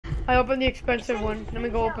I opened the expensive one. Let me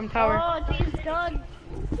go open power. Oh, he's done.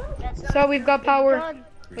 So we've got power. Done.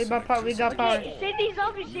 We got power. We got power. Okay, save these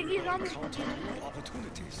zombies, save these zombies.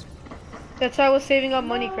 That's why I was saving up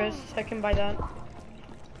money, Chris. So I can buy that.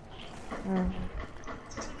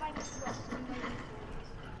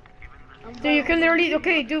 Dude, you can literally.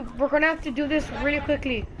 Okay, dude, we're gonna have to do this really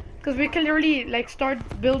quickly. Because we can literally, like, start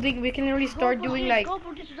building. We can literally start doing, like,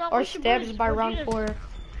 our steps by round 4.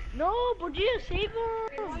 No, Bojia, save him.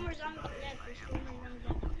 Kill him.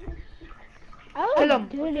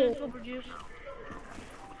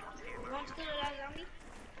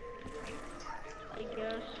 I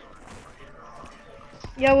guess.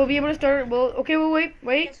 Yeah, we'll be able to start. Well, okay, wait,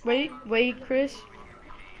 Chris.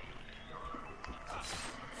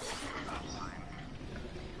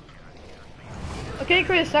 Okay,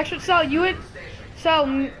 Chris, actually, Sal,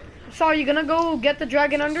 Sal, you gonna go get the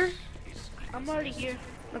dragon under? I'm already here.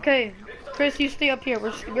 Okay, Chris, you stay up here.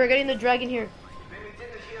 We're getting the dragon here.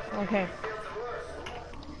 Okay.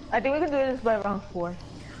 I think we can do this by round 4.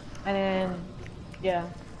 And then, yeah.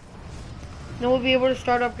 Then we'll be able to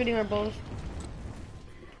start upgrading our bows.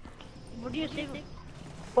 What do you save him?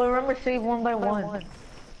 But remember, save one by one.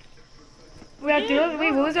 We have to,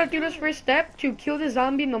 wait, what was Arturo's first step? To kill the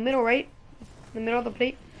zombie in the middle, right? In the middle of the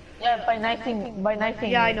plate? Yeah, by knifing.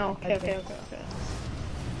 Yeah, I know. Okay.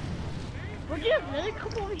 Would you really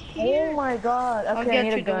come over here? Oh my god. Okay, I'll I get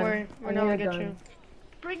need you, a gun. don't worry. We're not gonna get you.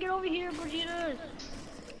 Bring it over here, Brigitte.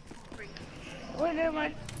 Wait, never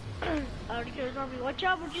mind. I already killed a zombie. Watch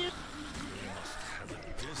out, Brigitte.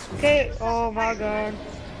 Okay, oh my god.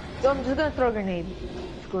 So I'm just gonna throw a grenade.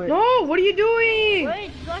 Screw it. No, what are you doing?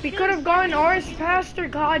 Wait, We could have gone ours faster.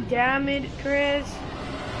 God damn it, Chris.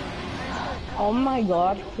 Oh my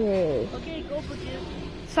god, Chris. Okay, go, Brigitte.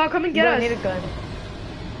 Sal, come and get us. I need a gun.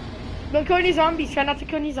 Don't kill any zombies. Try not to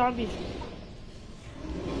kill any zombies.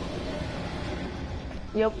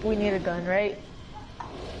 Yep, we need a gun, right?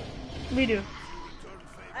 We do.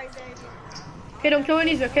 Okay, don't kill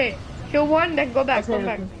any. Okay, kill one, then go back. Go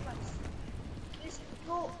back. You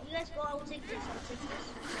guys go, I will take this.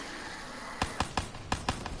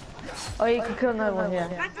 Oh, you can kill another one, yeah.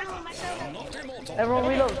 Back down. Everyone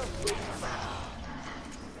reload.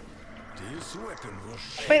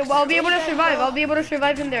 Wait, well, I'll be able to survive. I'll be able to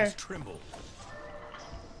survive in there.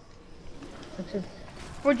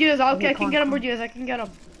 Bordias, okay, I can get him, Bordias, I can get him.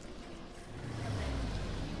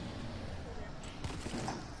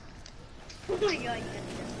 Oh my god.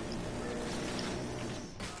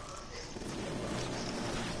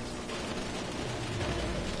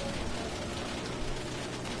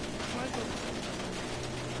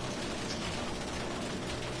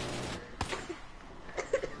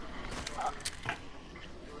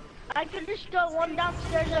 I finished the one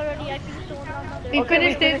downstairs already. I finished the one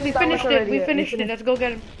downstairs. We finished it. Let's go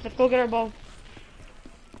get him. Let's go get our ball.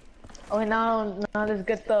 Okay, now let's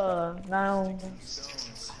get the,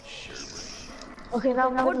 Okay, now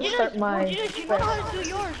I'm gonna start my... Bordias, you know how to do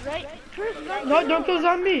yours, right? Chris, No, don't kill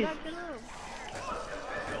zombies.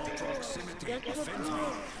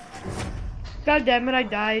 God damn it, I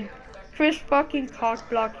died. Chris fucking cock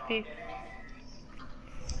blocked me.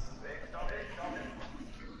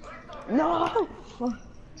 No!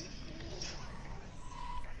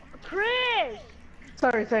 Chris!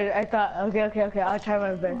 Sorry, I thought, okay, I'll try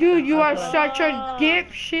my best. Dude, you are such a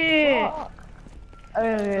dipshit.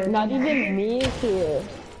 Okay. Not even me here.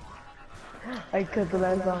 I killed the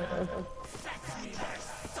last one.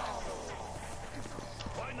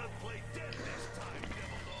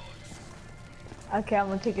 Okay, I'm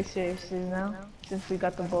gonna take it seriously now, since we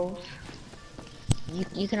got the bows.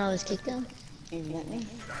 You can always kick them. You let me.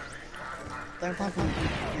 They're popping.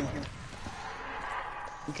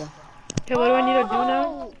 Okay. Okay, what do I need to do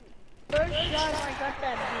now? First shot, I got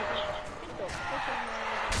that bitch.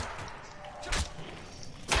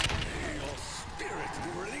 Your spirit be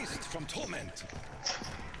released from torment.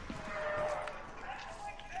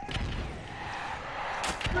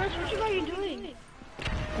 Chris, what are you doing?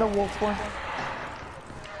 The wolf one.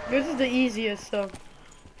 This is the easiest, so.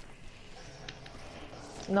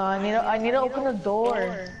 No, I need to open the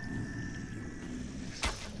door.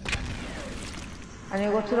 I need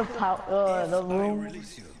to go to the room.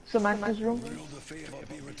 Samantha's room. Will the favor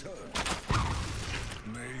be returned?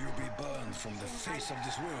 May you be burned from the face of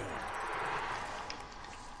this world.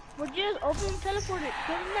 We're just open and teleport it.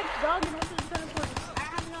 Kill the next dog and open and teleport it.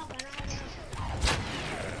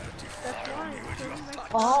 That's why.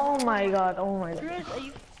 Oh my god, Chris, are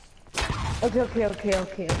you...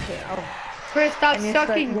 Okay. Oh. Chris, stop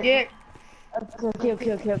sucking dick.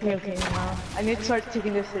 Okay. Now I need to start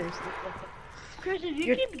taking this seriously. Chris, if you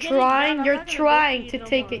You're keep getting trying, down, I'm you're not gonna trying go to for you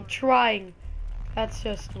take no it, trying. That's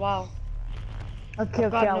just, wow. Okay,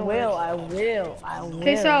 I've got I no will, words. I will, I will.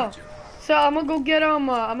 Okay, so I'm gonna go get, I'm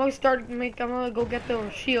gonna go get the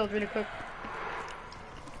shield really quick.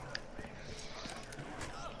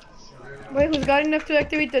 Wait, who's got enough to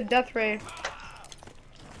activate the death ray?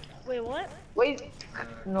 Wait, what? Wait.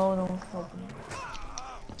 No.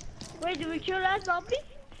 Wait, did we kill that zombie?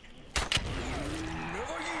 Never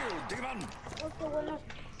yield, demon. Okay, well,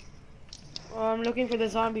 no. I'm looking for the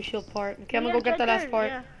zombie shield part. Okay, I'm gonna Yeah, go it's get right the last there, part.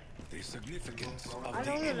 yeah. The significance of I know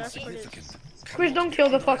the where that's what it is. insignificant. Chris, don't kill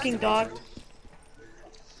the fucking dog.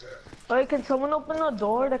 Wait, can someone open a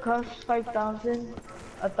door that costs 5,000?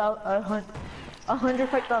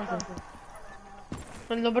 105,000.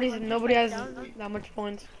 And nobody has that much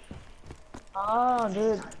points. Oh,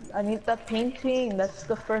 dude, I need that painting. That's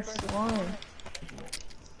the first one.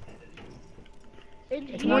 In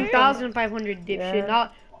It's here? 1,500 dipshit, Yeah.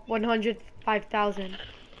 not 105,000.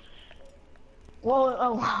 Whoa,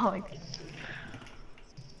 oh wow.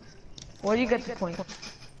 Where do you get the point?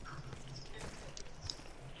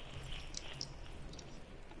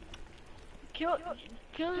 Kill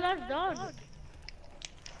that dog.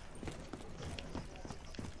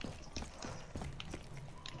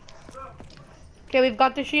 Okay, we've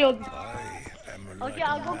got the shield. I am Okay,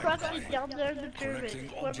 I'll go practice down there in the pyramid.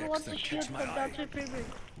 Whoever wants the shield, come down to the pyramid.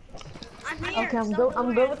 I'm here. Okay, I'm Stop, I'm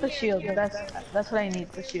don't good worry, with the I'm here, shield. I'm here. That's what I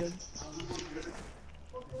need, the shield.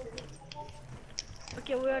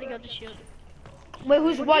 Okay, we already got the shield. Wait,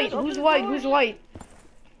 who's We're white? just open Who's the white? doors. Who's white?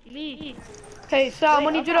 Me. Okay, so I'm Wait,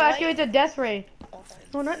 gonna need I'm you to not white. activate the death ray.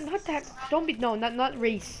 No, not that. Don't be, no, not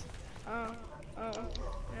race. Never mind.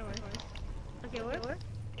 Okay, where?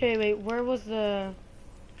 Okay, wait, where's the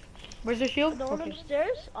shield? The one Okay.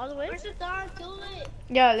 upstairs? All the way? Where's the dog? Kill it.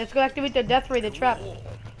 Yeah, let's go activate the death ray, the trap.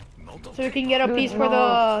 So we can get a Dude, piece for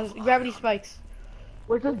the gravity spikes.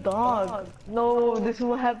 Where's the dog? No, this is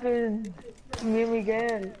what happened to me and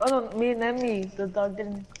Miguel. Oh no, me and Emmy. The dog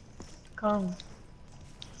didn't come.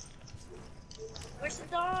 Where's the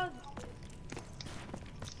dog?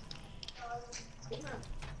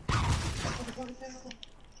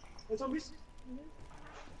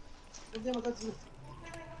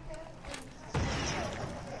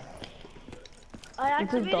 I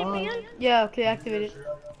activated dog. me. Yeah, okay, activate it.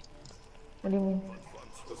 What do you mean?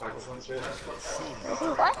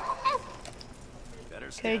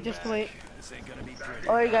 Okay, just wait.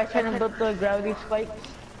 Oh, you guys trying to build the gravity spike?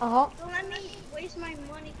 Uh-huh. Don't let me waste my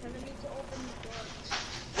money because I need to open the door.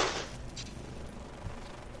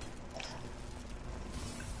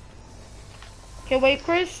 Okay, wait,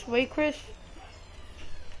 Chris.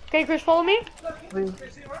 Okay, Chris, follow me.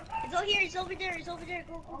 It's over here, it's over there, it's over there.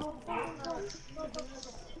 Go.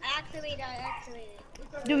 I activate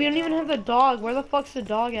it. Dude, we don't even have the dog. Where the fuck's the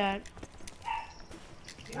dog at?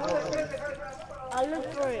 I'll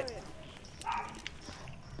look for it.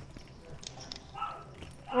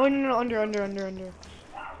 Oh, no, under.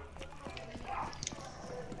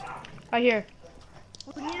 Right here.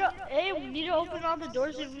 We need to open all the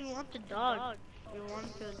doors if we want the dog. We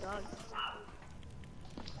want the dog.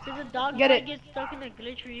 Cause the dog Get might it. get stuck in a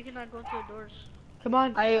glitch where you cannot go through the doors. Come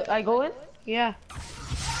on. I go in? Yeah.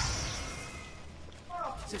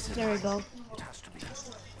 There we go.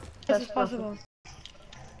 This is possible.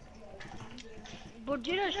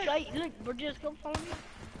 Borgina's right. Look, Borgina's come follow me.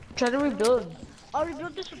 Try to rebuild. I'll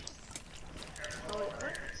rebuild this one. Oh, wait,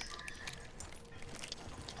 what?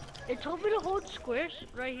 It told me to hold squares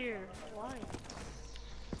right here. Why?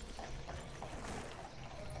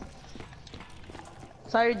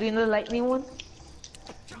 Sorry, doing the lightning one?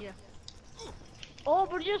 Yeah. Oh,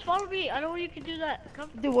 but just follow me. I know you can do that. Come.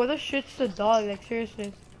 Dude, where the shit's the dog? Like,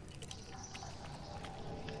 seriously.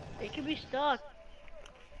 It can be stuck.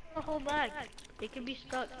 Don't hold back. It can be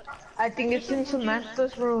stuck. I think it's in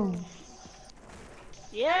Samantha's room.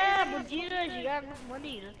 Yeah, but Jesus, you got enough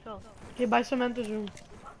money. Let's go. Okay, buy Samantha's room.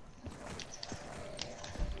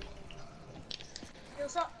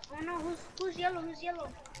 Oh no, who's yellow?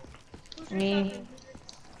 Who's Me. talking?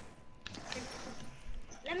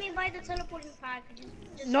 Let me buy the teleporting pack.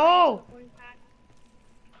 Just No! buy the teleporting pack.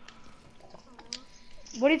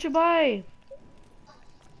 What did you buy?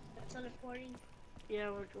 Teleporting. Yeah,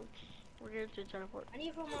 we're going to teleport. I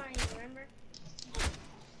need for mine, remember?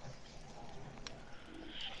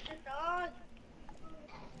 The dog.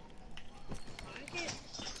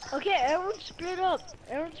 Okay, everyone split up.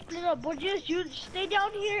 But just you stay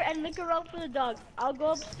down here and look around for the dog. I'll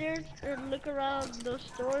go upstairs and look around those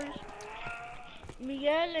stores.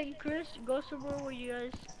 Miguel and Chris, go somewhere where you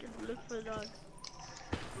guys can look for the dog.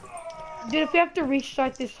 Dude, if we have to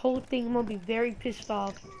restart this whole thing, I'm gonna be very pissed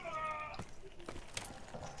off.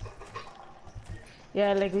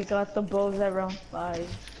 Yeah, like we got the bows at round 5.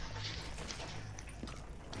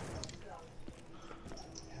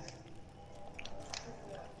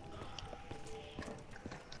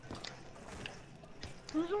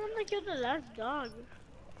 Who's the one that killed the last dog?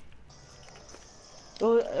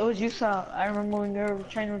 It was you, Sal. I remember when you were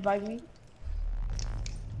trying to revive me,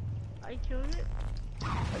 I killed it.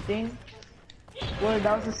 I think. Well,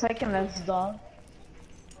 that was the second last dog.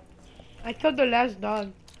 I killed the last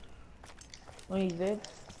dog. When you did.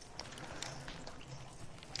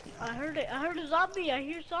 I heard it. I heard a zombie. I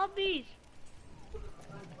hear zombies.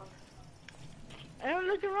 I don't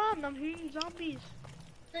look around. I'm hearing zombies.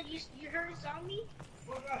 So you heard a zombie?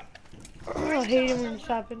 Oh, I hate it when this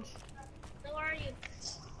happens. So where are you?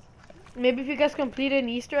 Maybe if you guys complete an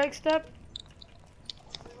Easter egg step.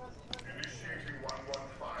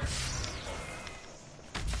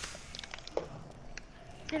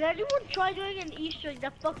 Did anyone try doing an Easter egg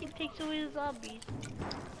that fucking takes away the zombies?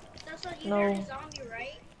 That's what you No. heard a zombie,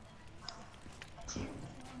 right?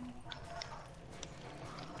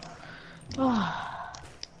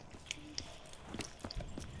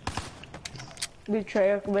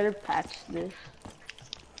 Betrayer, better patch this.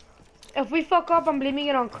 If we fuck up, I'm blaming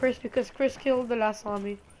it on Chris because Chris killed the last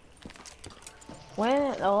zombie.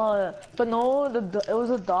 When? But no, it was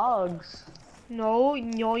the dogs. No,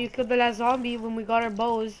 you killed the last zombie when we got our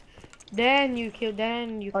bows. Then you killed,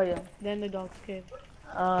 Oh yeah. then the dogs came.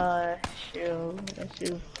 True. That's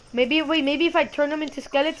true. Maybe if I turn them into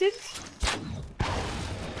skeletons?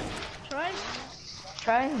 Try.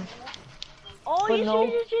 Try. Oh, But yes, no.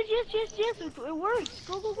 yes. It works.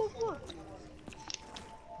 Go.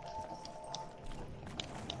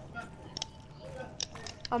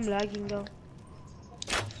 I'm lagging though.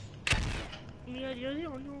 Yeah, you're the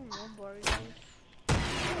only one, Barry.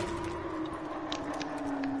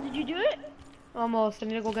 Did you do it? Almost. I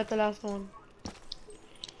need to go get the last one.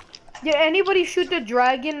 Did anybody shoot the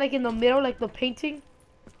dragon like in the middle, like the painting?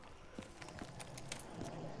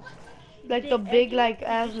 Like the big, like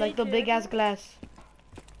big ass glass.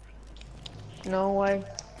 No way.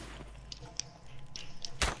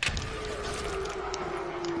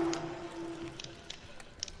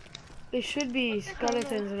 It should be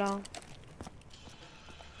skeletons now.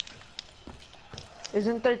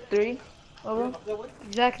 Isn't there 3? Over?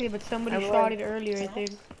 Exactly, but somebody shot it earlier, I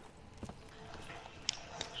think.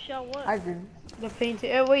 Shot what? I did. The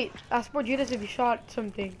painting. Wait. Ask Borgitas if you shot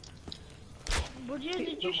something. Burgess,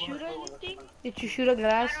 did you shoot anything? Did you shoot a I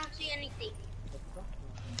glass? don't see anything.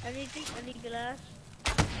 Anything? Any glass?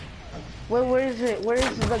 Where is it? Where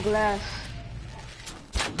is the glass?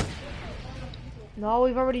 No,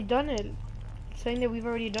 we've already done it. Saying that we've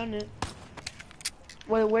already done it.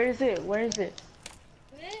 Wait, where is it? Where is it?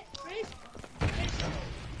 Chris?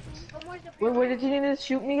 Where's the Where did you need to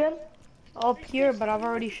shoot me again? Up here, but I've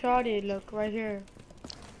already shot it. Look, right here.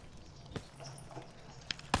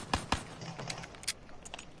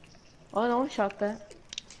 Oh no, shot that.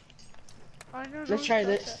 I know. Let's try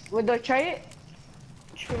this. Wait, do I try it?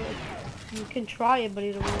 Sure. You can try it, but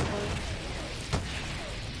it won't work.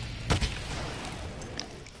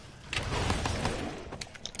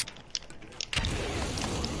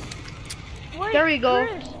 Wait, There we go.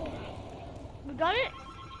 Chris, we got it?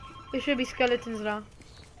 It should be skeletons now.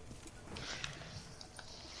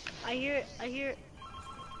 I hear it.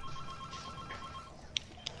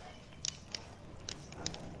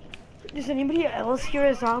 Does anybody else hear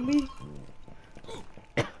a zombie?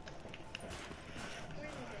 I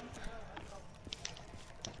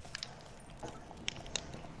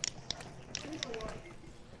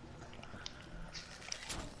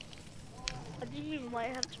think we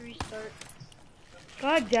might have to restart.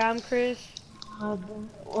 God damn, Chris.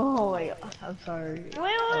 Oh my god, I'm sorry.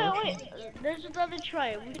 Wait. There's another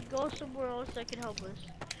try. We could go somewhere else that can help us.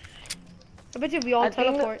 I bet you we all I think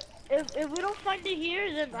teleport. If we don't find it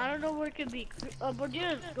here, then I don't know where it could be.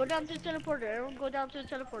 Bordeaux, go down to the teleporter. Everyone go down to the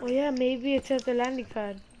teleporter. Oh yeah, maybe it's at the landing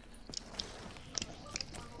pad.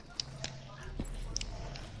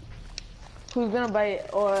 Who's gonna buy it?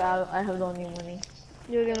 Or I have the only money.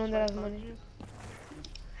 You're the one that has money.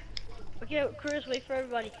 Okay, Chris, wait for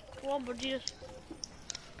everybody. Come on, Bordeaux.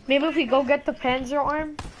 Maybe if we go get the Panzer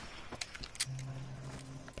arm.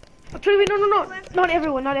 Actually, wait, no. Not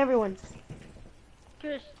everyone.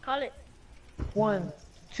 Chris, call it. 1,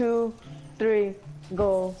 2, 3,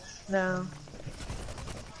 go now.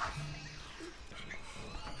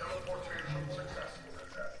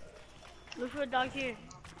 Look for a dog here.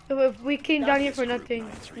 If we came down here for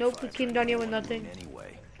nothing. Nope, we came down here with nothing.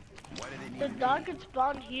 Anyway, why did it need the dog could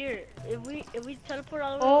spawn here. If we teleport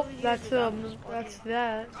all the way Oh, over here, that's the dog will spawn that's here.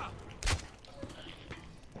 that.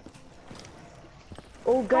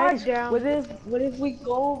 Oh guys, damn. what if we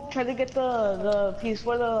go try to get the piece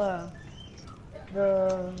for the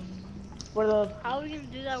for the How are we gonna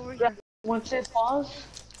do that? We're here. once it falls,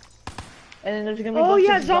 and then there's gonna be a Oh bunch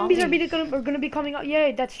yeah, of zombies zombies. are gonna be coming out.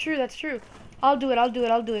 Yeah, that's true. That's true. I'll do it. I'll do it.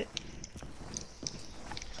 I'll do it.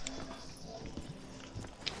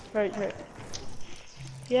 Right.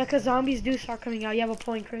 Yeah, cause zombies do start coming out. You have a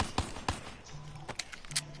point, Chris.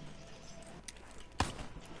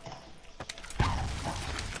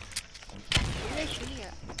 What are they shooting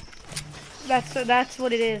at? That's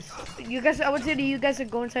what it is. You guys, I would say that you guys are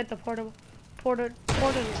go inside the portal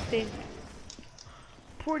thing.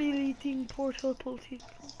 Portable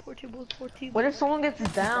thing. What if someone gets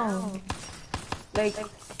down? Like,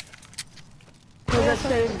 let's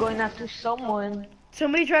say it's going after someone,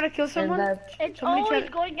 Somebody try to kill and someone. that. It's Somebody always try to-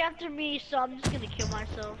 going after me, so I'm just gonna kill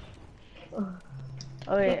myself.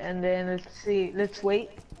 Okay, and then let's see. Let's wait.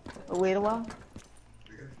 Wait a while.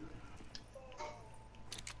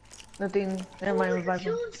 Nothing. Never mind. Revive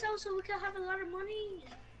Kill him. himself so we can have a lot of money,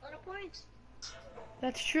 a lot of points.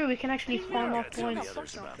 That's true. We can actually farm off Tell the points.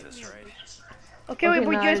 others about this, right? Okay, Okay, wait,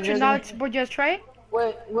 boy, now just you're now gonna- it's boy, just try it.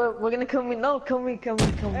 Wait, we're gonna kill me. No, kill me. Aaron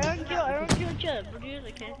kill Chip. What do you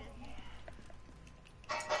okay?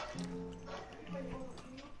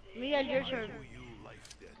 Mia, your turn. You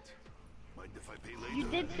life debt. Mind if I pay later? You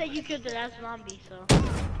did say you killed the last zombie, so. I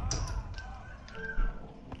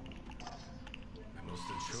must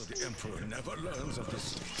ensure the Emperor never learns of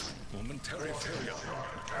this momentary failure.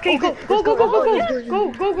 Okay, go.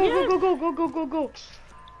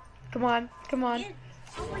 Come on.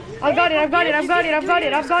 I've got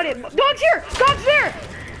it. Dog's here.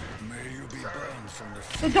 May you be burned from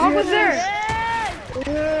the The dog was there.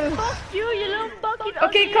 Yes! Fuck you little fucking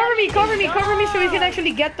Okay, ugly cover me dog. so we can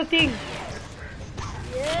actually get the thing.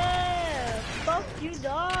 Yeah! Fuck you,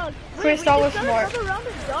 dog. Chris, Wait, that we was just smart. got another round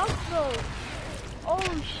of dogs, though. Oh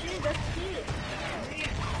shit, that's it.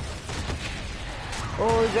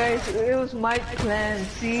 Oh guys, it was my plan.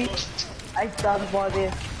 See, I thought about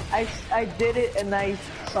it. I did it and I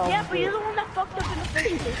solved Yeah, but it. you're the one that fucked up in the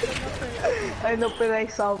first place. So no fair. I know, but I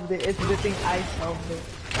solved it. It's a good thing I solved it.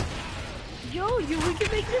 Yo, we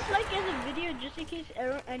can make this like as a video just in case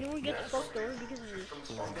anyone gets fucked over because of this.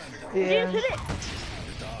 Yeah. Hit it. In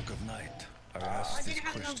the dark of night. I asked this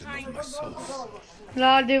question of myself.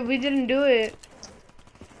 Nah, dude, we didn't do it.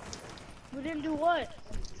 We didn't do what?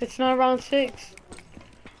 It's not round 6.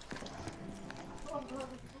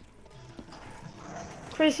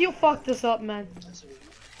 Chris, you fucked this up, man.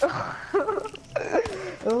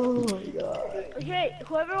 Oh my god. Okay,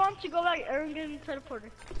 whoever wants to go back, Aaron get in the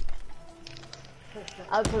teleporter.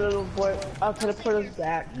 I'll teleport us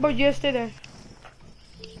back. But just stay there.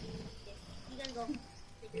 You can go.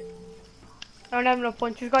 I don't have enough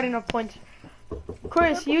points. You've got enough points.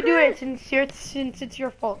 Chris, you do it since it's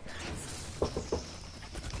your fault.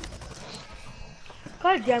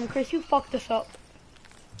 God damn, Chris, you fucked this up.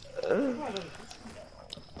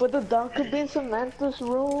 But the dog could be in Samantha's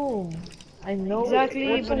room. I know. Exactly,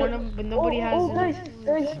 What's but, the- but nobody has Oh, it.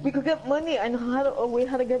 guys, we could get money. I know how to. Oh, wait,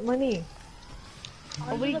 how to get money.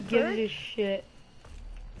 Nobody gives a shit.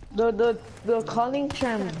 The calling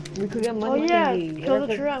tram. We could get Oh money. yeah, thingy. kill And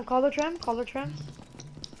the I tram, call the tram.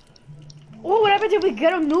 Oh, what happens if we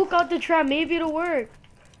get a nuke out the tram? Maybe it'll work.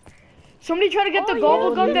 Somebody try to get the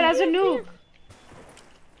gobble gun that has a nuke.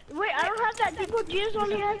 Wait, I don't have that. People just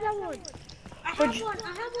only has that one. I have one.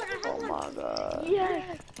 Oh my god.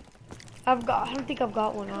 Yes. I don't think I've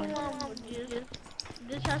got one on.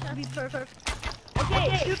 This has to be perfect.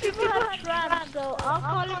 Okay, two people have trams, so I'll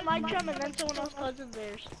call it my tram and then someone else calls it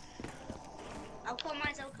theirs. I'll call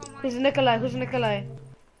mine. Who's Nikolai?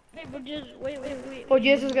 Hey, but just wait.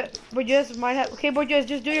 Borges might have. Okay, Borges,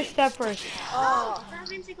 just do your step first. Oh,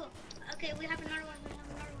 okay, we have another one.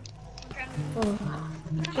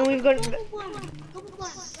 So we've got.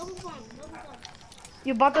 Double bomb.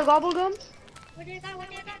 You bought the gobble gum? What did I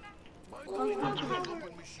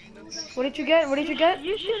got? What did you get?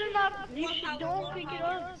 You shouldn't have. Don't pick it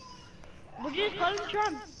up. But just call the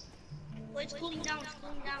tram. Oh, it's cooling down.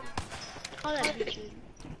 Call that bitch.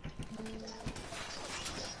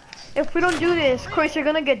 If we don't do this, of course you're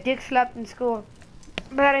gonna get dick slapped in school.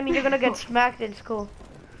 But I mean, you're gonna get smacked in school.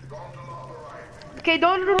 Okay,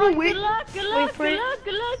 don't wait. Good luck. Wait for it.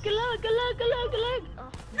 Good luck.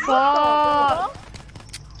 Fuck.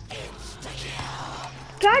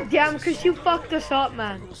 God damn, Chris, you fucked us up,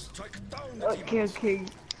 man. Okay.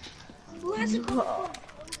 Who has a bomb?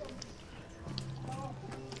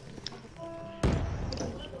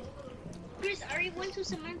 went to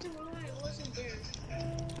Samantha's room and it wasn't there.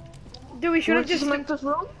 Dude, we should have just. Samantha's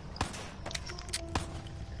room?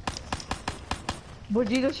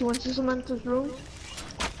 Borgito, she went to Samantha's room?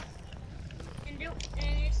 And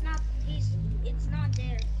it's not. It's not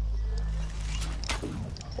there.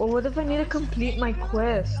 Well, what if I need to complete my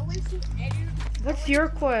quest? I went to edit. What's your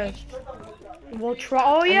quest? We'll try.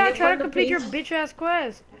 Oh yeah, try to complete your bitch ass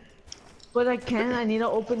quest. But I can't. I need to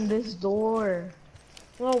open this door.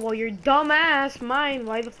 Oh well, your dumb ass mine.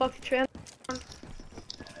 Why the fuck did you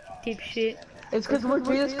deep shit? It's because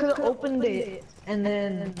Borgito's could have opened it, and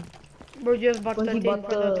then We're just about Well, to he take bought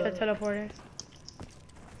for the the- teleporter.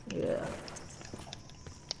 yeah.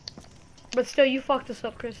 But still, you fucked us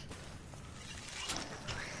up, Chris.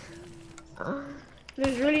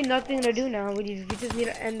 There's really nothing to do now. We just need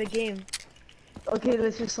to end the game. Okay,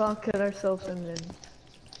 let's just all kill ourselves and then.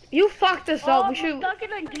 You fucked us up. We I'm should. stuck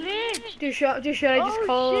in a glitch. Dude, should I just Oh,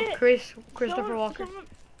 call shit. up Christopher Walker?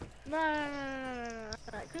 Nah.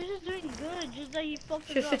 Chris is doing good. Just that he fucked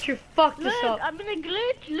us Just up. that you fucked us Look, up. I'm in a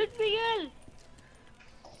glitch. Look, Miguel.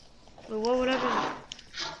 Wait, what would happen?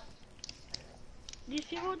 Do you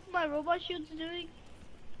see what my robot shield's doing?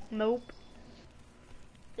 Nope.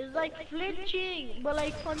 It's like flinching, but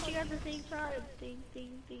like punching at the same time. Ding,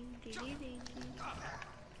 ding, ding, ding, ding, ding.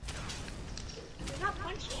 You're not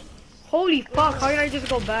punching. Holy fuck! How did I just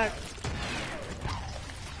go back?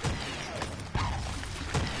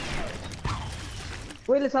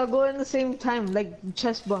 Wait, let's all go in the same time, like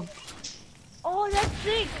chest bump. Oh, that's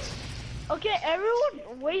sick. Okay,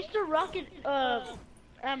 everyone waste the rocket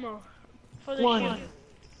ammo for the One. shield.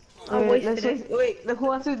 I wasted it. Wait, who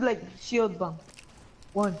wants to like shield bump?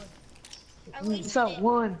 One. I wasted So it.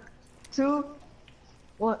 1, 2,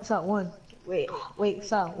 1. So 1. Wait.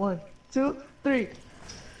 So 1, 2, 3.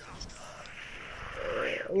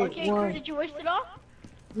 Wait, Okay, Chris, 1. did you waste it all?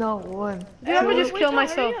 No, 1. Dude, I'm gonna Everyone just waste kill it,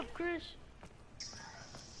 myself. Hurry up, Chris.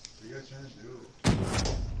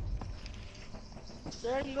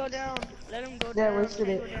 Let him go down. Let him go Yeah, down. wasted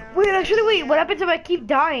let him it. go down. Wait, actually, wait. What happens if I keep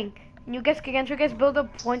dying? Can you guys build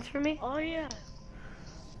up points for me? Oh yeah.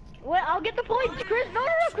 Wait, I'll get the points, Chris. No,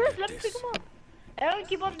 Chris. Let me pick him up. Everyone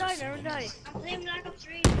keep on dying. Everyone die. I'm playing Black Ops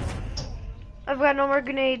 3. I've got no more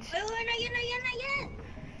grenades. Wait, not yet.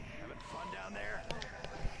 Having fun down there?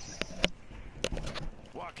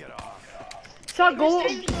 Walk it off.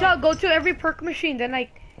 So go to every perk machine. Then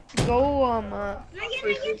like go Not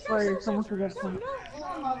yet. Sorry, someone forgot No, something. no.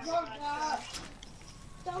 Oh my god.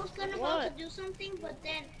 So I was gonna about What? to do something, but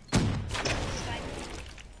then.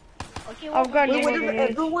 Okay, I've got Wait, no what more if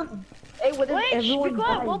grenades. everyone? Hey, what if Wait, everyone be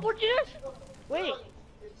quiet. dies? What more this? Wait.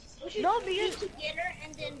 We should No, do because together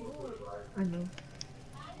and then boom. I know.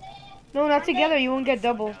 No, not together. You won't get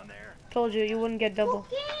double. Down there. Told you wouldn't get double.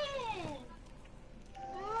 Okay.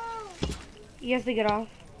 Oh. He has to get off.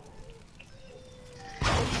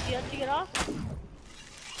 you have to get off.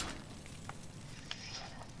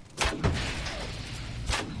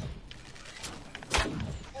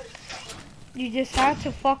 You just had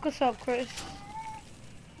to fuck us up, Chris.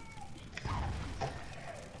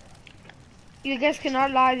 You guys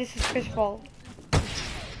cannot lie. This is Chris' fault.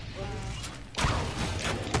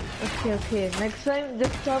 Okay. Next time,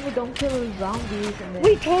 just tell me don't kill the zombies and then.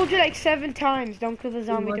 We told you like 7 times. Don't kill the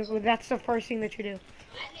zombie. what? That's the first thing that you do.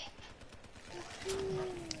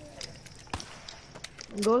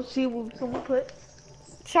 Go see what someone put.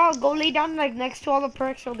 So go lay down like next to all the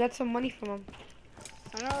perks. You'll get some money from them.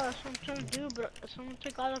 I know that's what I'm trying to do, but someone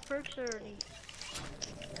took all the perks already.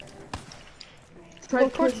 Try Go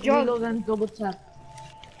towards quick Jug. reload and double tap.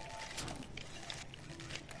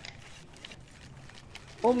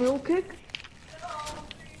 Oh, mule kick?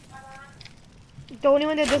 The only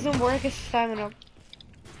one that doesn't work is stamina.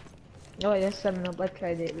 Oh, yeah, 7-Up. I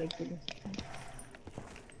tried it like this.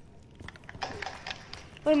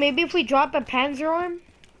 Wait, maybe if we drop a Panzer arm?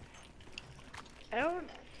 I don't.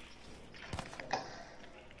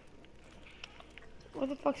 What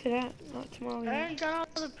the fuck's it at? Not tomorrow. I yet. already got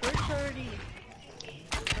all the perks already.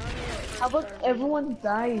 How about everyone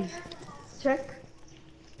dies? Check.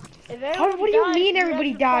 If How, everyone what do you dies, mean we everybody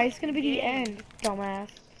have to dies? It's fuck gonna be the game. end, dumbass.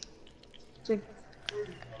 Check.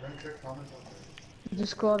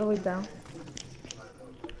 Just scroll all the way down.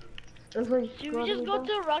 Just like Should scroll we all the just way go down.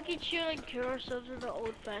 to a rocket shield and kill ourselves in the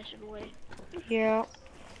old-fashioned way? Yeah.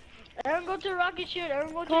 Everyone go to a rocket shield.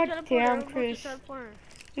 Everyone go God to a teleporter. damn, Everyone go Chris. to a teleporter.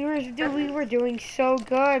 We were doing so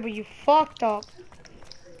good, but you fucked up.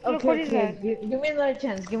 Look, what is that? Give me another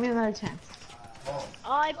chance. Give me another chance. Oh,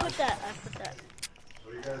 I put that.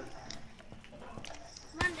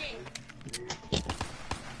 Monday.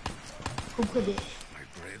 Who put it? My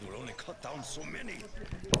brain will only cut down so many.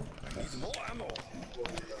 I Need more ammo.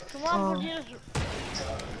 Come on, Virginia's.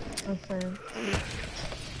 I'm saying.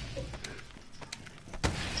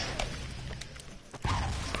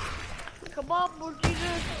 Come on,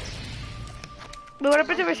 Virginia's. But what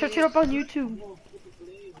happens if I search it up on YouTube?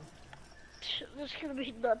 There's gonna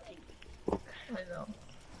be nothing. I know.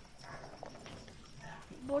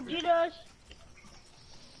 Virginia's.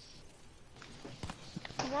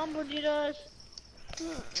 Come on, Virginia's.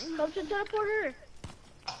 Come to the teleporter.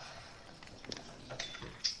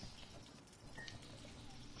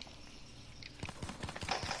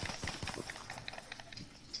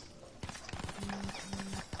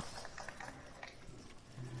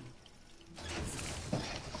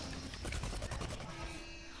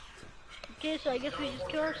 Okay, so I guess we just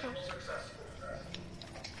kill ourselves.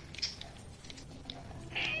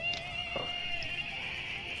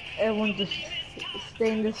 Everyone just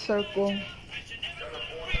stay in the circle.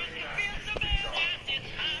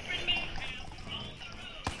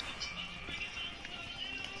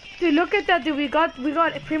 Dude, look at that, dude. We got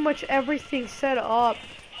pretty much everything set up.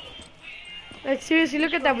 Like seriously,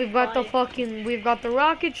 look at that. We've got the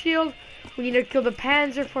rocket shield. We need to kill the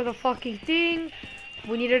Panzer for the fucking thing.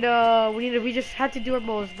 We just had to do our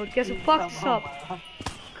most. But guess who fucked us up?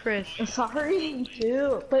 Chris. Sorry,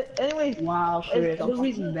 too. But anyways, Wow, Chris, the I'm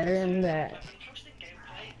reason better than that.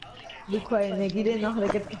 be quiet, Nick. You didn't know how to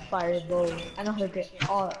get the fire bow. I know how to get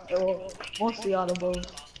mostly all the bows.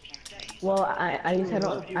 Well, at least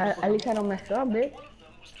I don't mess up, bitch.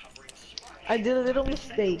 I did a little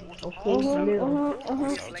mistake, okay? Little.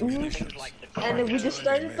 And then we just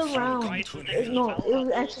started the round. No, it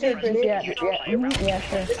was actually Chris, yeah, sure.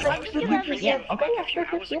 It's like 50%. Yeah, okay, yeah, sure,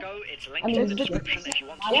 Chris, yeah. I mean,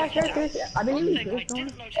 yeah, sure, Chris, I believe you,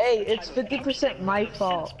 Chris. Hey, it's 50% my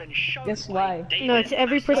fault. Guess why? No, it's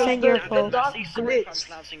every percent your The fault. dog glitched.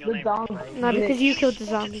 The dog Not because you killed the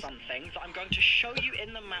zombie. Something that I'm going to show you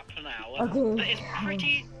in the map now Okay. that is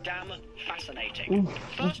pretty damn fascinating.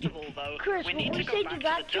 First of all, though, Chris, we when need we to say go do back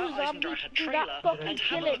not to the kill zombies, Eisendrachen do trailer not fucking and have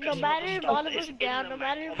kill a it. look No at some matter of if the all stuff of that us is are in down, the no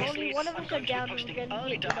map. matter if only Obviously, one of us I'm are going to be down, we're posting gonna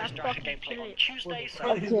early do not Eisendrachen fucking gameplay kill on it. Tuesday, so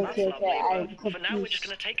Okay, that's okay, lovely. I But for now, we're just confused.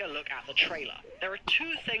 going to take a look at the trailer. There are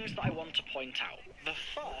two things that I want to point out. The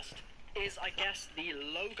first is, I guess, the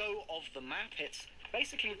logo of the map. It's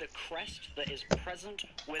basically the crest that is present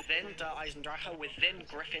within Der Eisendrache, within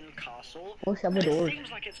Griffin Castle. Oh, shut the And it doors.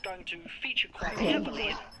 seems like it's going to feature quite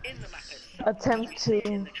heavily in the map itself. Attempt As we see to.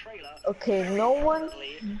 in the trailer, Okay, very no one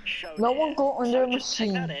prominently shown no here. one go under So a just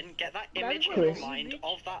take that machine. in, get that image in Chris. your mind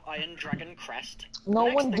of that Iron Dragon crest. No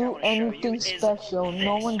Next one thing I do wanna show you anything is special.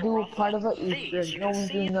 No this, one do or a part of rather an Easter these. egg. You No can one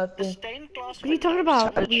do see the nothing. stained glass What are you talking windows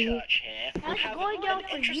about? of the church here That's have going an down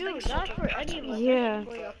for interesting you, sort not of for pattern. anyone. Yeah. That's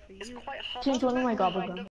going down for It's you. quite hard Change one of my to gobble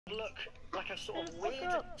kind gum. of look like a sort of Then fuck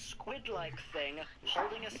weird up. squid-like thing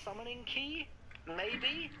holding a summoning key.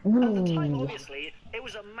 Maybe. At the time, obviously, it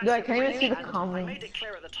was a Dude, I massive can't even see the glitch, and I comments. made it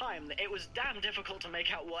clear at the time that it was damn difficult to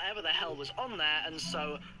make out whatever the hell was on there, and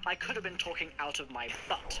so I could have been talking out of my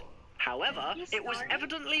butt. However, it was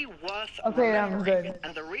evidently worth Okay, I'm remembering, good.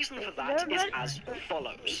 and the reason for that is as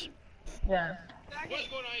follows. Yeah. What's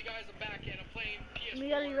going on, you guys? I'm back and I'm playing PS4.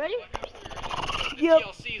 Miguel, you ready? The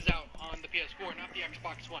DLC's out on the PS4, not the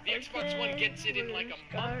Xbox One. The Xbox One gets it in like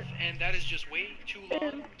a month, and that is just way too long to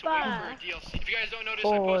wait for a DLC. If you guys don't notice,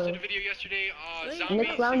 I posted a video yesterday, Zombies,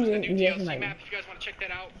 Next round, the you new get DLC mine. map. If you guys want to check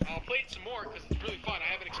that out, I'll play it some more because it's really fun.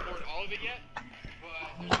 I haven't explored all of it yet, but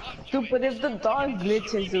there's a lot to Dude, it. but if the dog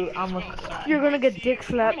glitches, dude, I'm a. You're gonna get dick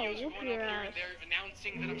slapped. I'm gonna whoop your ass. They're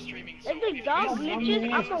announcing that I'm streaming. If the dog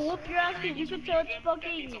glitches, I'm gonna whoop your ass because you can tell it's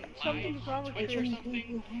fucking something's wrong with Twitch or you.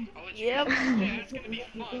 something. I'll let you Yep. know. Yeah, it's gonna be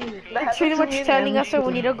fun. It's pretty much telling us that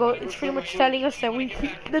we need to go. It's pretty much telling us that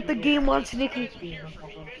that the game wants Nikki.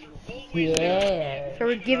 Yeah. So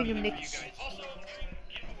we're giving him Nikki.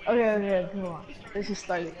 Okay, come on. Let's just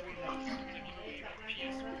start it.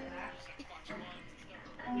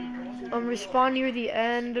 Respawn near the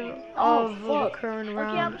end of the current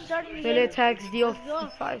round. I'm starting the Melee game. attacks deal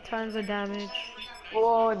 5 times the damage.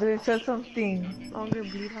 Whoa, they said something. Longer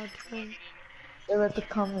bleed out time. They read the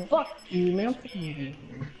comment. Fuck you, man. I'm fucking you.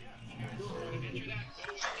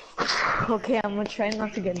 Okay, I'm gonna try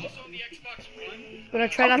not to get. But I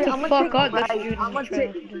try not to I'm fuck up. That's right. what I'm gonna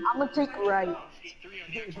take. I'm gonna take right.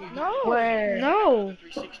 No. Where? No.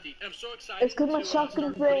 It's cause my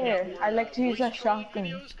shotgun's there. I like to use that shotgun.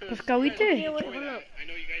 Pescawite. Okay, wait, hold up. I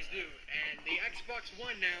know you guys do. And the Xbox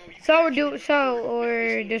One now, you So we're do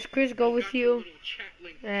or does Chris go with you?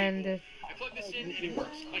 And I plug this in and it works.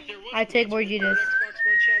 Like there was I take Borgitas. Xbox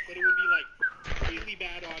One chat, but it would be like really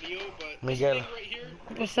bad audio. But Miguel,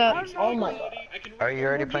 What's up? Oh my god. I can are you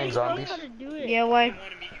already playing Just know zombies? how to do it. Yeah, why? want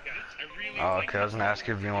to meet you guys. Oh, okay. I was gonna ask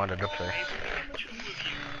you if you wanted to play. Two of you,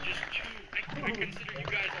 just two. I consider you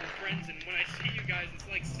guys all friends, and when I see you guys, it's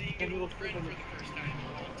like seeing an old friend for the first time in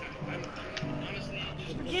a long time. I'm honestly just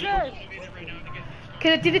super motivated right now to get this.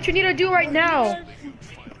 Okay, the thing that you need to do right now,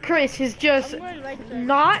 Chris, is just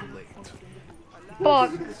not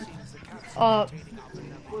fuck up.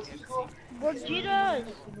 Borgitas!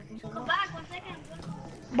 Come back 1 second.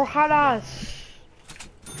 Brajadas.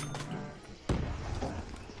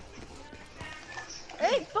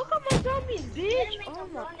 Hey, fuck up my zombies, bitch! Oh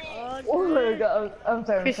my god. Oh my god, I'm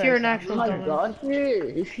sorry. Chris, you're an actual Oh my dumbass. god,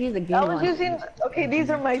 dude, she's a game I was one. using. Okay, these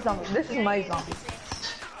are my zombies. This is my zombie.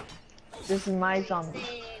 This is my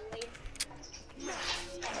zombie.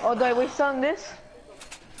 Oh, do I waste on this?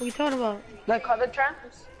 What are you talking about? Do I call the tram?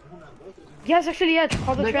 Yes, actually, yeah,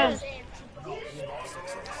 call the tram.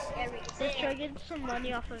 Let's try getting some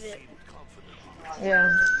money off of it. Yeah.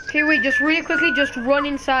 Okay, wait, just really quickly, just run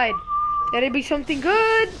inside. That'll be something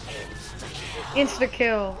good. Insta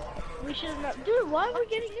kill. We should not. Dude, why are we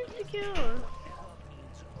getting insecure?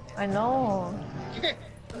 I know.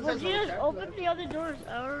 Borgitas, open the other doors.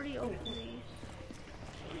 I already opened these.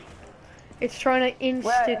 It's trying to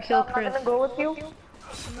insta kill I'm Chris. gonna go with you.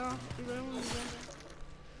 No, we don't want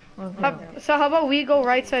to Okay. So how about we go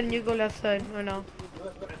right side and you go left side, or no?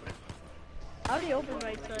 I already opened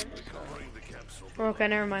right side. Okay,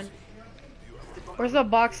 never mind. Where's the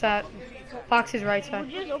box at? Box is right side.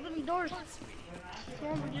 Borgitas, open the doors. Come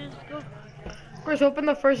on, Borgitas, go. Chris, open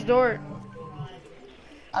the first door.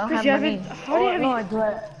 I don't Chris, have you money. haven't. How do you have? No, I do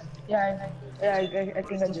have. Yeah, I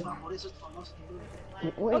think I do.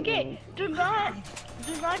 Wait, Okay, do not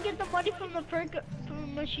get the money from the perk from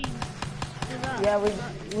the machine. Do not. Yeah, we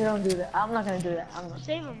don't do that. I'm not gonna do that. I'm not.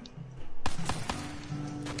 Save them.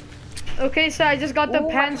 Okay, so I just got the Ooh,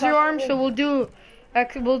 Panzer arm, so we'll do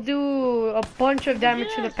a bunch of damage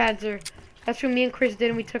to the Panzer. That's what me and Chris did,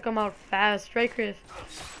 and we took him out fast, right, Chris?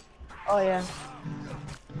 Oh yeah.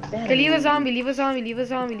 Okay, leave a zombie, leave a zombie, leave a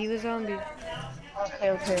zombie, leave a zombie.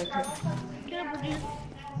 Okay. Get up, Borgitas.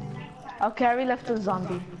 I'll carry left a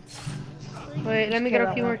zombie. Wait, let me get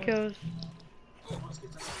a few more kills.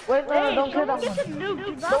 Wait, no, Hey, don't kill someone that get one. the nuke.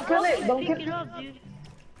 Do not Don't kill it, fucking don't pick kill it up, dude.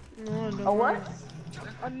 No, don't A what?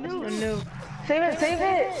 A A nuke. nuke. Save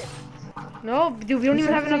it. No, dude, we don't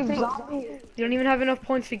even have enough. Save zombie. You don't even have enough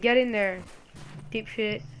points to get in there. Deep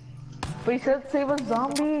shit. But you said save a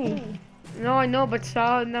zombie. No, I know, but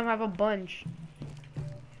some of them have a bunch.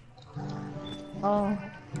 Oh.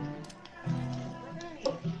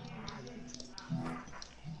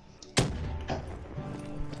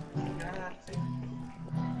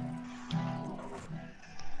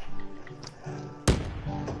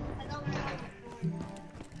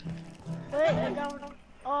 Wait, I got one.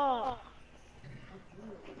 Oh.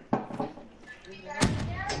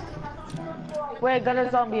 Wait, I got a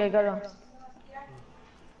zombie. I got him.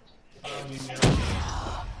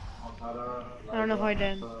 I don't know how I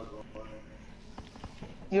did.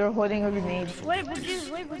 You're holding a grenade. Wait,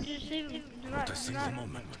 Borgitas, save him. Do not.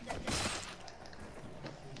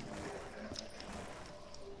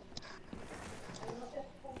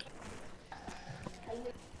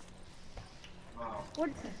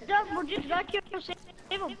 Borgitas, not kill him. Save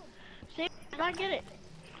him. Save him. Do not get it.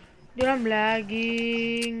 Dude, I'm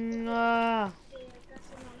lagging.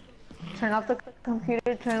 Turn off the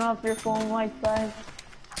computer. Turn off your phone Wi-Fi.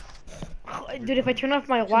 Dude, if I turn off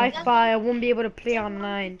my Wi-Fi, I won't be able to play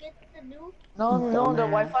online. No, the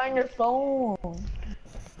Wi-Fi on your phone.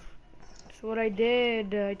 That's what I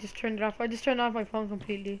did. I just turned it off. I just turned off my phone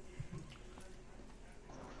completely.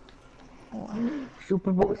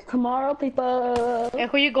 Super Bowl is tomorrow, people. Hey,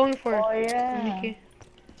 who are you going for? Oh yeah. Mickey?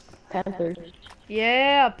 Panthers.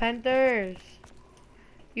 Yeah, Panthers.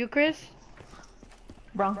 You, Chris?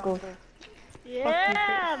 Broncos.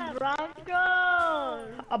 Yeah, Broncos.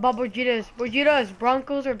 About Borgitas. Borgitas,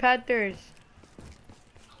 Broncos or Panthers?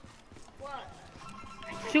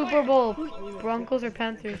 Super Bowl, Broncos or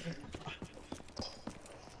Panthers?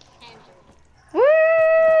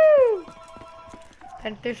 Woo!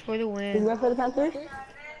 Panthers for the You win. go for the Panthers?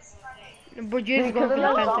 Borgitas going for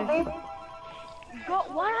the Panthers. Go,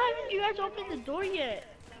 why haven't you guys opened the door yet?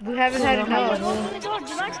 We haven't had enough. Open the door.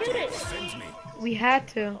 Do not get it. We had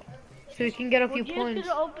to, so we can get a few Borgitas points.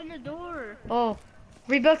 could open the door. Oh,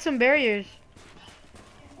 rebuild some barriers.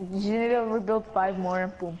 You need to rebuild 5 more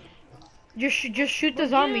and boom. Just shoot the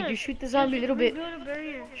zombie. Just shoot the zombie a little bit. Rebuild a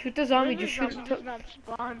barrier. Shoot the zombie. Where Just the shoot. zombie does not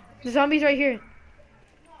spawn. The zombie's right here.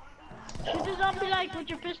 Shoot the zombie like with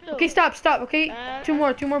your pistol. Okay, stop. Okay, two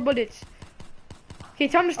more bullets. Okay,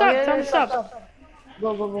 time to stop. Oh, yeah, Time yeah, to stop.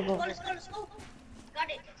 Go. Let's go. Got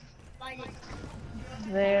it. Find it.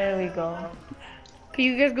 There we go. Okay,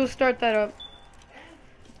 you guys go start that up.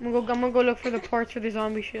 I'm gonna go look for the parts for the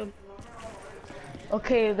zombie shield.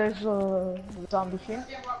 Okay, there's a zombie here.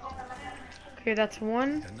 Okay, that's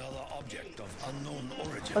one. Another object of unknown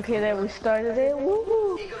origin. Okay, there we started it.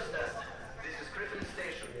 Woohoo!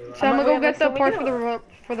 So I'm gonna go get the part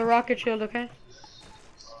for the rocket shield, okay?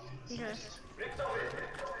 Okay.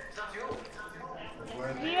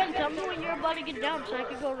 Yeah, tell me when you're about to get down so I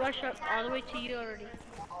can go rush up all the way to you already.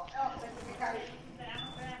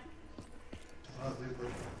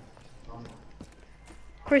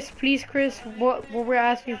 Chris, please, Chris, what we're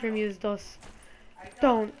asking from you is this.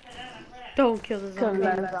 Don't kill the zombie.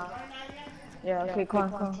 Yeah, okay,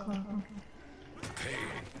 come on. Pain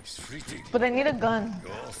is fleeting. But I need a gun.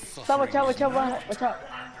 Your Stop, suffering watch out.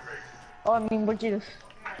 Oh, I mean, what Jesus?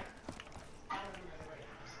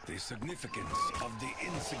 The significance of the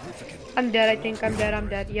insignificant. I'm dead, I think. I'm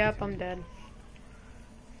dead. Yep, I'm dead.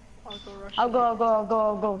 I'll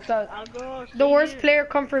go. Stop. I'll go. The worst player,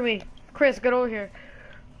 come for me. Chris, get over here.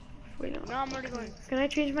 Wait, no. No, I'm already going. Can I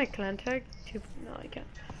change my clan tag? No, I can't.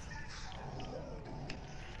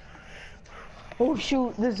 Oh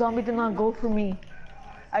shoot, the zombie did not go for me.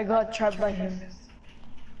 I got trapped by him.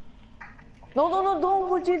 No,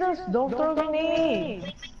 don't, Jesus. Don't throw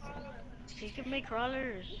grenades. You can make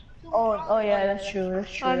crawlers. Oh yeah, that's true.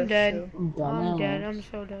 I'm dead. I'm dead. I'm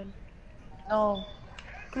so dead. No.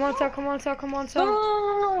 Come on, Sal.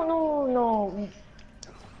 No.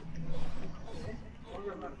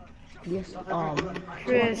 Yes,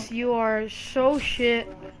 Chris, you are so shit.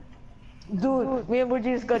 Dude, me and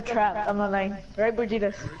Burgess got trapped. I'm not lying. Right,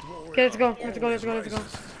 Burgess? Okay, let's go.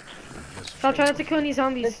 Stop trying not to kill any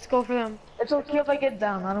zombies. Let's go for them. It's okay if I get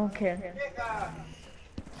down. I don't care.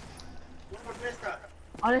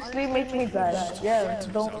 Honestly, it makes me glad. Yeah,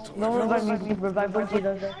 don't revive me. Revive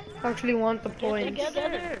Burgess. I actually want the points.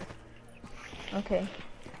 Together. Okay.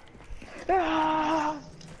 You are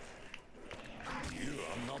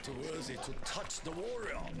not worthy to touch the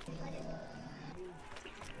warrior.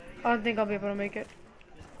 I don't think I'll be able to make it.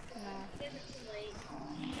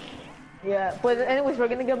 Yeah, but anyways, we're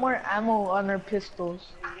gonna get more ammo on our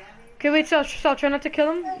pistols. Okay, wait, Sal, try not to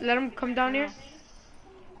kill him. Let him come down here.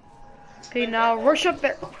 Okay, now rush up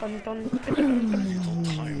there.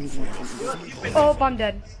 Oh, I'm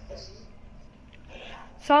dead.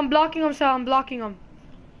 So I'm blocking him, Sal. I'm blocking him.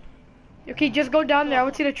 Okay, just go down there. I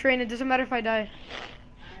would see the train. It doesn't matter if I die.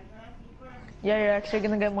 Yeah, you're actually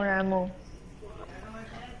gonna get more ammo.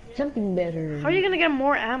 something better. How are you gonna get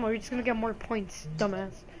more ammo? You're just gonna get more points,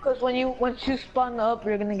 dumbass. Because once you spawn up,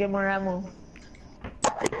 you're gonna get more ammo.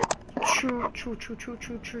 True.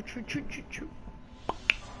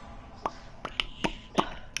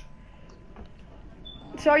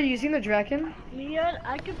 So are you using the Draken? Leon,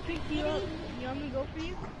 I can pick you up. You want me to go for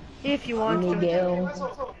you? If you want to.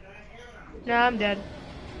 Miguel. Nah, I'm dead.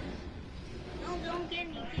 No, don't get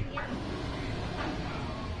me. You can get me.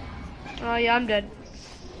 Oh yeah, I'm dead.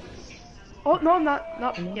 Oh no, I'm not.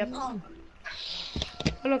 No, yep. Oh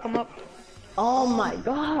look, I'm up. Oh my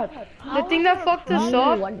god. The thing that fucked us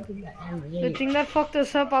up. The thing that fucked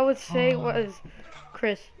us up, I would say, was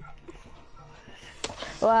Chris.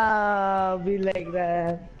 Wow, be like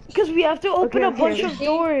that. Because we have to open a bunch of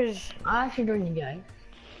doors. I should join you guys.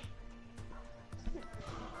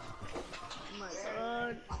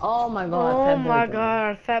 Oh my god. Oh my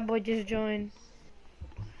god, Fat Boy just joined.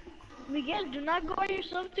 Miguel, do not go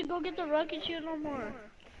yourself to go get the rocket shield no more.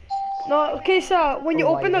 No, okay, so when you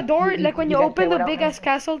open the door, like when you open the big ass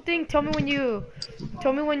castle thing, tell me when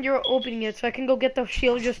you're opening it so I can go get the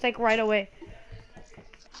shield just like right away.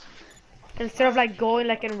 Instead of like going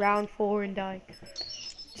like in round 4 and dying.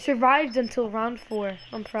 Survived until round 4.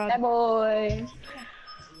 I'm proud. Hey boy.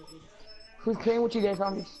 Who's playing with you guys,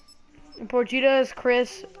 zombies? Portitas,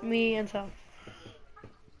 Chris, me, and Sal.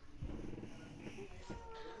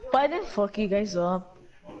 But I didn't fuck you guys up.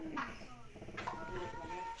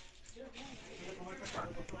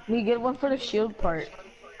 We get one for the shield part.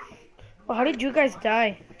 Well, how did you guys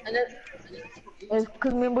die? And then, it's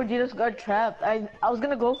cause me and Borgitas got trapped. I was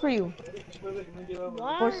gonna go for you.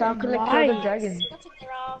 Why? Or Sal could kill Why? the dragon.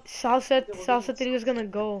 Sal said that he was gonna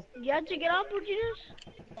go. You had to get out, Borgitas?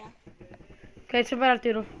 Okay, super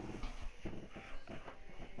Arturo.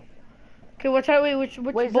 Okay, which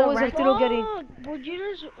bow is Arturo getting?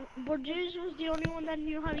 Borgitas was the only one that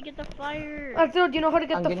knew how to get the fire. Arturo, do you know how to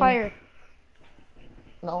get the fire?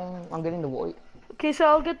 No, I'm getting the void. Okay, so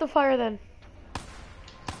I'll get the fire then.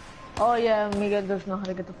 Oh yeah, Miguel does know how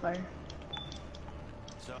to get the fire.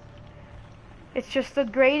 It's just the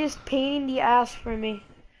greatest pain in the ass for me.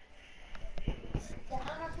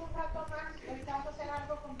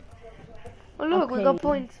 Oh look, we got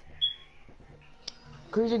points.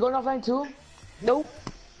 Chris, you going offline too? Nope.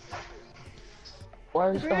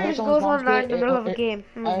 Or Chris goes online in the middle of a game.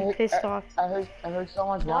 I'm pissed off. I heard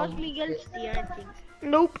someone's That was mom. Miguel's the I think.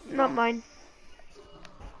 Nope, not mine.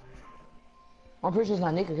 I'm pretty sure it's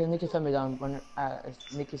not Nick, because Nicky's family don't, when,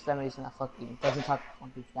 Nicky's family is not fucking, doesn't talk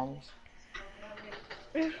fucking Spanish.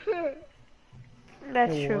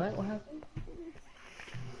 That's true. What happened?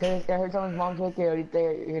 Cause I heard someone's mom told they're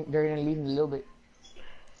gonna leave in a little bit.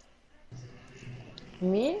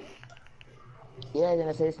 Me? Yeah, then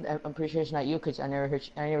I said I'm pretty sure it's not you, cause I never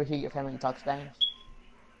hear your family talk Spanish.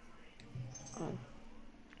 Oh.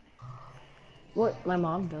 What my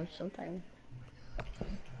mom does sometimes.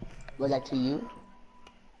 Was that to you?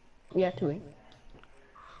 Yeah, to me.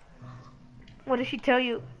 What did she tell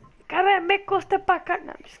you? Cara, me costa pa acá.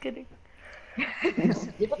 No, I'm just kidding.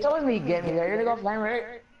 You can tell me you get me. You're gonna go offline,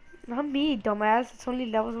 right? Not me, dumbass.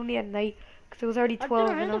 That was only at night. Cause it was already 12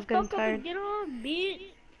 and I was getting tired. Get on,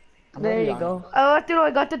 bitch. There you go. Oh, Arturo,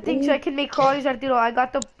 I got the thing so I can make crawlers, Arturo. I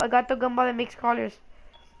got the gumball that makes crawlers.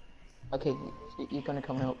 Okay, you're gonna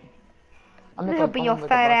come help. I'm helping your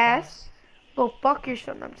fat ass. Go fuck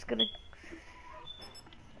yourself. No, I'm just gonna.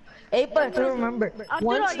 Hey, but to remember,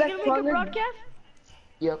 once that crawler... make a broadcast?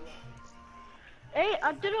 Yep. Hey,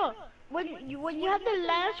 Arturo, when you have the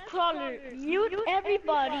last crawler, mute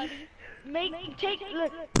everybody.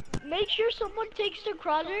 Make sure someone takes the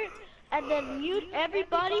crawler and then mute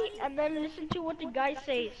everybody and then listen to what the guy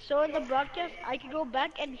says. So in the broadcast, I can go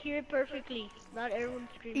back and hear it perfectly. Not everyone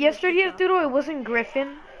screaming. Yesterday, Arturo, it wasn't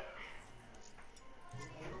Griffin.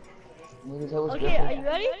 Okay, are you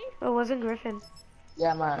ready? It wasn't Griffin.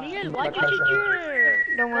 Yeah, Miguel, why'd you change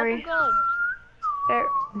your... Don't worry. There.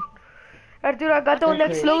 Arturo, I got the one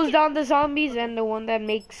that slows down the zombies and the one that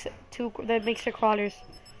makes the crawlers.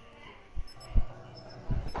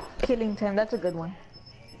 Killing time, that's a good one.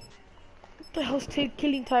 What the hell's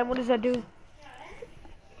killing time? What does that do?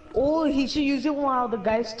 Oh, he should use it while the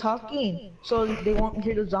guy's talking, so they won't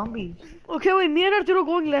hear the zombies. Okay, wait, me and Arturo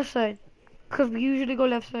going left side. Cause we usually go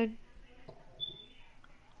left side.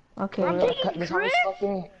 Okay,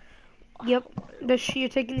 Yep, you're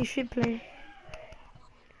taking the shit plane.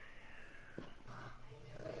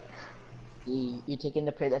 You're taking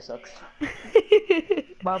the play that sucks.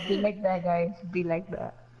 Bob, be like that, guys. Be like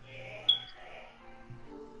that.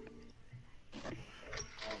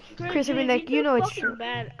 Chris, I mean, like, you know it's true.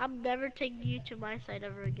 Bad. I'm never taking you to my side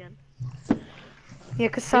ever again. Yeah,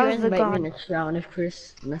 cause Sal's the god. Next round if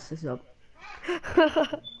Chris messes up.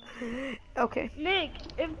 Okay. Nick,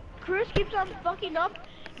 if Chris keeps on fucking up,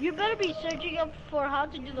 you better be searching up for how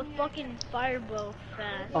to do the fucking fireball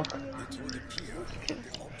fast. Okay.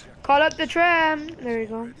 Call up the tram. There you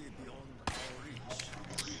go.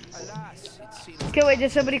 Okay, wait,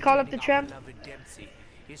 did somebody call up the tram?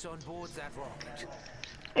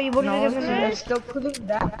 Are you looking at this? It's still cooling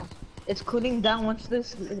down. It's cooling down once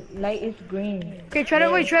this light is green. Okay, try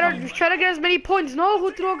to get as many points. No,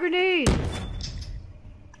 who threw a grenade?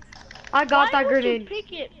 I got that grenade. Why would you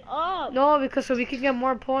pick it up? No, because so we can get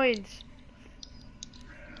more points.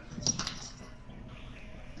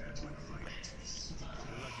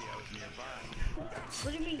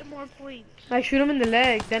 What do you mean get more points? I shoot him in the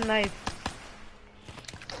leg, then knife.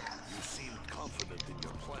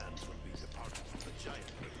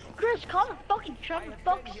 Chris, call the fucking truck, for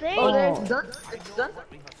fuck's sake. Oh, it's done? It's done?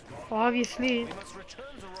 Obviously.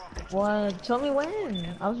 Well, tell me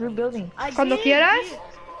when. I was rebuilding. Cuando quieras.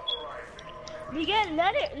 Miguel,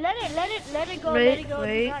 let it go, Wait, let it go.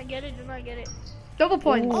 wait. Do not get it. Double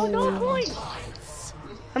points. Oh, no points.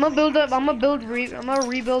 I'm gonna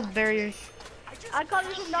rebuild barriers. I call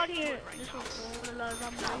this one down here. This one.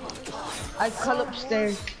 I call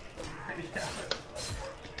upstairs.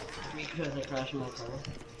 Because I crashed my car.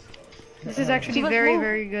 This is actually very,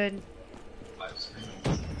 very good.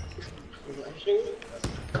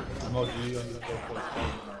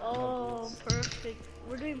 Oh, perfect.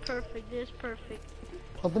 We're doing perfect. This is perfect.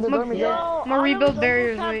 Open the door, Miguel. I'm gonna rebuild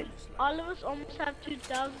barriers, wait. All of us almost have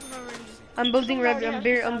 2,000 already. I'm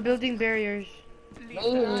building barriers.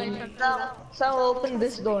 So open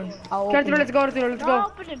this door. Arturo, let's go, Arturo, let's go.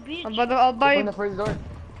 Open it, bitch. I'll buy. Open the first door.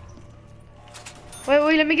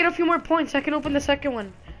 Wait, let me get a few more points. I can open the second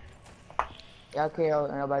one. Yeah, okay,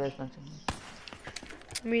 I'll buy this one.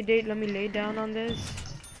 Let me lay down on this.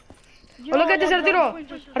 Oh, look at this, Arturo.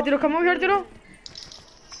 Arturo, come over here, Arturo.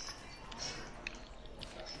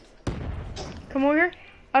 Come over here.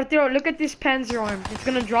 Arturo, look at this panzer arm. It's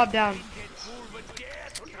gonna drop down.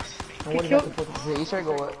 What is that supposed to say? You sure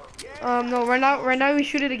go what? No, right now we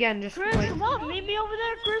shoot it again. Just Chris, wait. come on, meet me over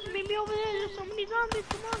there, Chris. Meet me over there. There's so many zombies.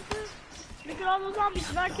 Come on, Chris. Look at all those zombies.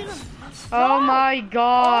 Do not kill them. Oh my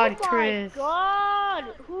God, Oh Chris. my God.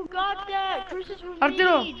 Who got that? Chris is with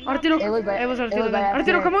Arturo, me. Arturo, It was by- it was it Arturo was by then. Arturo,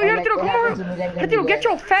 accident, come over and, here, like, Arturo, it come happened over. to me then Arturo, get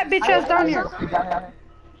your fat bitch ass down here.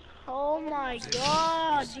 Oh my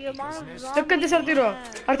God. The amount of zombies. Look at this, Arturo.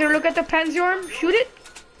 Arturo, look at the Panzer. Shoot it.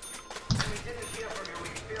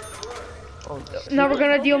 Now we're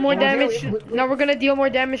gonna deal more damage. Now we're gonna deal more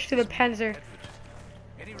damage to the Panzer.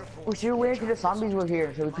 We should wait until the zombies were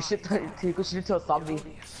here, so we could shoot to a zombie.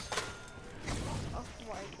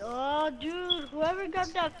 Oh, dude, whoever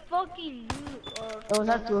got that fucking loot. It was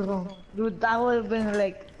Arturo. Dude, that would have been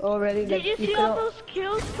like already Did like. you see all those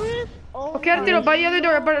kills, Chris? Oh Okay, Arturo, buy the other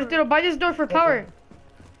door. Arturo, buy this door for power.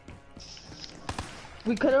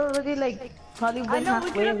 We could have already like probably I been know,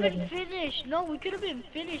 we could halfway. have been Like, finished. No, we could have been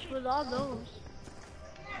finished with all those.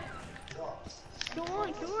 Come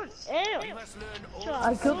on, come on. Ew.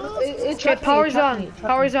 I could. Okay, power's on.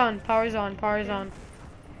 Power's on. Power's on. Power's on.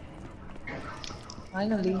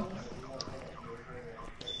 Finally.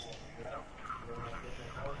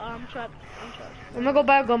 I'm trapped. I'm gonna go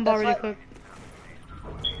buy a gumball really quick.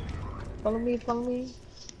 Follow me, follow me.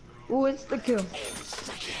 Ooh, it's the kill.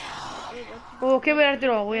 Oh, okay, wait,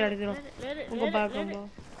 Arturo. Wait, Arturo. Let it, I'm gonna buy a let it. gumball.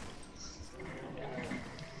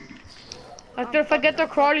 Arturo, if I get the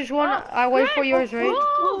crawlish one, I wait for yours, right?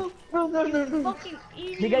 No. Fucking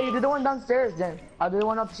idiot. Nigga, you do the one downstairs then. I'll do the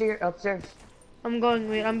one upstairs. I'm going,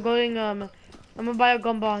 wait, I'm gonna buy a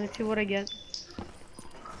gumball. Let's see what I get.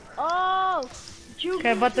 Oh!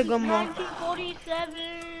 Okay, I bought the gumball.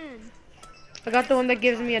 1947! I got the one that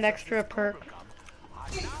gives me an extra perk.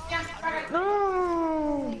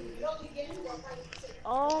 No.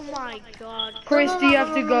 Oh my God. Chris, do you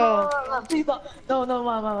have to go? Please no,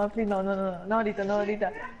 mama, please no,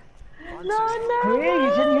 Rita. No. Hey, you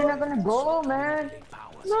said you're not gonna go, man.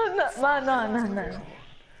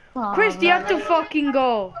 No. Chris, do you have to fucking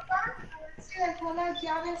go? I'm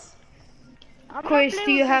not Chris, playing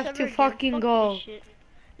do you with have this to ever again. fucking Fuck go? this shit.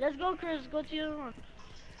 Let's go, Chris. Go to the other one.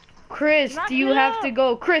 Chris, do you have to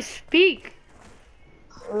go? Chris, speak.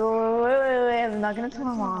 Wait, I'm not gonna tell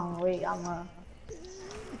my mom. Wait,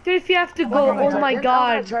 Dude, if you have to go, oh my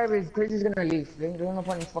God. Chris is gonna leave. There's no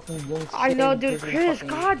point in fucking doing I know, dude. Chris,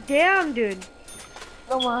 god damn, dude.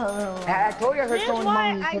 No, I told you I heard This is someone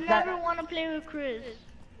why mom. I never want to play with Chris.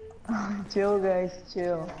 Chill, guys,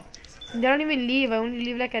 chill. They don't even leave. I only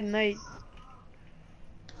leave like at night.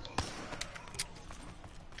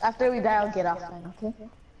 After we die, I'll get off then, okay?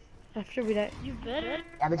 After we die. You better.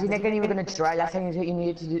 Yeah, but you're not even gonna try. Last time you said you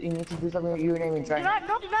need to do something, you weren't even trying. Do not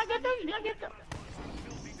get them.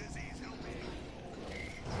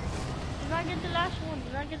 Do not get the last one.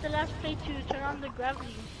 Do not get the last plate to turn on the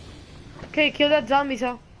gravity. Okay, kill that zombie,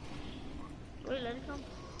 so. Wait, let it come.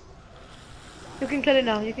 You can kill it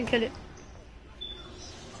now. You can kill it.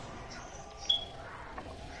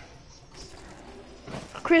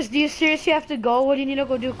 Chris, do you seriously have to go? What do you need to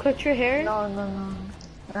go do? Cut your hair?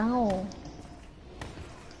 No.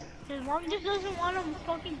 His mom just doesn't want him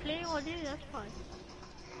fucking playing all day. That's fine.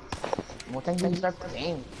 What time did you start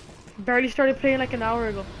playing? Barely started playing like an hour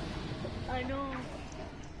ago. I know.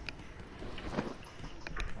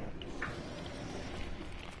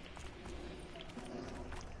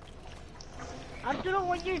 After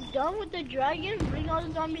when you're done with the dragon, bring all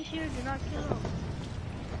the zombies here. Do not kill them.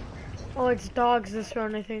 Oh, it's dogs this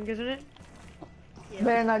run, I think, isn't it? Yeah.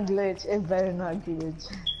 Better not glitch. It better not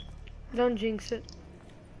glitch. Don't jinx it.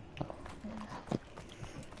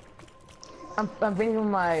 I'm finishing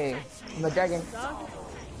my dragon. Dog?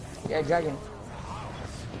 Yeah, dragon.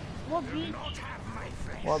 What beach?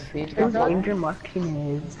 What beach? Andrew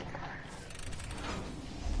Martinez.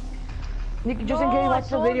 Nick, just in case you watch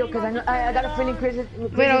the video, cause I got a feeling Chris is.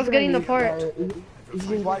 Wait, I was getting the part. You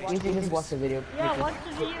should just watch the video. Yeah, watch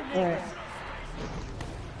the video. Yeah.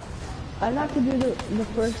 I'd have to do the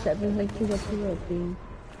first step is like to go to the thing.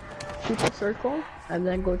 Shoot the circle and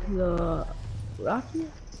then go to the rocky.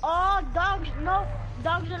 Oh, dogs! No,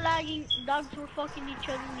 dogs are lagging. Dogs were fucking each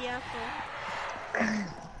other in the asshole.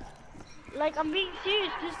 Like, I'm being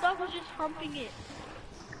serious. This dog was just humping it.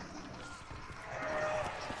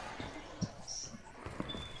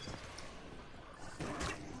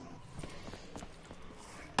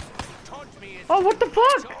 Oh, what the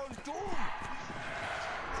fuck?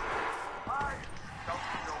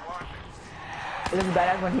 It was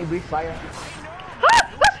badass when he breathed fire.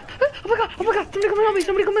 Oh my god, somebody come and help me,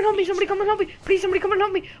 somebody come and help me, somebody come and help me, please somebody come and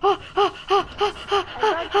help me.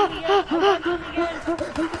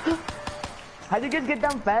 How do you guys get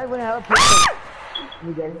down fast when I have a pistol?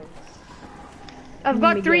 You get it. I've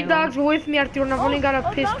got Miguel. 3 dogs with me, Arturo, and I've only got a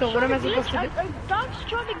pistol. What am I supposed to do? Dog's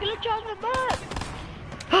trying to glitch on the map.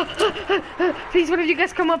 Please, one of you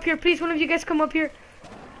guys come up here. Please, one of you guys come up here.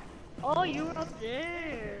 Oh, you were up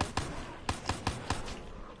there.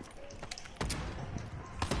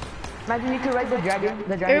 Imagine you could ride the dragon.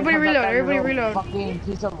 The dragon Everybody comes up reload, that everybody little reload. Fucking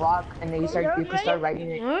piece of rock, and then you can start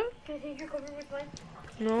riding it. Huh? Can I take your cover with mine?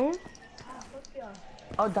 No.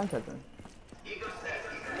 Oh, done, done.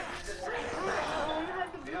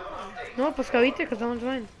 No, pues cabite, because that one's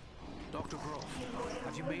mine. Dr. Grove,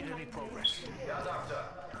 have you made any progress?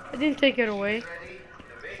 I didn't take it away.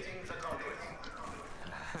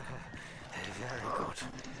 Very good.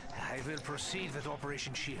 I will proceed with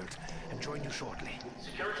Operation Shield and join you shortly.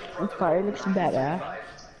 The fire looks better.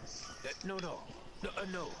 No,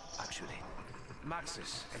 actually.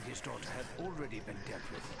 Maxis and his daughter have already been dealt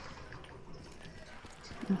with.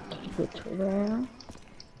 Good to there.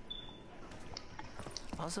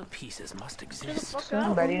 Other pieces must exist.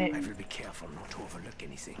 I'm ready. I will be careful not to overlook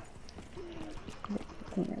anything.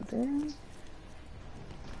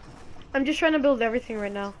 I'm just trying to build everything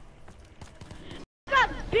right now.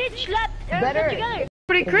 That bitch left everything together.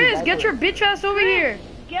 Everybody, Chris, get your bitch ass over here.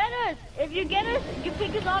 Get us. If you get us, you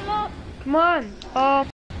pick us all up. Come on.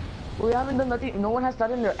 We haven't done nothing. No one has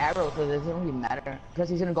started their arrow, so it doesn't really matter. Because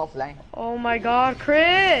he's gonna go flying. Oh my god,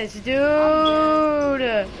 Chris,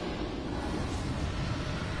 dude.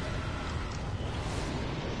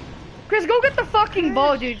 Chris, go get the fucking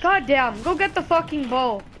bow, dude. God damn, go get the fucking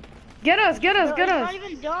bow. Get us, get us, get us. Not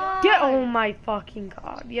even done. Get, oh my fucking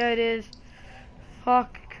god. Yeah, it is.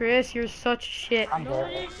 Fuck, Chris, you're such shit.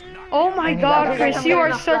 Oh my god, Chris, you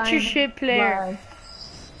are such a shit player.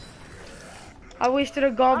 I wasted a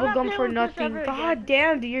gobble gum for nothing. God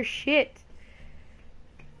damn, dude, you're shit.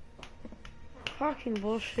 Fucking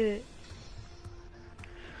bullshit.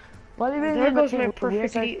 There goes my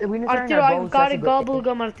perfectly. Arturo, I got a gobble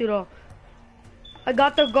gum, Arturo. I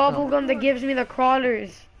got the gobble gum that gives me the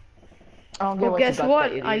crawlers. Well, guess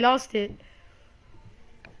what? I lost it.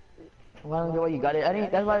 Well, I don't get why you got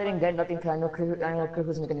it. That's why I didn't get nothing. Cause I know Chris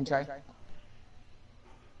was gonna try.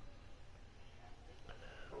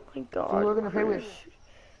 Oh my god. So we're gonna play with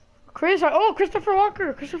Chris. Oh, Christopher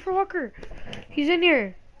Walker. Christopher Walker. He's in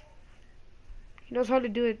here. He knows how to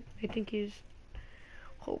do it. I think he is.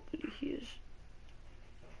 Hopefully he is.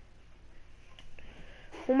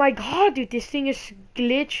 Oh my god, dude. This thing is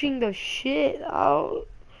glitching the shit out.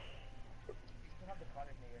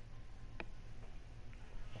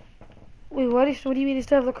 Wait, what do you mean you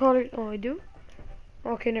still have the collar? Oh, I do?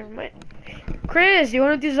 Okay, never mind. Chris, you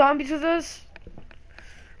wanna do zombies with us?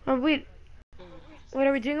 Wait,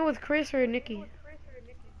 are we doing it with Chris or Nikki?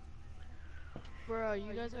 Bro,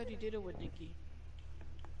 you guys already did it with Nikki.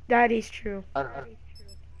 That is true.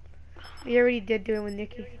 We already did do it with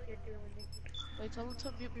Nikki. Wait, tell him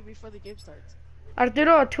to mute me before the game starts.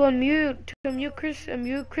 Arturo, to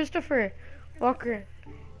unmute Christopher Walker.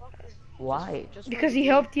 Why? Because he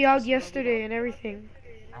helped you out yesterday and everything.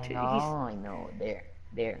 I know.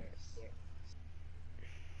 There.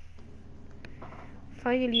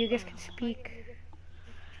 Finally, you guys can speak.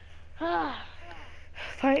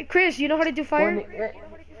 Chris, you know how to do fire?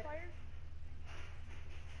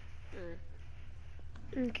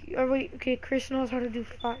 Okay, Chris knows how to do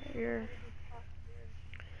fire.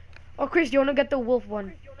 Oh, Chris, do you want to get the wolf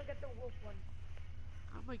one?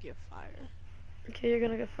 I'm gonna get fire. Okay, you're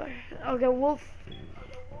gonna get fire. I'll get wolf.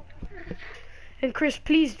 And Chris,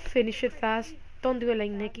 please finish it fast. Don't do it like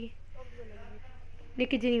Nikki.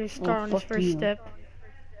 Nikki didn't even start on his first step.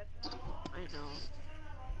 I know.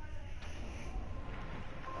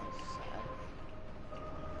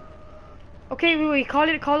 Okay, wait, call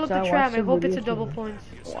up the tram. I hope it's a double points.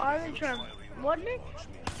 Why the tram? What, Nick?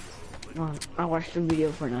 I watched the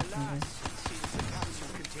video for nothing.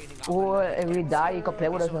 Or if we die, you can play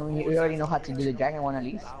with us when we already know how to do the dragon one at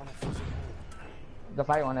least. The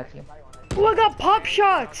fire one actually. Oh, I got pop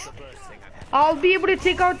shots. I'll be able to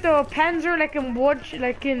take out the Panzer like in watch,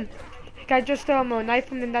 like I just knife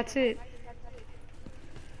him and that's it.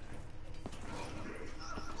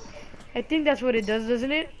 I think that's what it does,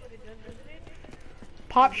 doesn't it?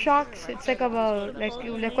 Pop shocks. It's like about like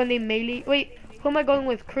when they melee. Wait, who am I going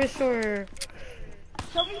with, Chris or?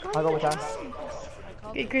 I'll go with us.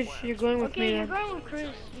 Okay, Chris, you're going with me. Okay, you're going with Chris,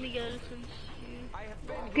 Miguel.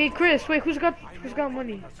 Okay, Chris. Wait, who's got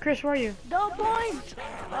money? Chris, where are you? No points.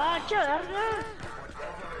 Chill. Alright,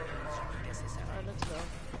 let's go.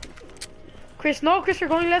 Chris, no, Chris, you're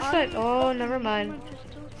going left side. Oh, never mind.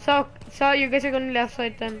 So you guys are going left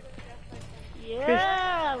side then.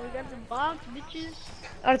 Yeah, we got the box, bitches.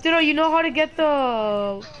 Arturo, you know how to get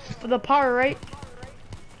the power, right?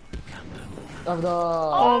 Of the.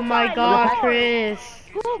 Oh my God, Chris.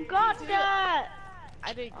 Who got that?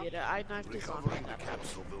 I didn't get it. I knifed this on that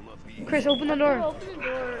time. Chris, open the door. Open the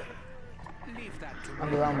door.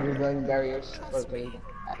 I'm around rebuilding barriers.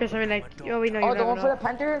 Chris, I mean like, oh wait, no, Oh, you're the not one for the enough.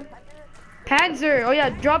 Panther? Panzer. Oh yeah,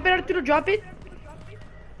 drop it, Arturo, drop it.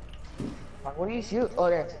 What do you shoot? Oh,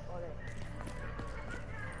 there.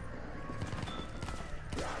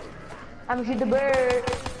 I'm shoot the bird.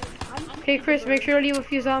 Okay, Chris, make sure to leave a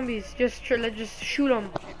few zombies. Just shoot them.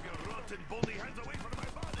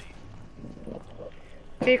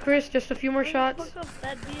 Okay, Chris, just a few more shots. Fuck up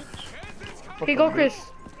that bitch. Okay, go,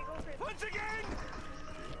 Chris.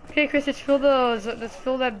 Okay, Chris, let's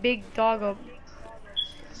fill that big dog up.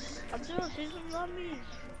 I'm doing see some zombies.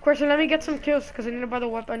 Of course, let me get some kills because I need to buy the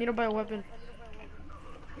weapon. I need to buy a weapon.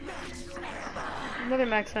 Another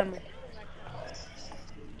max ammo.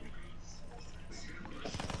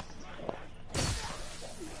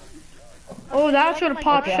 Oh, that's what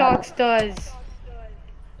pop shocks does.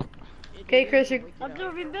 Okay, Chris, I'm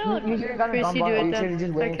doing rebuild. Chris, you do it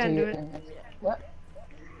then. I can't do it. What?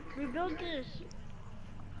 Rebuild this.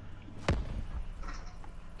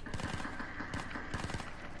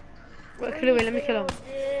 Wait, let me kill him.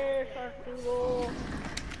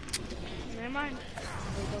 Never mind.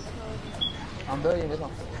 I'm building this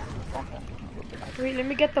one. Wait, let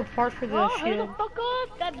me get the part for the Oh, hurry the shield. fuck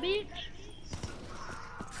up, that bitch.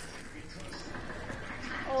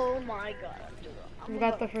 Oh my god. We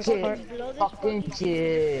got the first Shit. part. Fucking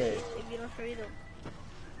shit. If you don't hurry the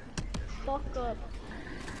fuck up.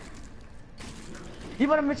 You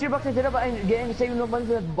wanna make sure box instead of getting saving no money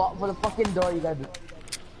for the fucking door you gotta do.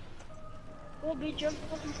 Oh bitch, you have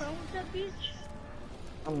a fucking problem with that bitch?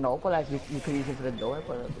 No, but like you can use it for the door,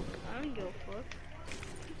 but I don't give a fuck.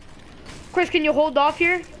 Chris, can you hold off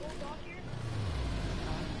here?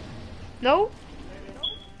 No?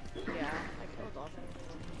 Yeah, I killed off.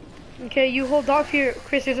 Okay, you hold off here.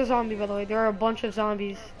 Chris, there's a zombie, by the way. There are a bunch of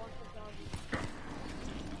zombies.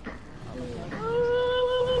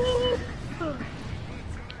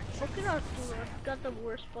 Fucking Arturo got the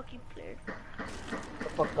worst fucking player.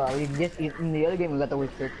 fuck we just in the other game we got the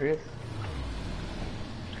with Chris.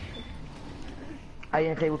 I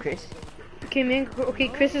didn't play with Chris. Okay,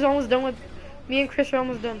 Chris is almost done with. Me and Chris are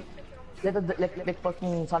almost done. Let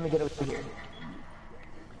fucking Tommy get over here.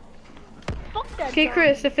 Fuck that. Okay,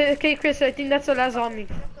 Chris. Okay, Chris. I think that's the last zombie.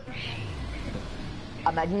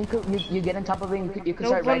 Imagine you get on top of it. And you could Nope,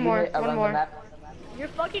 start riding it around the map. You're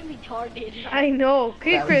fucking retarded. I know.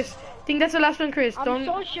 Okay, Chris. I think that's the last one, Chris. I'm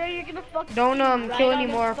so sure you're gonna fucking Kill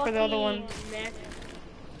anymore for the other one.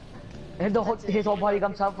 His whole body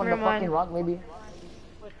comes out from the fucking rock, maybe.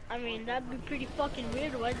 I mean, that'd be pretty fucking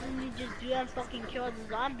weird. Why didn't you just do that and fucking kill the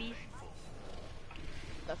zombies?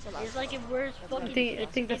 That's the last It's like if we're fucking. I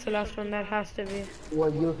think that's the last one. That has to be.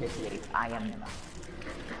 Well, you hit me. I am not.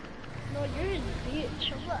 No, you're his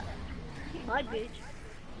bitch. What? My bitch.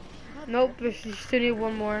 Nope. We still need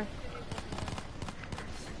one more.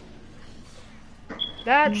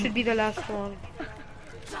 That should be the last one.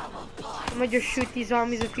 I'm gonna just shoot these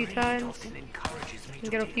zombies a few times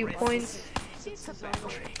and get a few points.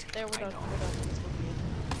 There, we're done.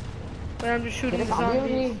 But I'm just shooting the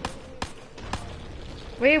zombies.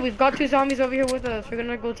 Wait, we've got 2 zombies over here with us. We're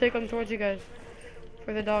gonna go take them towards you guys.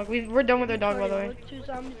 For the dog. We're done with our dog, by the way. What 2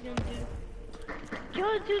 zombies gonna do?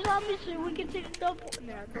 Kill the 2 zombies so we can take the double.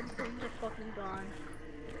 Nah, the things are fucking gone.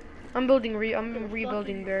 I'm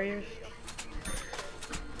rebuilding barriers.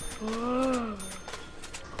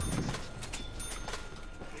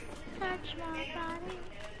 Touch my body.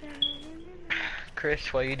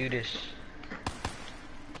 Chris, why you do this?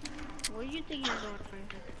 What do you think you're doing,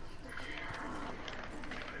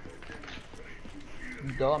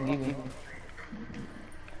 Franklin? Dog, you.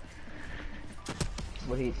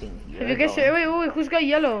 What do you think? Have you guys wait, who's got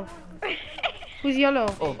yellow? Who's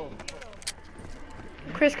yellow? Oh.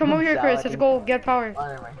 Chris, come over here, Chris. Let's go get power.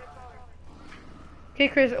 Okay,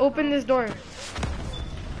 Chris, open this door.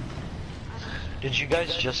 Did you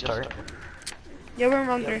guys just start? Yeah, we're in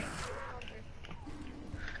round 3.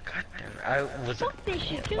 God damn it, I wasn't. Fuck this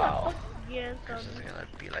shit. Kill Wow. that fucking yes, This is gonna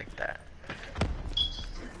be like that.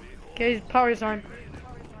 Okay, his power's on.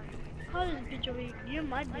 How is this bitch over here? You're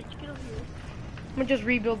my bitch. Get over here. I'm gonna just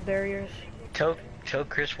rebuild barriers. Tell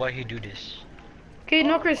Chris why he do this. Okay,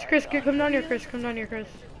 no, Chris, come down here, Chris. Come down here, Chris.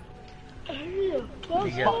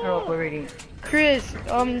 Chris,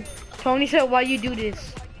 Tony said why you do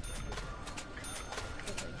this.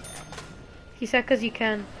 He said cause you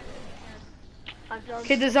can.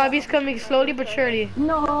 Okay, the zombies coming slowly but surely.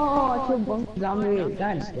 No, I killed one zombie.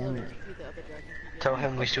 God damn it. Tell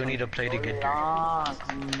him we still need to play together. Ah,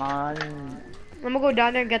 come on. I'm gonna go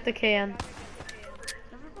down there and get the can.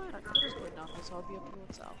 Never mind, I could just go down there, so I'll be up here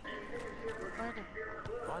with Sal. Fine.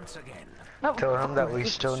 Once again. Tell him that we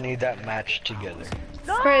still need that match together.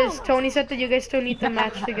 Chris, Tony said that you guys still need the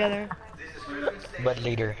match together. But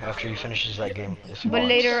later, after he finishes that game. If he But wants.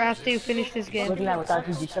 later after you finish this game. Look at that without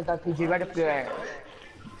PG, shut that PG right up there.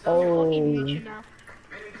 Oh. Oh. Now.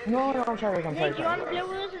 No, I'm sorry, I'm Nick, sorry. you wanna play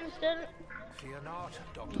with us instead? Fear not,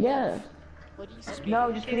 Doctor. Yeah. What do you say?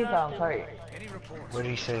 No, just kidding, pal, I'm sorry. Any reports What did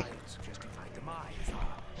he say? justify demise.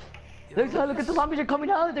 Look at the zombies are coming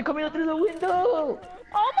out, they're coming out through the window!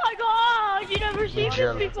 Oh my god, you never seen this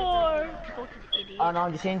jealous. before! Fucking idiot. Oh no,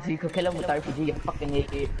 I'm just saying so you could kill him with RPG, you fucking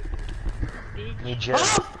idiot. Me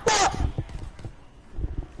just.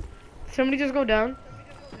 Somebody just go down.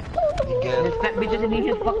 This fat bitch doesn't need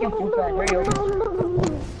his fucking food fat, hurry up.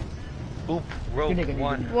 Oop, rope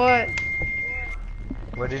one. What?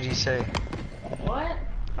 What did he say? What?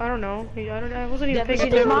 I don't know. I wasn't even That paying bitch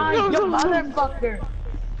is attention. mine, you motherfucker!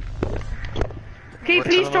 Okay, What,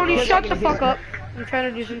 please, tell him Tony, about shut it? the fuck up. I'm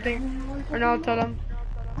trying to do something. Or now I'll tell him.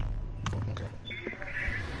 Okay.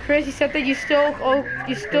 Chris, you said that you still owe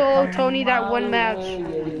Tony that one match.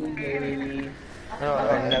 No,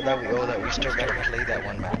 and now that we owe that, we still gotta play that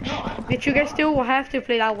one match. But you guys still will have to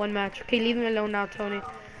play that one match. Okay, leave me alone now, Tony.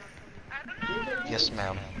 Yes,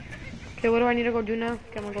 ma'am. Okay, what do I need to go do now?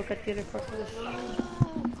 Okay, I'm gonna go cut the other part of this.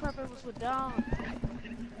 Oh, crap, I almost went down.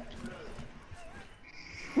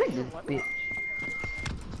 Look this bitch.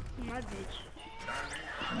 My bitch.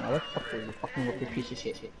 No, that's fucking fucking piece of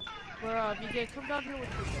shit. Bro, BJ, come down here with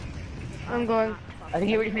me. I'm going. I think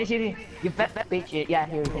he already finished eating. You fat bitch. Yeah,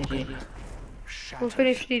 he already finished eating. Who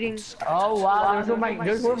finished eating? Oh wow,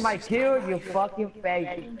 those were my kills, you fucking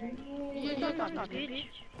faggot. Bitch.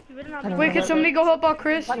 You better not Wait, can somebody go help out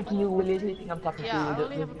Chris? I'm talking to you, Willis. You think I'm talking Yeah, I to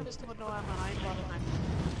only you? have a pistol with no ammo. I ain't bought a knife.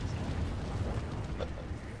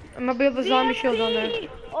 I'm gonna build the zombie shield on there.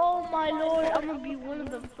 Oh my lord, I'm gonna be one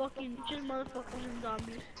of the fucking richest motherfuckers in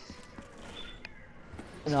zombies.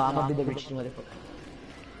 No, I'm gonna be the richest motherfucker.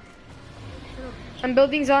 I'm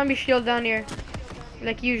building zombie shield down here.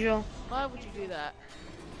 Like usual. Why would you do that?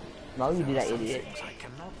 Why would you do that, idiot?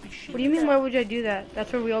 What do you mean, why would I do that?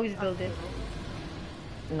 That's where we always build it.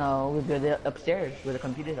 No, we build it upstairs where the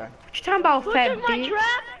computers are. What you talking about, Who fat took my bitch?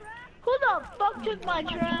 trap? Who the fuck took my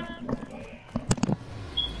trap?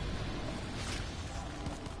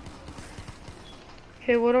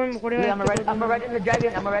 Okay, what do I Yeah, have to go I'm do? riding the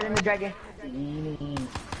dragon. I'm riding the dragon.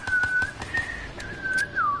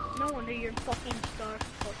 No wonder you're fucking star.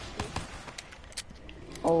 Fuck's sake.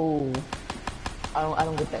 Oh, I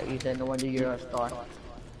don't get that either. No wonder you're a star.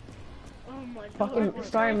 Oh my god. Fucking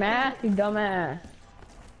star math, you dumbass.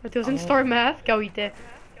 But it was in star math, Kawite.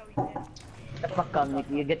 Fuck up,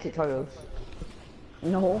 Nicky. You get tutorials.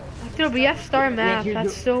 No. Dude, we have star math, you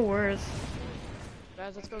that's do- still worse.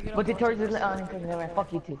 Guys, let's go get But up. tutorials is never mind.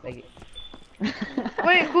 Fuck you too, faggot.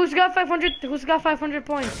 Wait, who's got 500? Who's got 500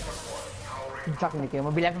 points? I'm talking to you. I'm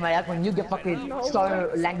gonna be laughing my ass when you get fucking star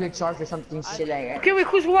language sharp or something shit like that. Okay, wait,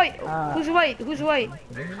 who's white? Who's white? Who's white?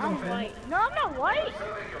 I'm white. No, I'm not white.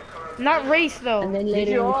 Not race though. And then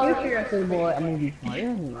later in the future, I said, boy, I'm gonna be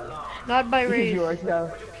fine. Not by This is race. yours,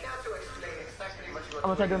 though. I'm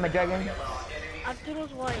gonna start doing my dragon.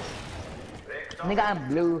 Arturo's white. Nigga, I'm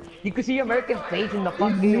blue. You can see your American face in the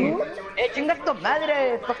fucking. Hey, chingas tu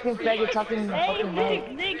madre! Fucking faggot talking in the Hey, fucking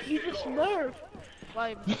mic. Nick, he's a smurf.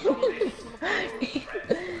 Why?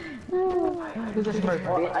 Who's a smurf,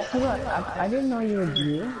 bitch? I didn't know you were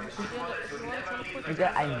blue.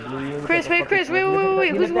 Nigga, I'm blue. Chris, wait, Chris, wait.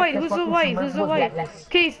 Who's white? Who's the white? Who's the white?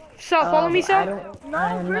 Okay, Sal, follow me, I Sal. don't. No,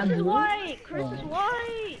 I'm Chris not is blue. white. Chris is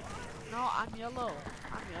white. No, I'm yellow.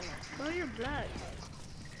 I'm yellow. No, you're black.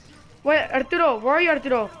 Wait, Arturo, where are you,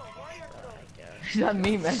 Arturo? It's not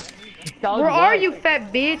me, man. Where are you,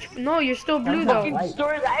 fat bitch? No, you're still blue though. Fucking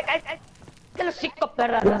story. I tell sick of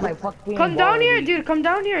perra. My fucking. Come down body. here, dude. Come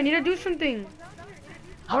down here. I need to do something.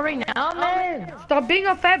 Hurry now, man. Stop being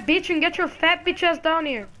a fat bitch and get your fat bitch ass down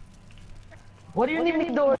here. What do you need me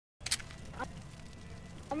to do?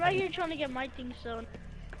 I'm right here trying to get my thing sewn.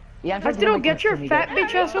 Yeah, I'm trying to do Arturo, my get your custom fat media.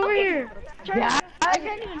 bitch ass over here. Yeah. I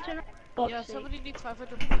can't even turn on. Yeah, somebody needs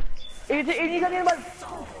 500 points. It needs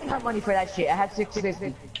about money for that shit. I had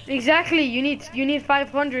 650. Exactly. You need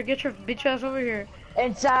 500. Get your bitch ass over here.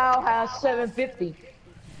 And Sal has 750.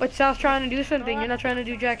 But Sal's trying to do something. You're not trying to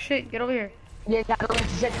do jack shit. Get over here. Yeah, I don't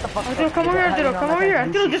shut the fuck Arturo, up. come over here, Arturo. Come over here.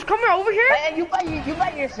 Arturo, just come here. Over here. Hey, you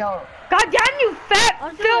buy yourself. God damn you,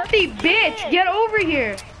 fat, filthy bitch. Get over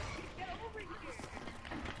here.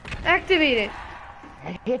 Activate it.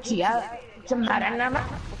 I hit you out.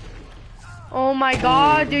 Oh my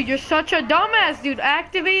god, dude, you're such a dumbass, dude.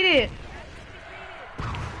 Activate it.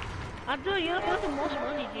 Arturo, you don't have the most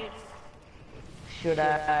money, dude. Should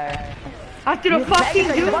I? After the fucking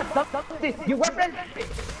dude. You weapon.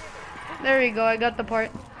 There you go, I got the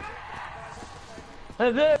part.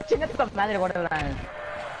 Dude,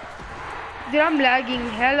 I'm lagging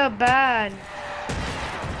hella bad.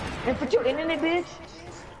 And put your internet, bitch.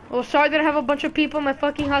 Oh, sorry that I have a bunch of people in my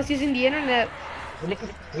fucking house using the internet.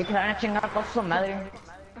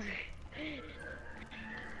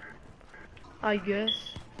 I guess.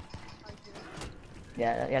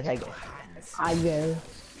 Yeah, yes, I guess. I guess.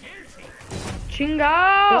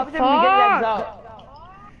 Chinga! Fuck!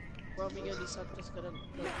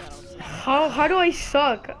 How do I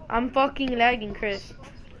suck? I'm fucking lagging, Chris.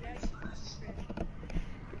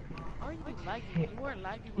 Aren't you lagging? You weren't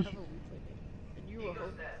lagging whenever we played it. And you were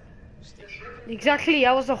hosting. Exactly,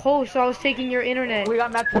 I was a host, so I was taking your internet. We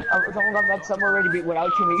got Matt. Someone got Matt somewhere already beat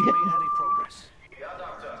without you.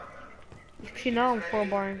 See, now I'm full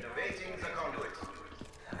barn.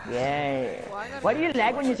 Yeah. Why do you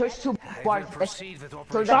lag when you switch to bars?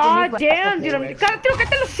 God damn, dude, cállate los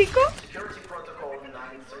hocico.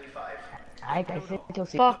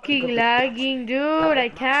 Fucking lagging, dude. I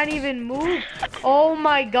can't even move. Oh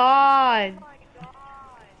my god.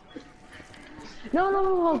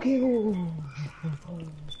 No, okay.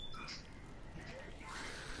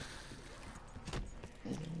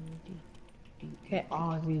 Okay,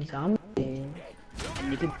 oh, these zombies.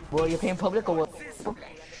 And you can, well, you're paying public or what?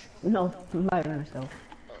 No, by myself.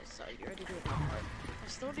 Oh, sorry, you already did it. I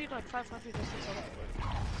still need like 500 or 600.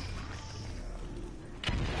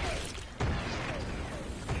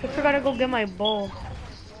 I forgot to go get my bow.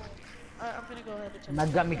 I'm gonna go ahead and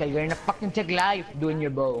check. Nagamika, you're in a fucking check life doing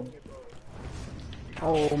your bow.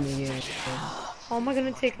 Oh man. How am I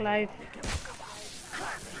gonna take life?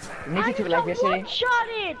 Nikki took life yesterday. Shot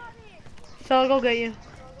it! So I'll go get you.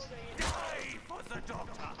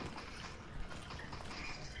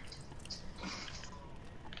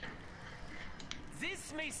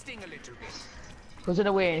 This may sting a little bit. Who's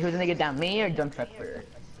gonna win? Who's gonna get down? Me or John Pepper?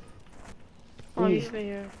 Obviously,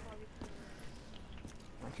 yeah.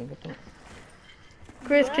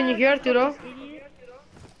 Chris, can you hear Arturo?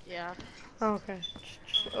 Yeah. Oh, okay.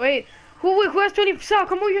 Wait, who has 20? Sal,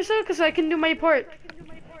 come over here, Sal, because I can do my part.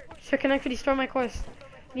 So I can actually start my quest.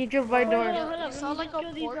 Need you by door. I saw like a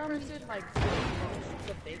poor person like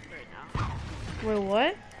the bake right now. Wait,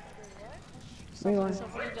 what? Somebody that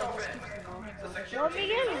just keeps What me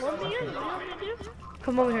get? What me do?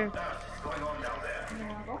 Come over here.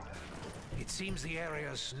 It seems the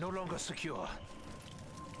area's no longer secure.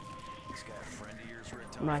 This guy a friend of yours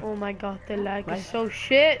retired. Oh my god, the lag is so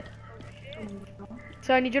shit.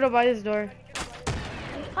 So I need you to buy this door.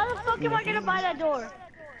 How the fuck am I gonna buy that door?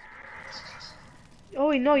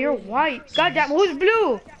 Oh no, you're white. Goddamn, who's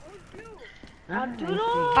blue?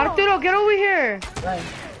 Arturo! Arturo, get over here. Right.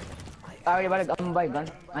 I already buy a gun.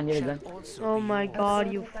 I need a gun. Oh my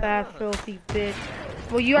god, you fat filthy bitch.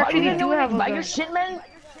 Well, you actually do have a buy gun. your shit, man.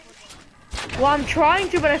 Well, I'm trying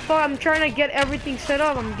to, but I thought I'm trying to get everything set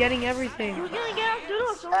up. I'm getting everything. You're gonna get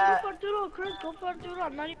Arturo, so go for Arturo. Chris, go for Arturo.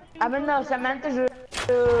 I'm not even... I'm in the Samantha's room.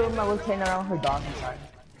 I was playing around with her dog inside.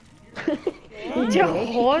 Qué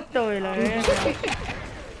joto, la verga.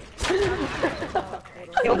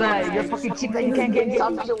 Yo, man, you're fucking cheap that you can't get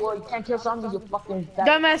zombies or what? You can't kill zombies, you fucking fat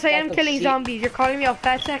Dumbass, I am sack of killing shit. zombies. You're calling me a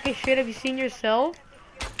fat sack of shit. Have you seen yourself?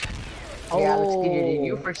 Yeah, looks skinnier than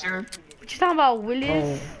you for sure. What you talking about,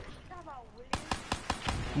 Willis?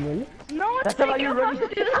 Really? No, That's about you running.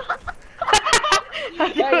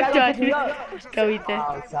 Cavite.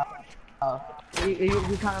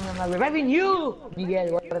 You can't remember reviving you,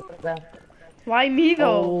 Miguel. What the? Why me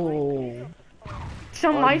though? Oh. It's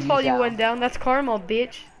not my fault you went down. That's karma,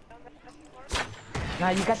 bitch. Nah,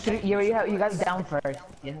 you got three. You got down first.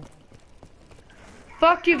 Yeah.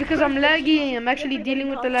 Fuck you because I'm laggy. I'm actually dealing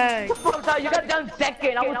with the lag. You got down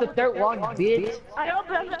second. I was the third one, bitch. I know,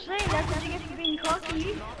 but I'm just saying that's what you get for being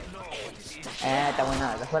cocky. That one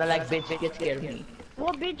not. That's what I like, bitch. Get scared of me.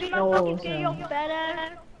 What bitch? You're not fucking scared, you fat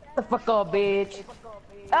ass. The fuck up, bitch.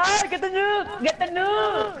 Ah, get the nuke! Get the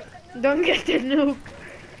nuke! Don't get the nuke.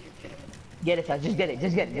 Get it, just get it,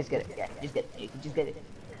 just get it, just get it. Yeah, just get it, just get it.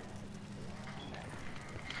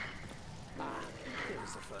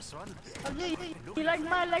 You like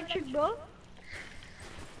my electric, bro?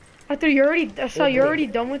 I thought you already. I saw you're already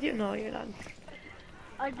done with you. No, you're not.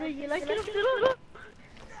 You like it?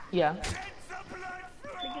 Yeah.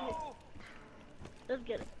 Let's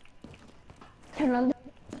get it. Turn on the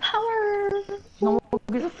power. No,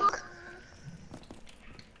 give a fuck.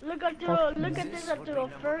 Look, Look Arturo, look at this Arturo,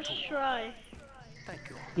 first try.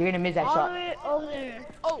 You're gonna miss that All shot. the way over there.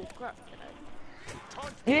 Oh crap.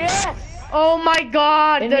 Yes! Oh my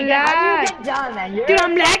god, the How do you lag. get down, man? You're Dude,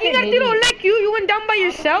 I'm a lagging, fucking Arturo, idiot. like you. You went down by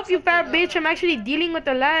yourself, you fat bitch. I'm actually dealing with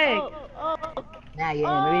the lag. Nah,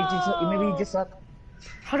 yeah, maybe you just suck.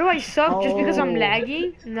 How do I suck? Just because I'm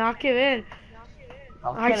lagging? Nada que ver.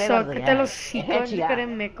 I suck. ¿Qué te lo hocico? You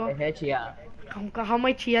couldn't meco. How am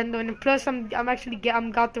I chillando? And plus, I'm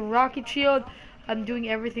got the rocket shield. I'm doing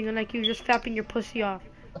everything, unlike you, just fapping your pussy off.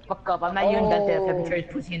 Fuck up, I'm not even that to trade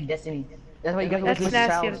pussy in Destiny. That's why you guys That's lose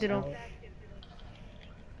nasty, trials. Arturo.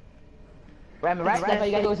 Right? That's why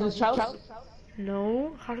you guys lose trials?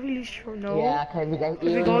 No? How do we lose trials? No. Yeah, cause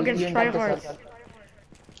we go against tryhards.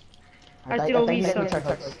 Arturo, we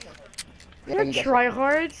suck. You're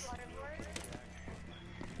tryhards?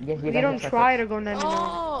 We don't try to go 99.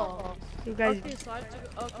 Oh. You guys. Okay, so I have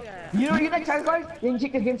to. Okay. You like tryhards? You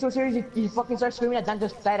take the game so serious, you fucking start screaming at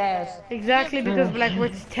Dante's fat ass. Exactly, because like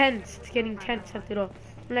it's tense. It's getting tense, Arturo.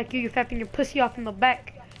 Like you're fapping your pussy off in the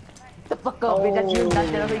back. The fuck up, bitch. That's you and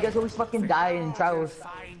Dante. That's why you guys always fucking die in trials.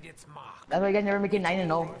 That's why you guys never make it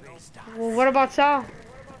 9-0. Well, what about Sal?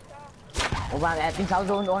 Well, man, I think Sal's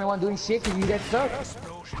the only one doing shit because you guys suck.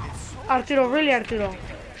 Arturo, really, Arturo?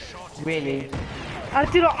 Really?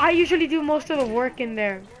 Arturo, I usually do most of the work in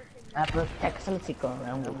there. Pero texto el chico,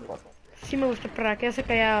 I don't give a fuck. Sí me gusta, pero quédese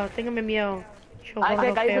callado, téngame miedo. I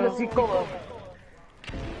think I feel the chico.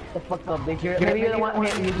 The fuck up, bitch. Maybe you're the one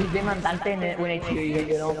who you blame on Dante when I cheer you,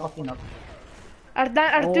 you don't fucking know.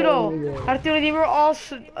 Arturo, Arturo, they were all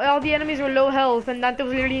the enemies were low health, and Dante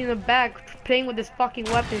was literally in the back playing with his fucking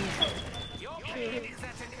weapons.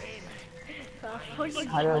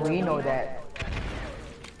 How do we know that?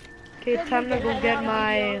 Okay, time to go get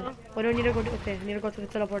my. What do I need to go do? Okay, I need to go to the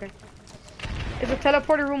teleporter. Is the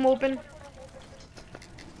teleporter room open?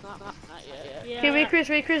 Not yet. Okay, wait, Chris.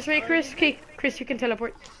 Okay, Chris, you can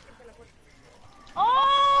teleport.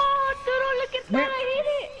 Oh, Arturo, look at that! I hit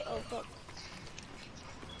it. Oh fuck.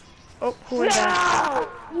 Oh, who is that?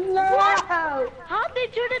 No! How'd they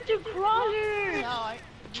turn into crawlers? No,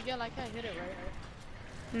 you get like I hit it right.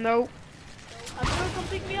 No. Arturo, come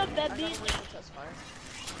pick me up, that bitch.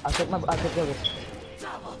 I'll take this.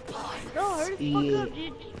 No, hurry the fuck up,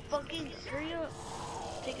 dude. Fucking hurry up.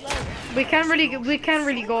 Take life. We can't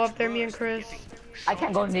really go up there, me and Chris. I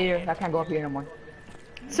can't go near. I can't go up here anymore.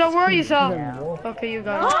 So where are you, Sal? Okay, you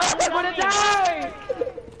got it. I'm gonna die!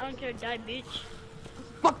 I don't care, die, bitch.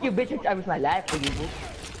 Fuck you, bitch. I was my life for you, bitch.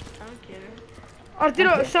 I don't care.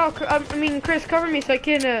 Arturo, Sal, Chris, cover me so I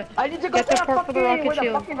can I need to go get the part for the rocket where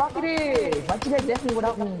shield. the fucking rocket is. Why you guys left me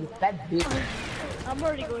without me, you fat bitch? I'm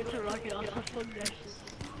already going to rocket off. Fuck that shit.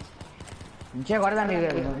 Pinche gorda,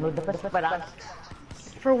 Miguel. No te esperas.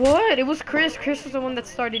 For what? It was Chris. Chris was the one that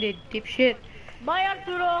started it, dipshit. Bye,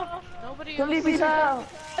 Arturo. Nobody Don't leave me, Sal.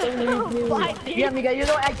 Don't leave me. Bye, Yeah, Miguel, you're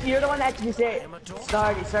the one that actually said.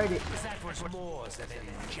 Start it. That was more than an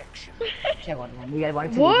injection. Pinche gorda, Miguel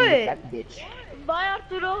wanted to What? leave me, that bitch. Bye,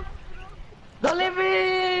 Arturo. Don't leave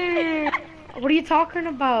me! What are you talking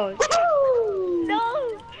about?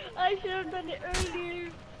 No! I should have done it earlier.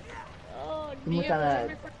 Oh,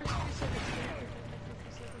 Kumusta?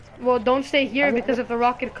 Well, don't stay here because if the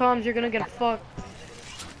rocket comes, you're gonna get fucked.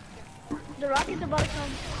 the rocket's about to come.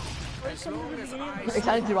 First come in the beginning. It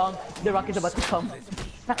sounds wrong. The rocket's about to come.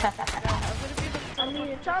 I mean,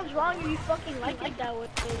 it sounds wrong if you fucking like it that way,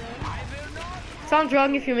 man. Sounds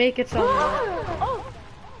wrong if you make it sound wrong. Oh!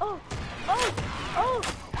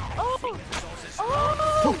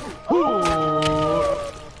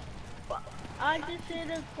 I just hit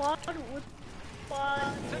a quad with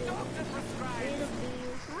quad.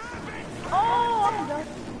 Oh, I'm done.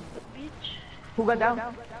 Bitch. Who got down?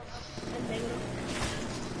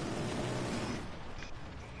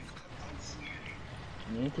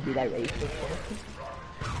 You need to be that racist.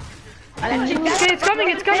 Okay,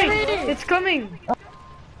 it's coming!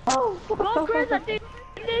 Oh! Go, Chris, I think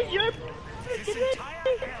it's your...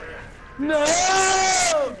 No!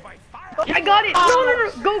 I got it!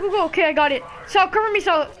 No! Go! Okay, I got it. Sal, cover me,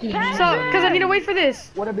 Sal, because I need to wait for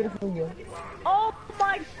this. What a beautiful you. Oh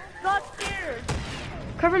my god, there!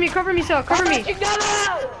 Cover me, Sal, cover me.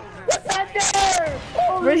 What's that there?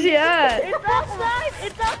 Where's he at?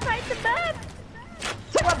 It's outside the map!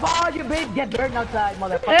 Take a ball, you bitch! Get burned outside,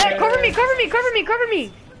 motherfucker! Hey, cover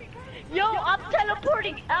me! Yo, I'm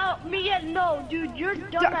teleporting out. Miguel, no, dude, you're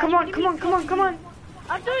dumb. Come on!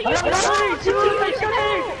 I thought you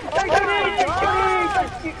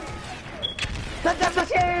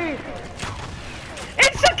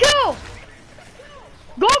It's a kill!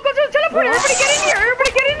 Go to the teleporter!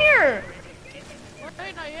 Everybody get in here!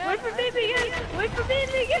 Where's for me, Miguel! Wait for me,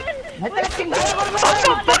 Miguel! Vete Wait a for me! chingar,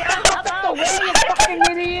 the way, you fucking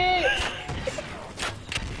idiot!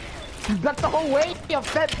 You got the whole way, you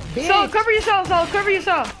fat bitch! So, cover yourself, so cover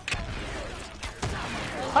yourself.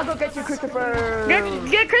 I'll go get you, Christopher!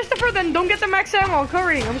 Get Christopher, then don't get the max ammo. I'm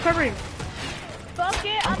covering, I'm covering. Fuck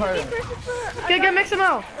it, I'm gonna get Christopher! Get max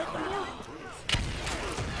ammo.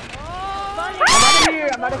 I'm out of here,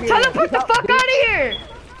 I'm out of here! Tell him put the fuck out of here!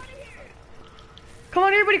 Come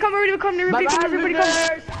on, everybody come, everybody come, everybody come, everybody come.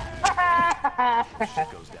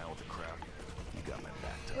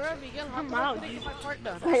 Bro, Miguel, I'm out. Get my part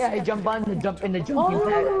done. Hey, I jump in the jumping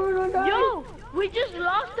pad. Yo, we just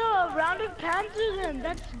lost a round of Panthers and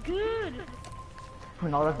that's good.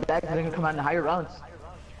 When all of that, they're gonna come out in the higher rounds.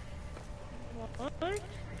 What?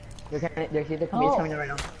 They're coming in right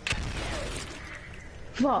now.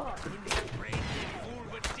 Fuck.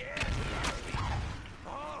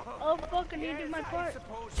 Oh fuck, I need to do my part.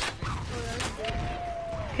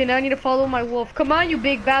 Okay, now I need to follow my wolf. Come on, you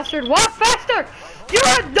big bastard. Walk faster!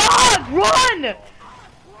 You're a dog! Run!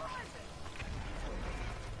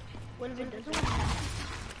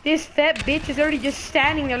 This fat bitch is already just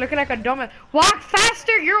standing there looking like a dumbass. Walk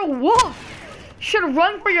faster! You're a wolf! You should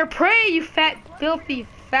run for your prey, you fat, filthy,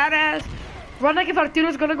 fat ass. Run like if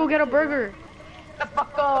Arturo's gonna go get a burger. The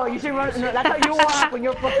fuck up! You should run. That's how you walk when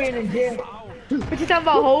you're fucking in gym. What you talking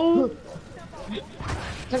about, ho?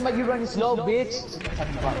 Talking about you running slow, bitch.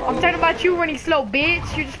 I'm talking about you running slow,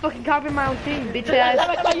 bitch. You're just fucking copying my own thing, bitch ass.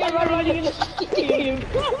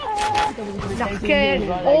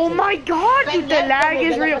 Oh my god, dude, the lag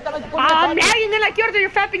is real. I'm lagging like you're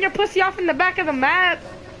fapping your pussy off in the back of the map.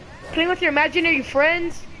 Playing with your imaginary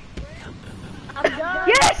friends.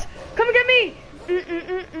 Yes! Come and get me!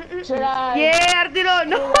 Yeah, Arturo,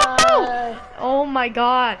 no! Oh my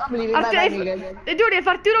god. Dude, if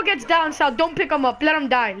Arturo gets down south, don't pick him up. Let him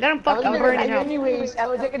die. Let him fucking burn in hell. Anyways, I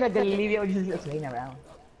was thinking that the Levy was just laying around.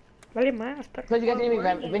 Vale más. Because you guys didn't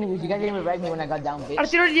even revive me when I got down, bitch.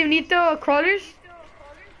 Arturo, do you need the crawlers?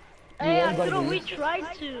 Hey, Arturo, we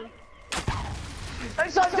tried to.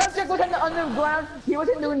 So Justin was on the underground. He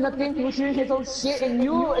wasn't doing nothing. He was shooting his own shit, and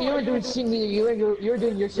you were doing shit neither. You were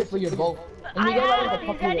doing your shit for your boat. And I asked,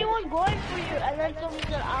 is anyone going for you? And then someone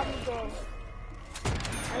said, I'm going.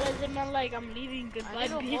 And then it meant like I'm leaving. Goodbye,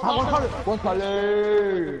 bitch. One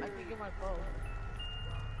color.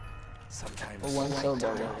 Sometimes one so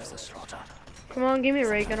Come on, give me a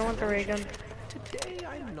ray gun. I want the ray gun. Today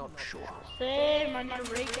I'm not sure. Same, I need a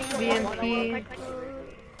ray gun. BMP.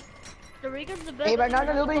 The ray gun's the best. Hey, right now,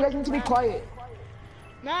 nobody guys need to be quiet.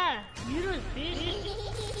 Nah, you don't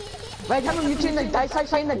bitch. Right now, you saying the guys are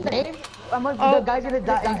saying the name. The guys are the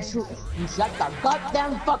die. You shut the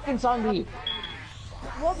goddamn fucking zombie.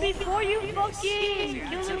 Well, before you fucking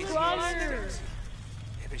kill the crawler.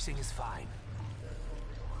 Everything is fine.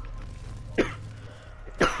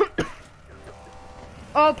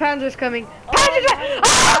 Oh, Panzer's coming. Panzer's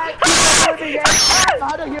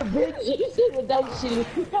out of here, bitch. With that shit.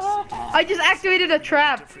 I just activated a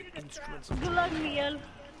trap. Good luck, Miguel.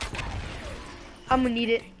 I'm gonna need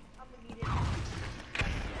it.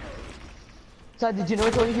 So, did you know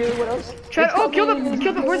it's over here? What else? Kill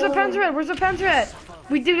the. Where's the Panzer at? Where's the Panzer at?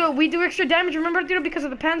 We do extra damage. Remember, dude, because of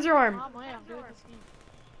the Panzer arm.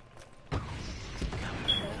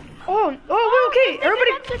 Oh, okay,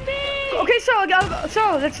 everybody. Okay, so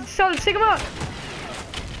let's take him out.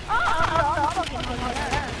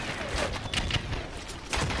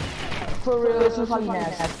 For real, this is fucking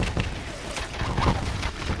ass.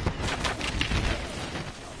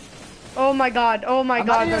 Oh my god, the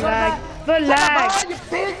lag. The lag.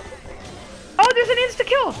 Oh, there's an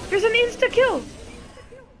insta-kill. There's an insta-kill.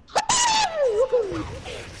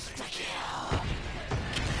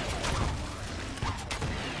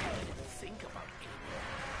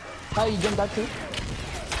 Oh, you jumped out too?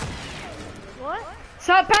 What?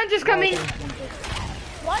 Stop, Panzer's coming.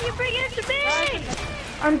 Why are you bringing it to me?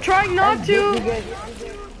 I'm trying not to.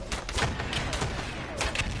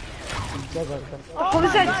 How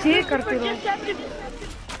was that dick, Arturo?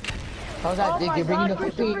 How's that dick? You're bringing the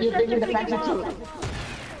 50, you're bringing the Panzer too.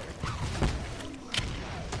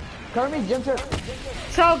 Cover me, jump her.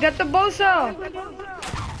 So, get the boso.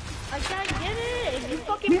 I can't get it. If you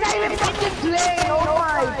fucking You're not even fucking playing. Oh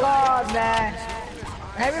my god, man.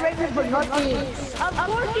 Everybody's for nothing. Of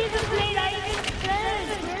course he's a plane. I even said.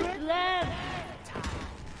 Where's left?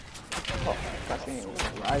 Oh, fucking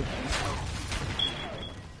right.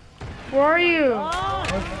 Where are you?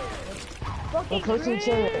 We're close to each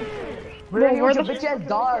other. We're the bitch ass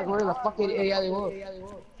dog. We're the fucking yeah, they will.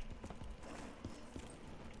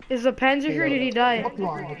 Is the Panzer here or did he die?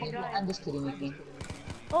 I'm just kidding, Nikki.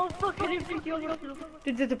 Oh fuck, I didn't pick you up.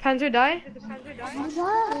 Did the Panzer die?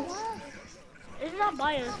 It's not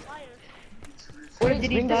biased. Or Wait,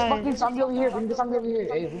 did he bring this die? fucking zombie over here. Bring the zombie over here.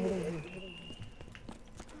 Hey, bring it over here.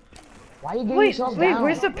 Why are you getting Wait, yourself wait, down?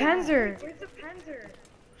 where's the Panzer?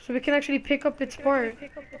 So we can actually pick up its part.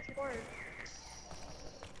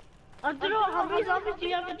 Arturo, how many zombies do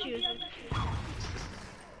you have with you?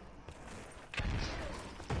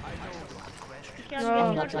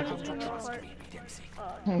 No.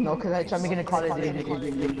 No, because I tried making a call.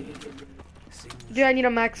 Dude, I need a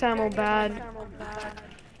max ammo bad.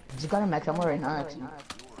 You got a max ammo right now, actually.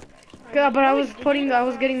 Yeah, but I was putting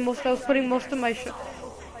most of my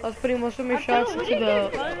shots into the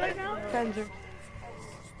Panzer.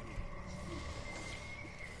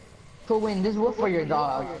 So win, this wolf for your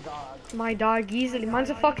dog. My dog easily. Mine's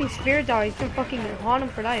a fucking spirit dog. You can fucking haunt him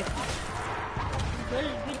for life.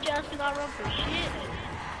 Bitch ass cannot run for shit.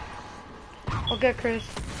 Okay, Chris.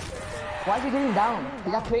 Why is he getting down?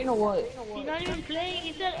 He's not playing or what? He's not even playing.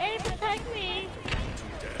 He said, "Hey, protect me."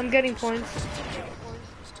 I'm getting points.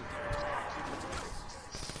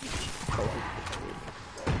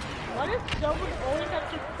 Why does someone always have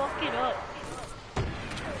to fuck it up?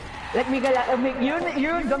 You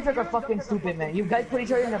and Dumptruck are fucking stupid, man. You guys put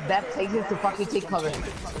each other in the bad places to fucking take cover.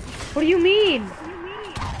 What do you mean?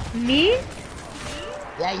 Me?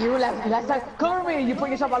 Yeah, you last time. Cover me. You put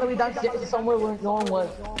yourself all the way down somewhere where no one was.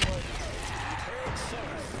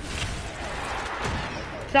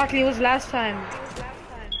 Exactly, it was last time.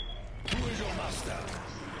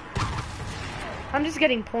 I'm just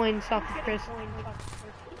getting points off of Chris.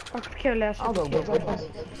 I could care less. I'll go.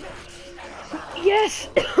 Yes!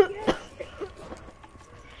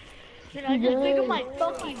 Did I just pick up my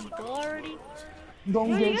fucking guardy?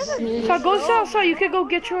 Don't get sick. So go south, so you can go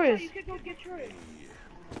get yours.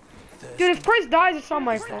 Dude, if Chris dies, it's not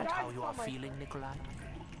my fault.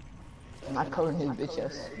 I'm not covering his bitch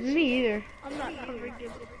ass. Me either. I'm not covering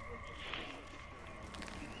him.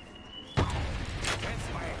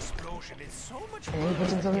 And he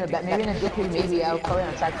puts himself in the back. Maybe in a decade, maybe I'll cover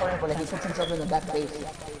and side cover, but like, he puts himself in the back face.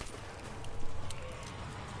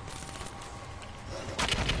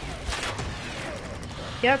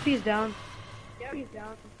 Yep, he's down.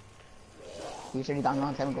 He should be down a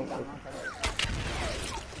long time ago.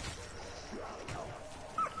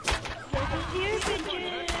 Here,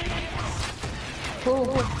 bitches.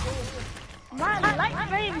 Cool. My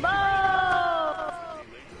light rainbow.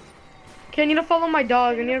 Okay, I need to follow my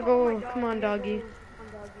dog. I need to go. Come on, doggy.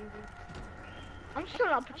 I'm still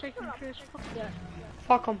not protecting Chris. Fuck that.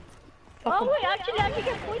 Fuck him. Fuck him. Oh wait, actually, I can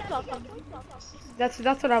get points off him. That's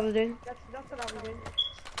what I was doing.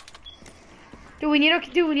 Dude, we need to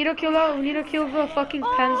kill the fucking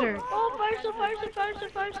Panzer. Oh,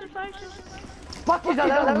 fire. Fuck you,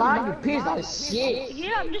 that was mine, you piece of shit.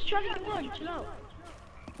 Yeah, I'm just trying to get one. Chill out.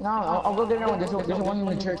 No, I'll go get another one. There's one in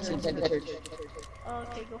the church, inside the church. Oh,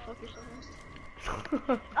 okay, go fuck yourself.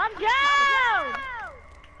 I'm down!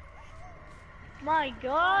 My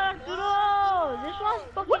god, Arturo! This one's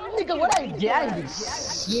fucking... Nigga, what I get?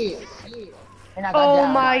 Shit. And I got Oh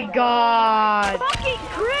down. my god. Fucking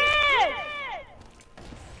Chris!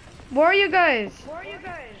 Where are you guys?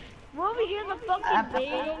 We're over here in the fucking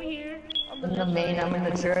main over here. I'm in the main, I'm in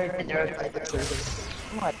the church, and they're outside the church.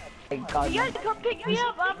 Oh my god. You guys come pick me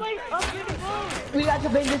up, I'm like up here to go. We got to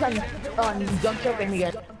bring this on dump truck and we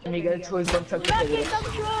got a toy dump truck. Back in dump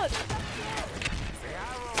truck!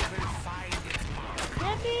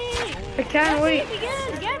 Get me! I can't wait.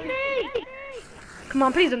 Get me! Come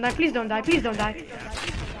on, please don't die. Please don't die. Please don't die.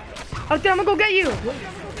 Okay, I'm gonna go get you.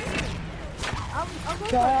 I'm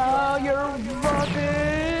Oh, you're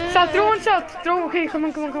rubbish! South, throw one south. Throw. Okay, come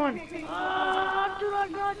on. dude, I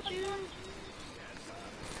got you.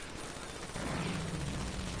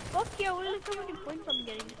 Fuck yeah, look how many points I'm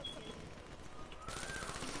getting.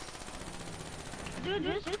 Dude, the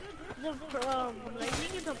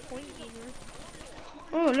lightning is a point gainer.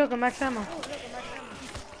 Oh, look, a max ammo.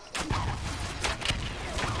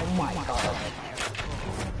 Oh my god.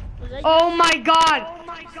 Oh my god.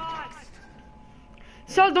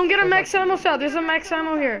 Sal, don't get a max ammo, Sal. There's a max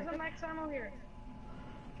ammo here.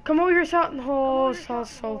 Come over here, Sal. Oh, Sal's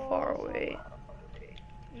so far away.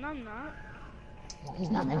 No, I'm not. He's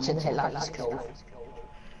not mentioned hell, let's go.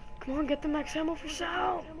 Come on, get the max ammo for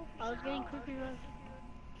Sal. I was getting quickly run.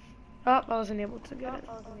 Oh, I wasn't able to get it.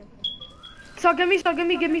 Sal, get me,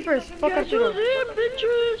 get me first. Fuck up You the did,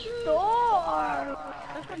 bitches! Star!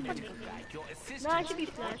 Nah, I should be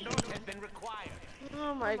flash.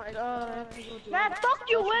 Oh my god. Man, fuck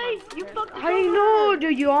you, Wade! You fucked us I know,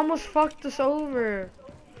 dude. You almost fucked us over.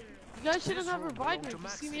 You guys shouldn't have revived me. If you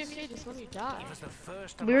see me okay, just let me die.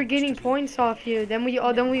 We were getting points off you. Then we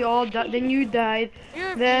all then you died.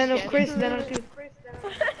 You're a Then bitch, of Chris. yes. Then Arturo.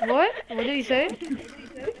 What? What did he say?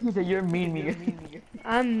 He said you're mean, Miguel.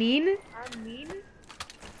 I'm mean.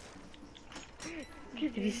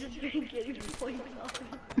 He's just been getting points off.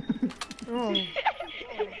 Oh.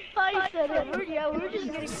 I said it. We're just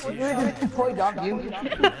getting points off. You're just point off you.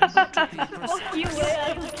 Fuck you, way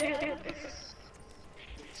I don't care.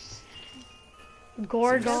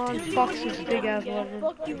 Gordon fucks his big ass lover.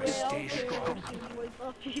 Fuck you, way I don't care.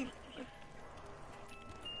 Fuck you.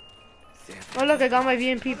 Oh look, I got my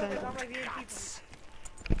VMP back.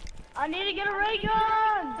 I need to get a ray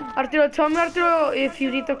gun! Arturo, tell me Arturo if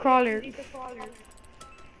you need the crawler.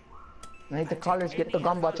 I need the callers, get the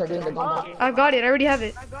gunbots, are doing the gunbots. I got it, I already have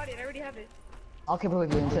it. Okay, bro,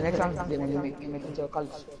 so next round, when you make it to a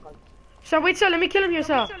college. So wait, let me kill him here,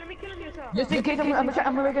 sir. Just in case, I'm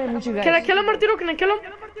gonna meet you guys. Can I kill him, Arturo? Can I kill him?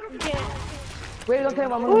 Wait, okay, I'm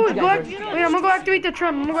gonna Ooh, meet you guys. wait, I'm gonna go activate the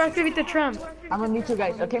tram. I'm gonna meet you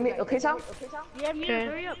guys. Okay, Sam? Yeah, me, Okay.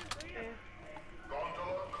 hurry up. I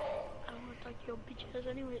want to talk to your bitch ass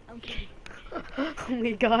anyway. I'm kidding. Oh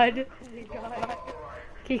my god.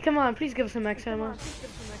 Okay, come on, please give us some X ammo.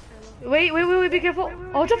 Wait, be careful.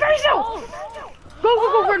 Oh, it's a fairy cell! Go,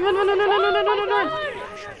 run.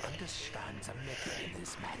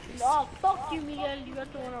 Oh, fuck you, Miguel. You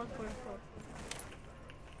got the one I was going for.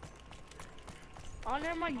 Oh,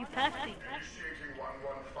 never mind. You passed me.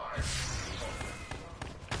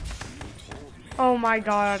 Oh my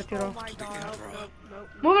god, Arturo.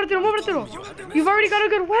 Move, Arturo. You've already got a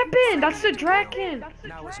good weapon. That's the Draken.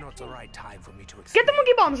 Now is not the right time for me to Get the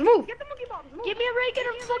monkey bombs. Move. Give me a ray gun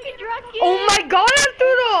or fucking Draken. Oh my god,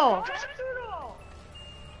 Arturo.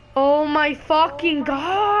 Oh my fucking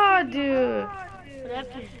god, dude. What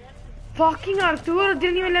happened? Fucking Arturo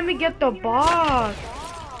didn't even let me get the box.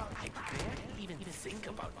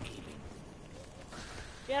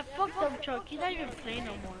 Yeah, fuck them, Chuck. He's not even playing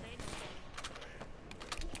no more.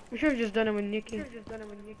 We should have just done it with Nikki.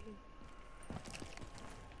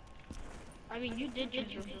 I mean, you did just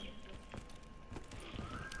yourself.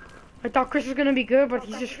 I thought Chris was gonna be good, but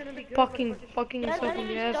he's just fucking himself in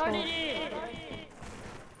the asshole.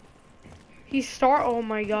 Oh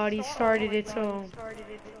my god, he started it, so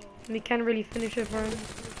we can't really finish it for him.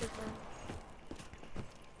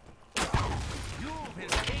 You will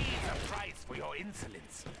pay the price for your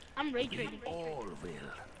insolence. I'm ray trading. All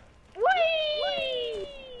will. Whee!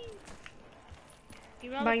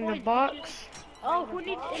 Buying the box. Oh, who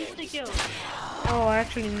needs insta-kill? Oh, I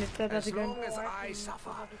actually need that. That's a good. As I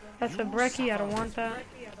suffer, That's a brekkie. I don't want that.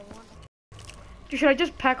 Dude, should I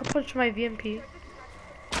just pack a punch my VMP?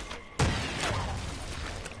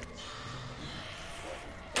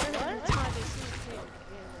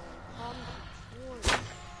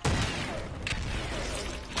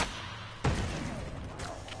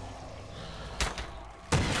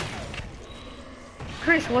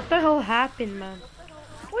 Chris, what the hell happened, man?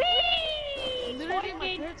 Whee! Literally,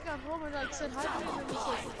 my parents got home and like said hi to me and they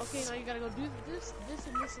said, okay, now you gotta go do this, this,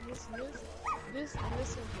 and this, and this, and this, this, and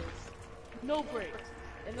this, and this. No break.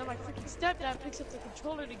 And then my freaking stepdad picks up the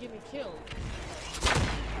controller to get me killed.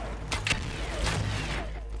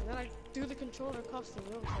 And then I threw the controller across the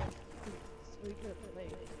room so we couldn't play.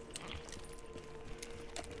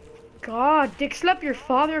 God, Dick slapped your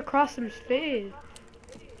father across his face.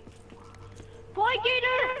 Boy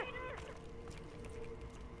Gator!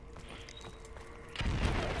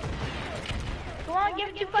 Come on, give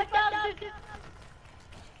it to 5,000!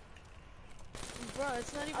 Bro,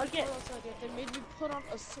 it's not even cold outside yet. They made me put on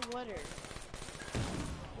a sweater.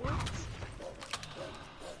 What?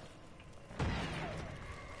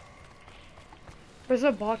 Where's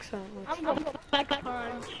the box at? I'm going back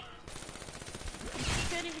punch.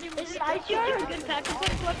 Is ICR a good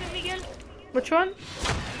pack-a-punch weapon, Miguel? Which one?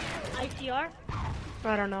 ICR?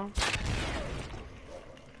 I don't know.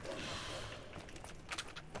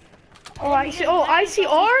 Oh,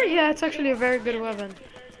 ICR? Yeah, it's actually a very good weapon.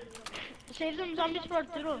 Save some zombies for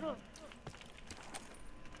Arturo.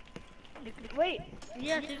 Wait,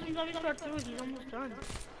 yeah, save some zombies for Arturo. He's almost done.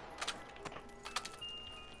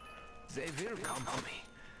 They will come for me,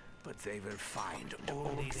 but they will find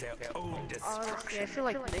only their own destruction. Honestly, I feel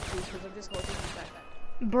like Nicky because I'm just holding him back.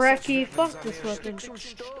 Brekkie, fuck this weapon.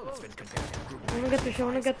 I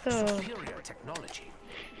wanna get the superior technology.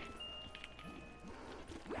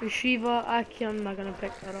 Yeshiva Aki. I'm not gonna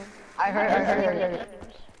pick that up. I heard.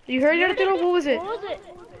 You heard it, Arturo? What was it? What was it?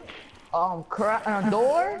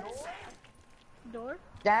 Door? Door?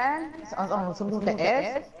 Dan? Something with the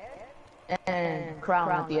S? And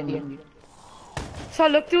crown at the end. So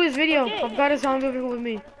look through his video. Okay. I've got a zombie over here with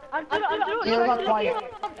me. Arturo, Yeah, try not to quiet.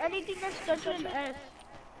 look up anything that starts with an S.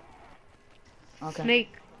 Okay. Snake.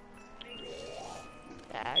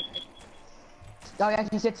 Oh yeah,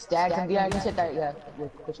 he said stag. Yeah, he said that. Yeah.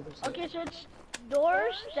 Okay, so it's door,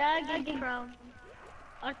 stag, and crown.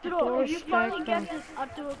 Arturo, Door, if you stag, finally crown. get this,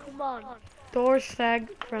 Arturo, come on. Door,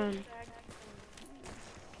 stag, crown.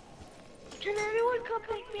 Can anyone come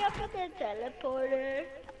pick me up in the teleporter?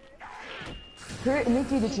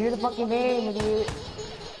 Nikki, did you hear the fucking name, idiot?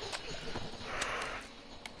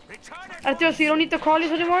 Arturo, so you don't need the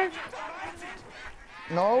crawlies anymore?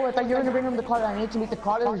 No, I thought you were gonna bring him the collar. I need to meet the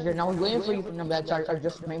collars here. And I was waiting for you from them, but I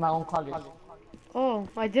just made my own collars. Oh,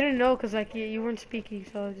 I didn't know because like you weren't speaking,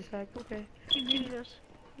 so I was just like, okay. Jesus.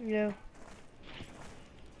 Yeah.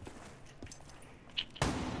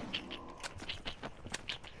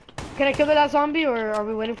 Can I kill that zombie or are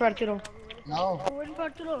we waiting for Arturo? No. We're waiting for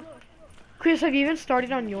Arturo. Chris, have you even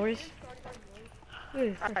started on yours?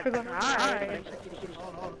 Wait, I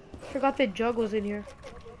forgot the jug was in here.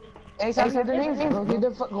 Hey, so I said the names. Go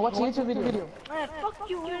watch the YouTube video. Fuck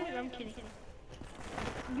you. I'm kidding.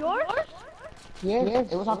 Yours? Yeah,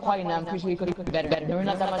 it was not quite enough. I'm pretty sure you could have better. There were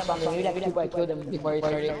not that much zombies. Maybe like 2 I killed them before he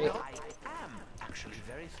started. I am actually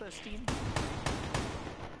very thirsty.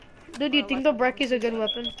 Dude, do you think the Breck is a good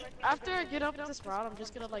weapon? After I get up this route, I'm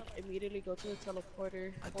just gonna like immediately go to the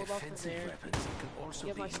teleporter, hold off from there,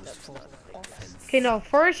 get my steps done. Okay, now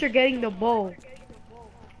first you're getting the bow.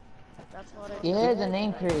 That's what I Yeah, the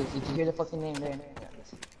name, Chris. Did you hear the fucking name there?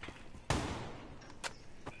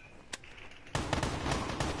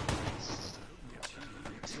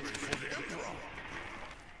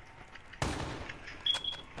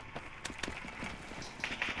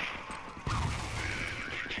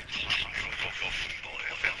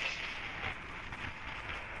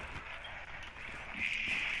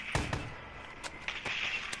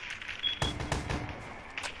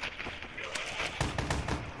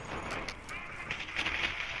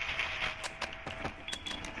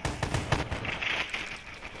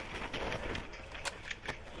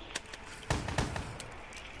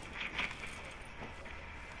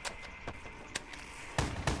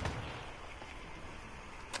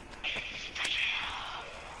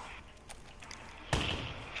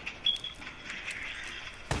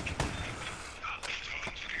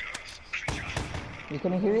 You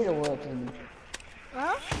couldn't hear it or what?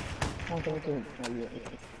 Huh?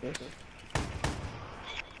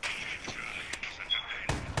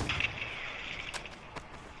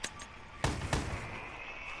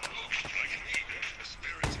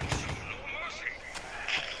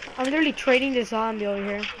 I'm literally trading the zombie over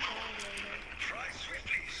here.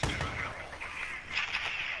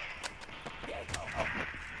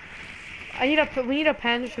 We need a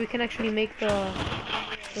pan so we can actually make the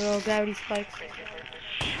little gravity spikes.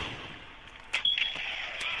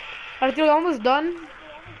 Arturo, almost done.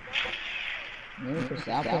 Where's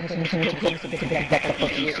the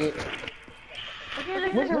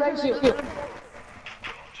right shield?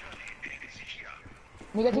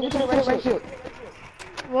 Nigga, take it to the right shield.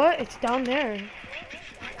 What? It's down there.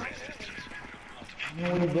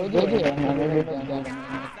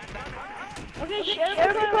 Okay, shit,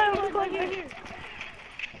 everybody go here.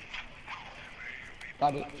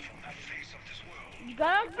 Got it. You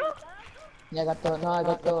got it, bro? Yeah, I got the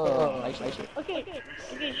right shield. Okay.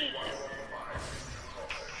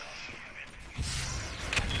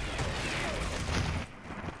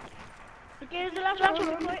 Okay, here's the last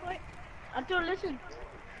one. Wait. Arturo, listen.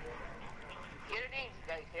 Hear the names,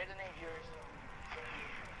 guys. Hear the names, yours.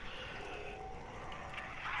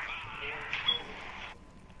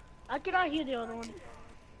 I cannot hear the other one.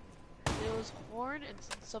 It was horn and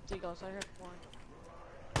something else. I heard horn.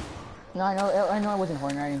 No, I know it wasn't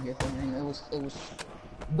horn. I didn't hear horn. It was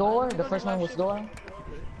door. The first one was door.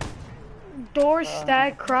 Door,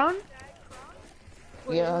 stag, crown?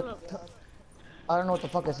 Yeah. I don't know what the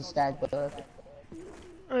fuck is a stag, but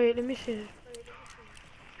Wait, let me see.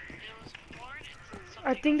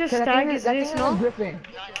 I think the stag is this, no? Griffin.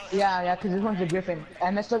 Yeah, because this one's a griffin.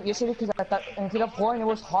 I messed up yesterday because I thought instead of horn it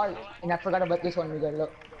was heart, and I forgot about this one. We gotta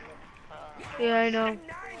look. Yeah, I know.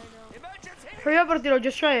 Hurry up, Arturo,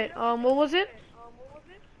 just try it. What was it?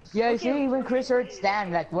 Yeah, you see, even Chris heard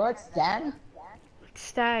Stan. Like, what? Stan?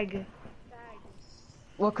 Stag.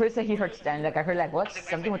 Well, Chris said he heard Stan. Like, I heard, like, what?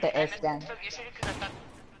 Something with the S, Stan.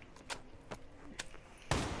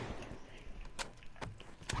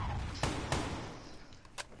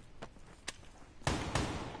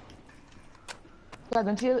 Yeah,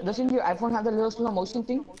 doesn't your iPhone have the little slow motion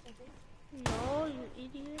thing? No, you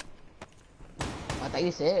idiot. I thought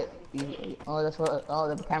you said. Oh, that's what. Oh,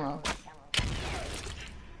 the camera.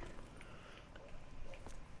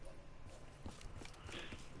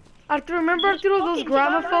 Arturo, remember Arturo those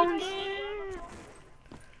gramophones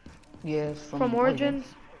Yes, from Origins?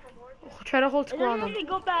 Try to hold It square on doesn't them. let me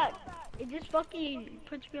go back. It just fucking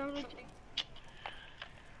puts me on the way.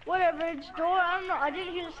 Whatever, it's door. I don't know. I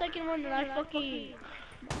didn't hear the second one, and I fucking.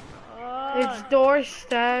 It's door,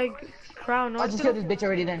 stag, crown. I'll just kill this bitch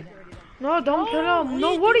already then. No, don't kill him.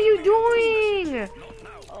 No, what are you doing?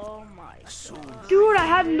 Oh my. Dude, I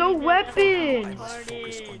have no weapons.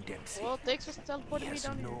 Well, thanks for teleporting me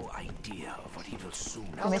down here. No idea of what he will soon.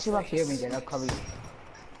 Come issue up here, Miguel. I'll cover you.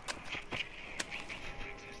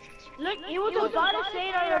 Look, he was about to say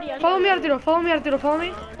it already. Follow me, Arturo. Follow me, Arturo. Follow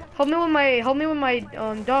me. Help me with my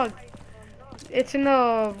dog. It's in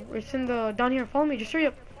the down here. Follow me. Just hurry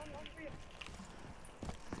up.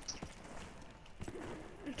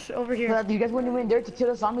 It's over here. But you guys weren't even there to kill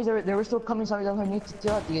the zombies. They were still coming. Zombies that were need to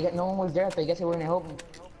kill. No one was there. I thought you guys were gonna help me.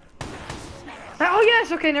 Oh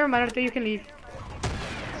yes. Okay, never mind. Arturo, you can leave.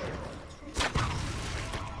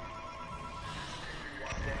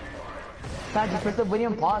 Dad, just put the video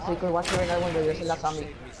on pause so you can watch it right now when there's a last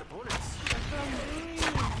zombie.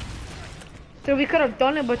 So we could have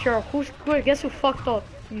done it, but guess who fucked up?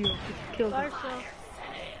 You killed him.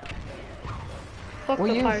 Well,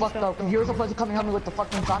 you fucked up because you were supposed to come and help me with the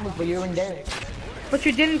fucking zombies, but you weren't there. But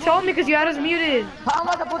you didn't tell me because you had us muted. How am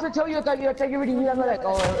I supposed to tell you? I thought you already knew. I'm like,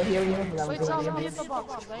 oh, he already knew. Wait, so let me hit the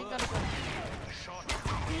box, 'cause I ain't got a gun.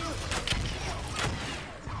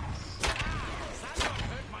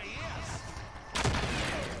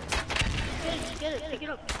 Get it, pick it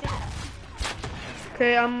up, pick it up.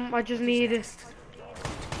 Okay, I just need.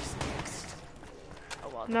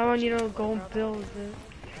 Now I need to go and build it.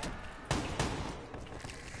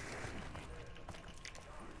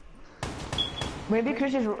 Maybe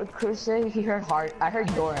Chris said he heard heart. I heard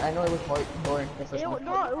door. I know it was heart, door.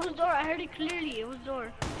 No, it was door. I heard it clearly. It was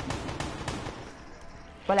door.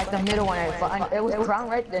 But like the middle one, it was crown,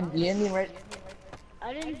 right? Then the ending, right?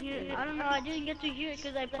 I didn't hear it. I don't know. I didn't get to hear it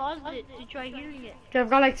because I paused it to try hearing it. Okay, I've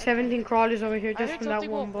got like 17 crawlers over here just from that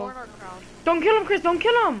one ball. Don't kill him, Chris. Don't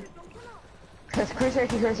kill him. Cause Chris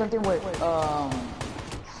actually heard something with stags.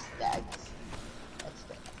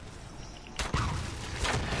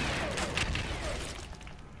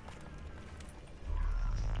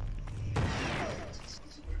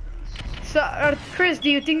 So, Chris, do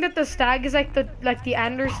you think that the stag is like the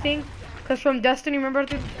Anders thing? Cause from Destiny, remember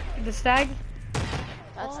the stag?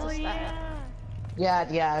 That's the stag.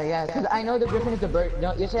 Yeah. Cause I know the griffin is the bird.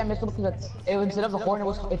 No, you say I missed it because instead of the horn,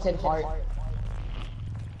 it said heart.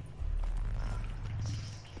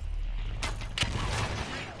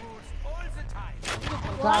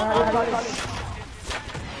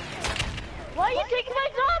 Why are you taking my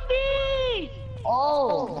zombies?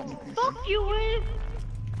 Oh! Fuck you, Wiz!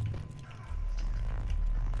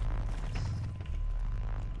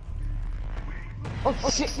 Oh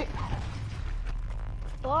shit!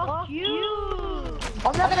 Fuck you!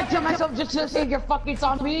 I'm not gonna kill myself just to save your fucking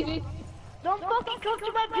zombie! Don't fucking come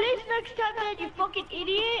to my place next time, man, you fucking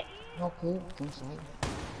idiot! Okay, I'm sorry.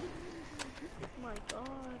 Oh my god.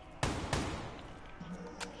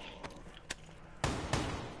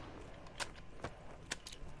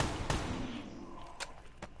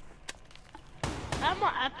 I'm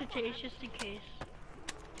on aftertaste just in case.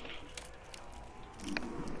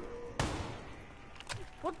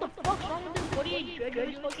 What the fuck's wrong with this 48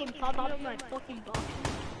 Dread? You fucking pop out of my fucking box.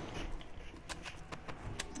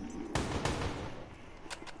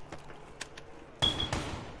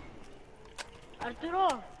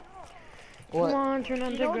 Arturo! What? Come on, turn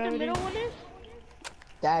on You the know what the gravity. middle one is?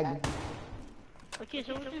 Stag. Okay,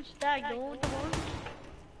 so what's in stag? The one with the horn?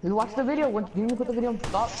 You watch the video. Didn't you put the video on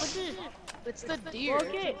stop? What's this? It's the deer.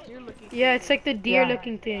 Okay. It's a deer looking. Yeah, it's like the deer Yeah.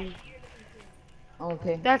 looking thing.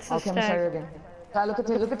 Okay. That's the okay, I'm sorry again. Look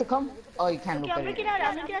at the come. Oh, you can't Okay, look I'm at looking it. at it.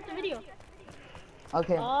 I'm looking at the video.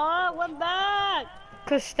 Okay. Oh, went back.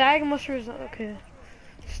 Cause stag must okay.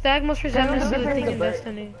 Stag must resemble Yeah, the different thing is in the bird.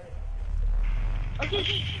 Destiny. Okay, it's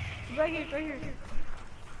right here, it's right here.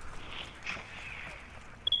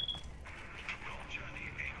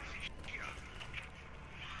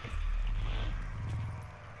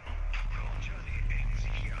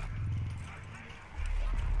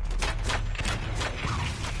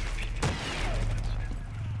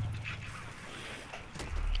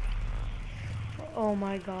 Oh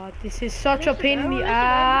my god, this is such a pain in the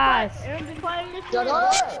ass. Aaron, be quiet and listen. Shut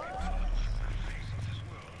up!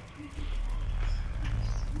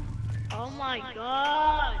 Oh my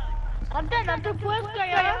god. Ante, no te puedes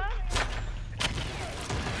callar.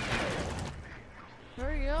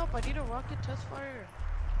 Hurry up! I need a rocket test fire.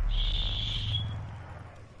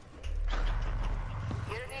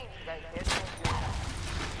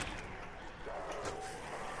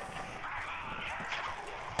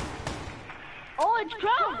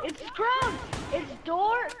 crown. It's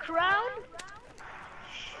door, crown.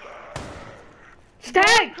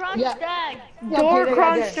 Stag! Crown, Yeah. stag. Door, okay,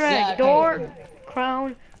 crown, yeah, stag. yeah, Door, okay.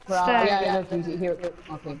 crown, Crown. stag. Yeah, look, you see here.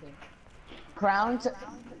 Okay. Crown.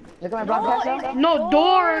 Look at my No, broadcast it's now. No,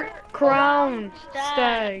 door, crown,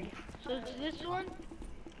 stag. So it's this one.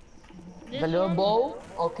 This The little one, bow.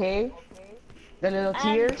 Okay. The little and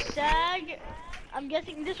tears. stag. I'm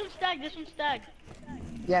guessing this one's stag. This one's stag.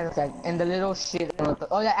 Yeah, that's right. And the little shit.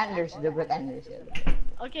 Oh, yeah, antlers. The red antlers. Yeah.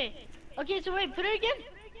 Okay. Okay. So wait, put it again.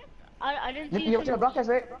 I didn't Look, see you the have to broadcast,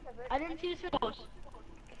 right? I didn't see the symbols.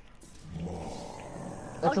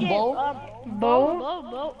 That's Okay, a bow.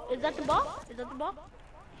 Bow. Is that the bow? Is that the bow?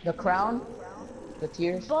 The crown. The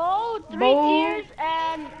tears. Bow, three Bow. tears,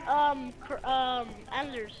 and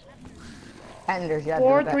antlers. Antlers, yeah.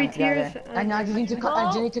 Four, the three yeah, tears, yeah. And now you need to cut.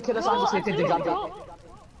 Bow. You need to kill a zombie so you can do drop drop.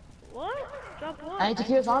 What? Drop what? I need to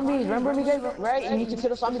kill zombies. Remember me, guys? Right? You need to kill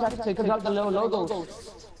the zombies so you can drop the little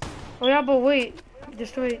logos. Oh yeah, but wait.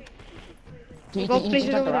 Just wait. You Go need place to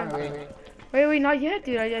it check over around, there. right? Wait, not yet,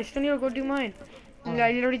 dude. I still need to go do mine.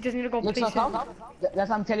 I literally just need to go Look, place come. it. That's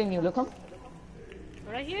what I'm telling you. Look, come.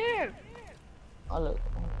 Right here. Oh, look.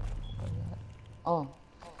 Oh.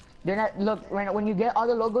 They're not, look, when you get all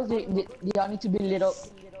the logos, they all need to be lit up.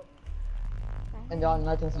 And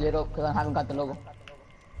nothing's lit up because I haven't got the logo.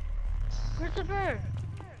 Christopher.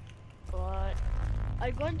 What? Are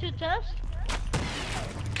you going to test?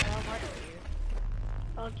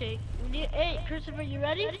 Okay. Hey, Christopher, you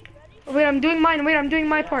ready? Wait, I'm doing mine. Wait, I'm doing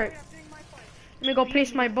my part. Let me go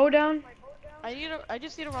place my bow down. I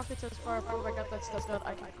just need a rocket test far. If I got that stuff done,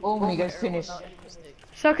 I can. Oh, my guys, finish.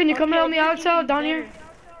 So can you come help me out, Sal, down here?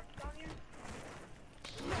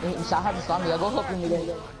 I have to stop me. I'll go help you, guys.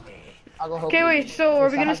 I'll go help you. Okay, wait. So are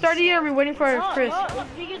we gonna start here? Or are we waiting for Chris? It's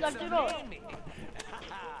because Arturo.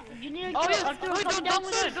 You need to Arturo, come down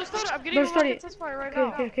with us. Don't start it. I'm getting Don't a start rocket it. test fire right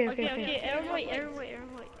Okay, now. okay. Aaron wait.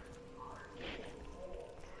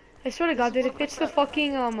 I swear to God, dude, if it's the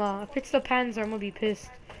fucking if it's the Panzer, I'm gonna be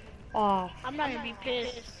pissed. Oh. I'm not gonna be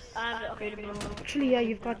pissed. I'm afraid of it. Actually, yeah,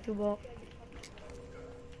 you've got to, but.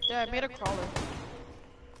 Yeah, I made a crawler.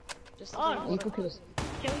 Just You can kill us.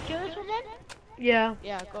 Can we kill this one then? Yeah.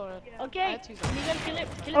 Yeah, go ahead. Okay. You gotta kill it.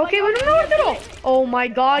 Okay, wait, no. Oh my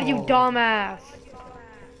God, you dumbass.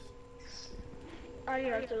 I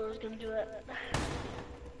knew Arturo was gonna do it.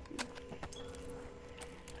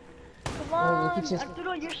 Come on,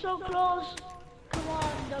 Arturo, you're so close. Come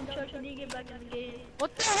on, dumb truck, you need to get back in the game.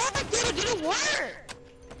 What the heck, dude? It didn't work.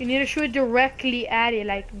 You need to shoot directly at it,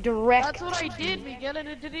 like direct. That's what I did, Miguel, and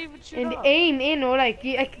it didn't even shoot And up. aim in, or like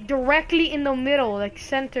directly in the middle, like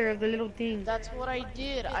center of the little thing. That's what I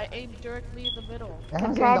did. I aimed directly in the middle.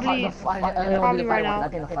 Probably right now. I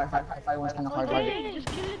think the fire one's kind of hard. Okay, just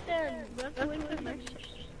kill it then. We have to wait for the next.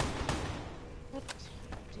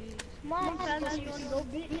 Come on, Fancy, you wanna go,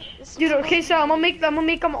 bitch? Dude, okay, so I'm gonna make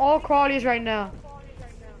them all crawlies right now.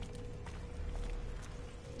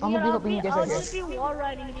 I'm gonna be helping you guys right I'll just here. be wall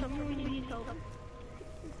riding if someone really needs help.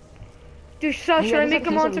 Dude, so should I make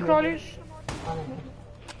them all into crawlers?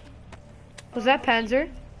 Was that Panzer?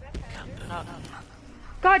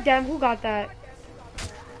 God damn, who got that?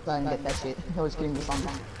 Go ahead and get that shit. I was kidding this on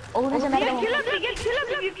time. Oh, there's another one. Kill him, if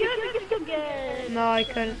you kill him, you can get. No, I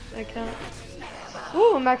couldn't. I can't.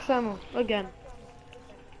 Ooh, max ammo again.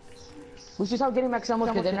 We should start getting max ammo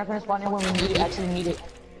because they're not gonna spawn in when we need it, actually need it.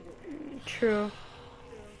 True.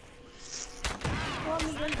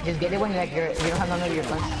 Just get it when like you don't have none of your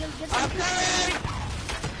guns.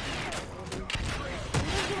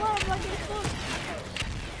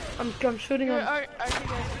 I'm shooting him. Are you guys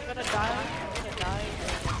gonna die? I'm gonna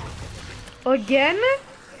die. Again?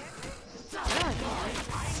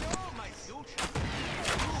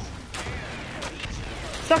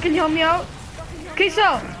 So can you help me out? Okay,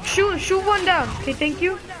 so shoot one down. Okay, thank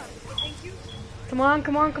you. Come on.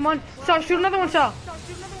 So shoot another one, so.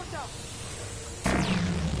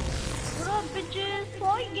 What up, bitches?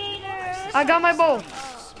 Point gainers. I got my bow.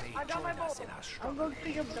 I'm going to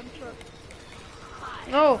pick up dump truck.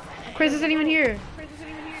 No, Chris isn't even here.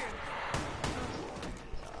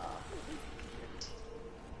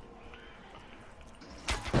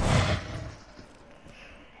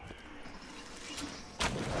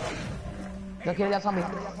 Don't kill that zombie.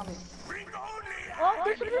 Oh,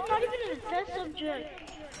 this one is not even a test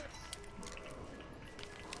subject.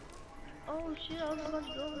 Oh shit, I was about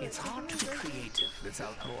to go there. It's hard to be creative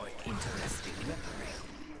without more interesting weaponry.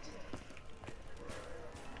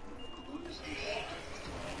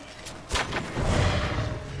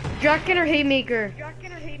 Draken or Haymaker?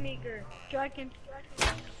 Draken.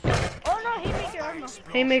 Oh no, Haymaker, I don't know.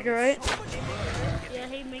 Haymaker, right? Yeah,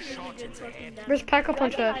 Haymaker's a good fucking damage. Where's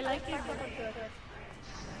Pack-a-Punch I at? like it.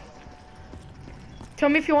 Tell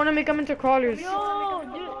me if you want to make them into crawlers. Yo,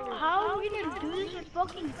 dude, how are we gonna do this with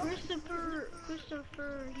fucking Christopher,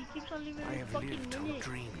 he keeps on leaving his fucking minute.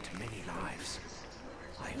 Dreamed many lives.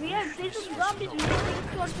 We have there's some zombies, we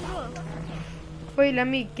have to Wait, let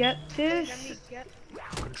me get this.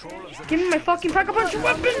 Give me my fucking Pack-a-Punch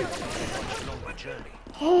weapon!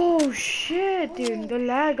 Oh shit, dude, the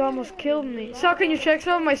lag almost killed me. So can you check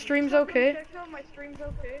some of my streams okay?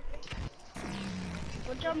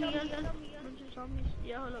 Watch out, Miguel, there's a bunch of zombies.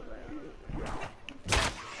 Yeah, hold up,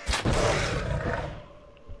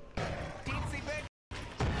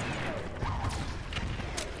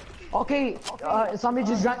 Okay, somebody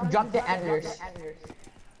just dropped the antlers.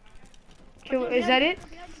 Okay, is that it?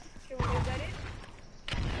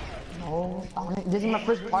 No, this is my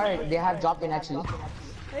first part. They have dropped in actually.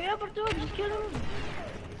 Hey, Alberto, just kill him.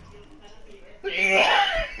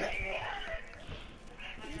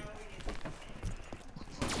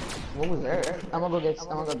 What was there? I'm gonna go get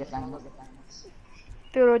some.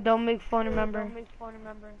 Dude, don't make fun, remember. What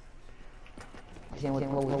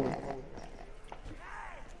was that?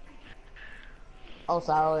 Oh,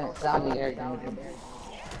 Sally, Eric.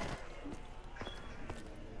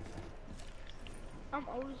 I'm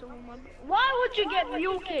always on my. Why would you get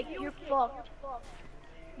mule kicked? You're fucked.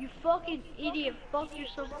 You fucking idiot. Fuck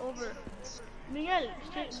yourself over. Miguel,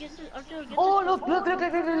 get this. Arturo, get Oh, this. look.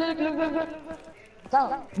 So,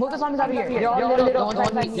 move the zombies out of here. They're all little.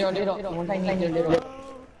 They're little.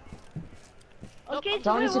 Okay,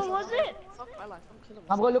 so wait, what was it?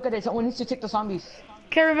 I'm gonna look at it. Someone needs to check the zombies.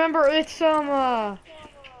 Okay, remember, it's It's I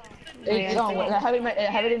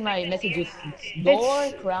have it in my messages.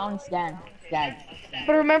 Door, crown, stand.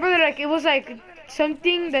 But remember that, like, it was like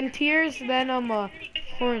something, then tears, then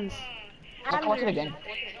horns. I'll watch it again.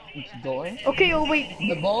 It's door. Okay, oh wait.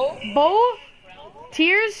 The bow. Bow,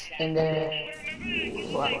 tears, and then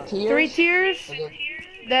tears. 3 tears.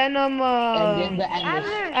 Then and then the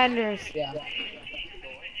antlers. Yeah. Go,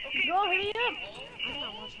 hurry up.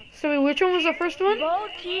 So wait, which one was the first one? Bow,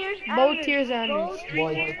 tears, Bow, tears, antlers.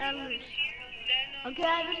 Antlers. Okay, I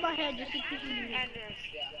have it in my head just in case you need it.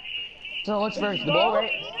 So what's first? The bow,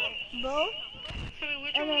 right? Bow.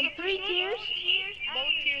 And then 3 tears. Bow,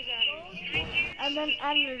 tears, antlers. And then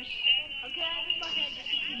antlers. Okay, I have it in my head just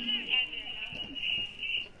in case you need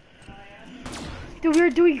it. Dude, we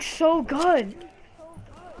were doing so good.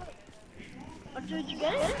 Did you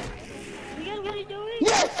get it? You get what are you doing?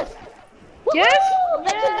 Yes! Yes?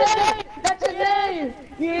 That's a name!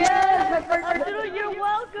 Yes! Arturo, you're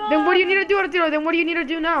welcome! Then what do you need to do, Arturo? Then what do you need to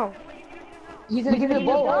do now? He's gonna give me the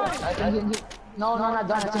bow. No, not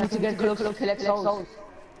done. I need to get close to collect souls.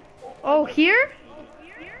 Oh, here?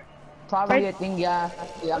 Probably a thing, yeah.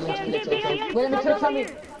 Yeah, I'm gonna collect souls. Wait, let me kill something.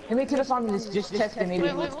 Let me kill something. Let's just test it, maybe.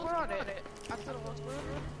 Wait, hold on.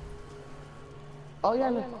 Oh, yeah,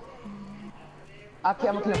 look. Okay,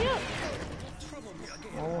 I'm gonna kill him.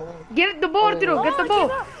 Get the bow, Arturo. Get the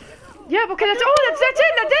bow. Yeah, okay, that's it.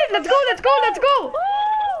 Let's go.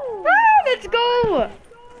 Let's go.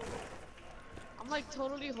 I'm like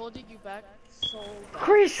totally holding you back so bad.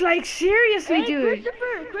 Chris, like seriously, dude.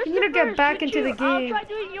 Christopher, You need to get back into the I'll game. try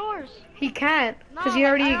doing yours. He can't, because he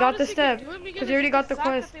already got the step. Because he already got the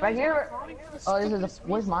quest. Right here. Oh, this is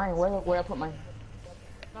where's mine? Where I put mine?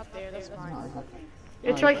 Not there, that's mine.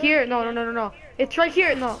 It's right here. No. It's right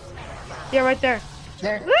here. No. Yeah, right there.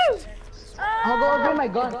 There. Woo! I'm gonna go over my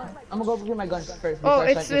gun. I'm gonna go over my gun first. Oh,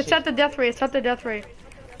 it's at the death ray. It's at the death ray.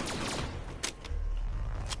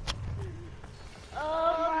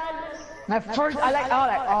 My first,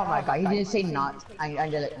 oh my god, he didn't say not. I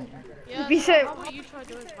did it. Yeah, He said, how about you try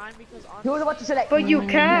doing mine because he was about to say like, but you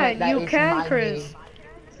can, my Chris. game.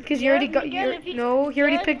 Because you already got your, no, he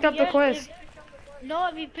already picked up the quest. No,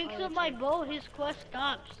 if he picks up my bow, his quest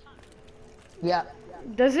stops. Yeah.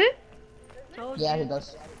 Does it? Yeah, he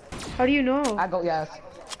does. How do you know? I go, yes.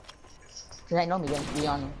 Cause I know me, then,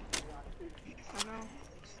 Leon.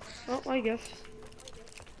 Oh, I guess.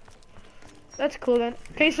 That's cool then.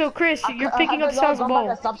 Okay, so Chris, you're picking up Sal's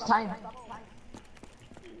bow. Stops time.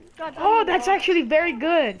 Oh, that's actually very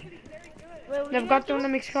good. I've got the one that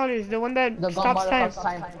makes colors, the one that stops time.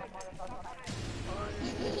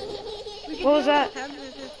 What was that?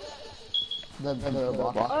 The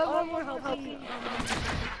block.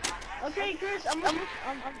 Okay, Chris,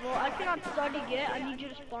 well, I cannot start it yet. I need you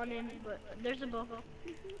to spawn in, but there's a bow.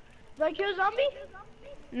 Do I kill a zombie?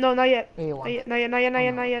 No, not yet. Not yet.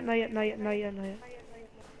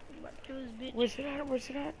 Where's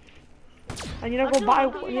it at? I need to go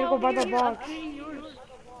buy the box.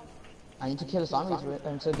 I need to kill the zombies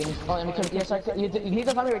until getting. Oh, I'm gonna kill. Yeah, sorry. You need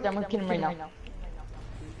the zombie right there. I'm gonna kill him right now.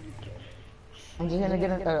 I'm just gonna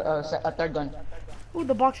get a third gun. Ooh,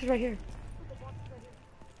 the box is right here.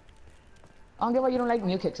 I don't get why you don't like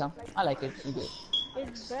mule kicks, huh? I like it. You do.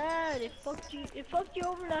 It's bad. It fucked you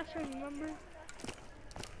over last time, remember?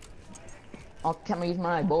 Oh, can't I use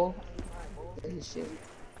my bow? Shit.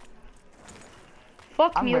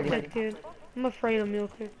 Fuck mule kick, dude. I'm afraid of mule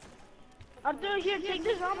kick. Abdul, here, take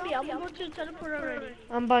the zombie. I'm going to teleport already.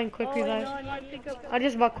 I'm buying quick revive. I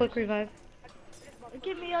just bought quick revive.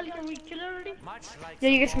 Give me all. Can we kill it already? Yeah,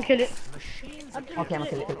 you guys can kill it. Okay, I'm gonna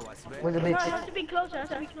kill it. Where's the No, bitch? it has to be close. It has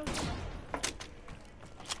to be close.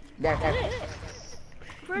 There.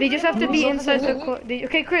 They just have to be inside the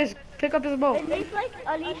okay, Chris, pick up his bow. There's like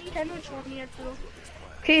at least 10 or 20 here too.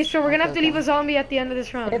 Okay, so we're gonna have to leave a zombie at the end of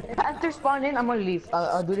this round. If Panther spawn in, I'm gonna leave.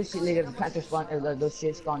 I'll do this shit later. If Panther spawn, those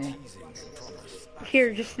shit spawn in.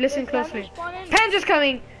 Here, just listen closely. Panzer's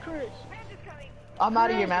coming! I'm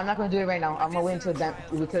out of here, man. I'm not gonna do it right now. I'm gonna wait until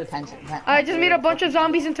we kill the Panther. I just made a bunch of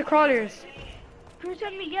zombies into crawlers. Chris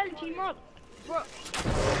and Miguel, team up. Bro.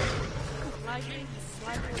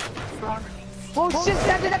 Oh shit,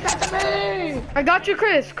 that's in the back of me! I got you,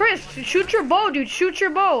 Chris. Chris, shoot your bow, dude. Shoot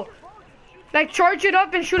your bow. Like, charge it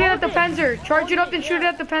up and shoot it at the Panzer. Charge it up and shoot it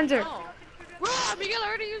at the Panzer. Bro, Miguel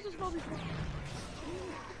already used this bow before.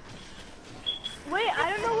 Wait,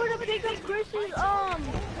 I don't know where to pick up Chris's,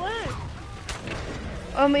 what?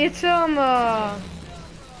 It's,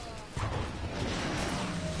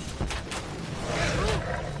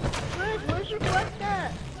 Chris, where's your quest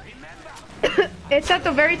at? it's at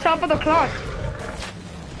the very top of the clock.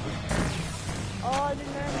 Oh,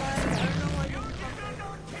 then never mind. I don't know why you're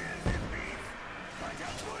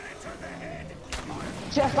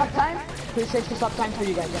Should I stop time? Please say to stop time for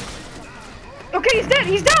you guys. Okay, he's dead.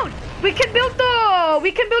 He's down. We can build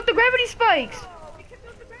the gravity spikes.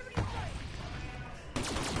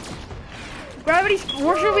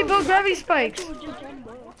 Where should we build gravity spikes?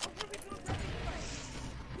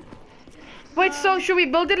 Wait, so should we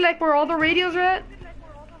build it like where all the radios are at?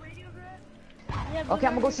 Okay,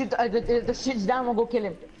 I'm gonna go shoot the shit's down. I'm gonna go kill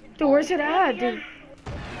him. Dude, where's it at, dude?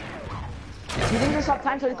 You think there's stop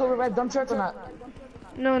time so you can revive dump truck or not?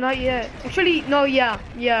 No, not yet. Actually, no, yeah.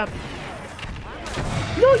 No,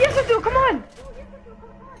 yes, I do. Come on.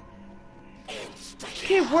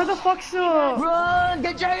 Okay, where the fuck's Run!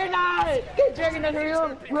 Get Juggernaut! Get Juggernaut, hurry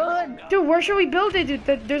up! Run! Dude, where should we build it, dude?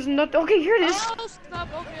 There's not. Okay, here it is. Oh, stop.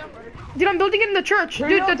 Okay, I'm ready. Dude, I'm building it in the church.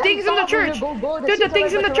 Dude, the thing's in the church. Dude, the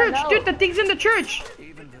thing's in the church. Dude, the thing's in the church.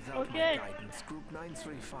 Okay.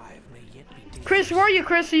 Chris, where are you,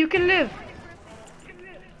 Chris? So you can live.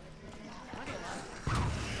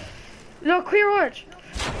 No, clear watch.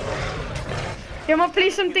 Yeah, I'm gonna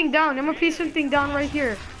place something down. Right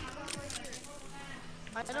here.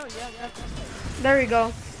 I know, yeah. There we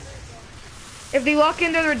go. If they walk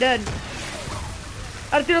in there, they're dead.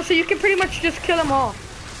 Arturo, so you can pretty much just kill them all.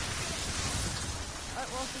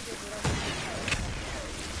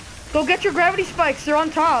 Go get your gravity spikes. They're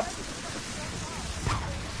on top.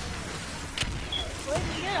 Wait,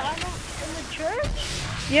 yeah, I'm in the church?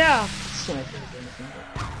 Yeah.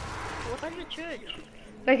 Where's the church?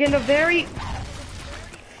 Like in the very...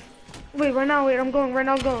 Wait, I'm going.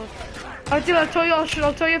 I'll tell you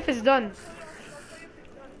if it's done.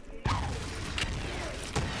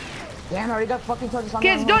 Damn, I already got fucking touches on.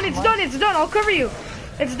 Okay, it's done. I'll cover you.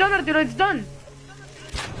 It's done, Arturo, it's done.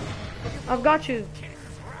 I've got you.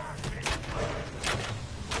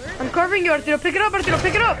 I'm covering you, Arturo. Pick it up, Arturo.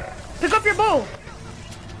 Pick up your bow.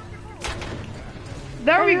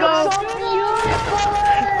 There we go.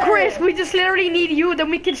 Chris, we just literally need you, then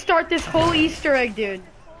we can start this whole Easter egg, dude.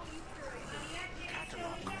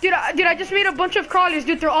 Dude, I just made a bunch of crawlers,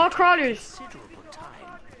 dude. They're all crawlers.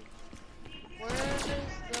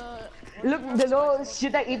 Look, the little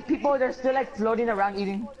shit that eat people, they're still like floating around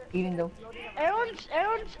eating them. Everyone's,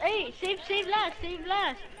 hey, save last.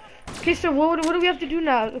 Okay, so what do we have to do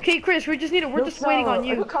now? Okay, Chris, we're just waiting on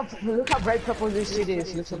you. Look how bright purple this shit is.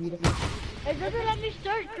 It looks so beautiful. It doesn't let me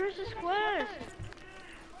start Chris's quest.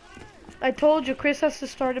 I told you, Chris has to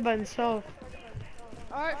start it by himself.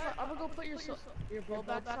 Alright, I'm gonna go put your bow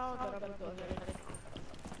back out, then I'm gonna go ahead.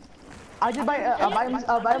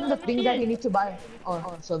 I'll buy him the thing that he needs to buy.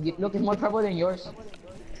 Oh, so look, it's more purple than yours.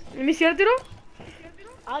 Let me see, Arturo.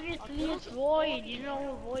 Obviously, it's Void. You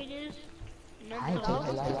know what Void is? I take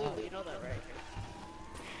the light. You know that, right?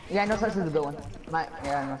 Yeah, I know this is a good one. I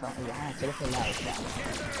know something. Yeah, take the light.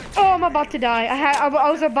 Oh, I'm about to die. I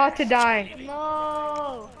was about to die.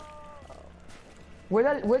 No. Where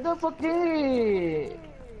the fuck is it?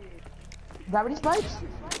 Gravity spikes?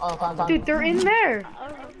 Oh, found. Dude, they're in there.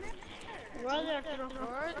 Where are they, Arturo?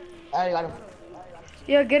 I already got him.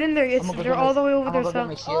 Yeah, get in there. They're all the way over there,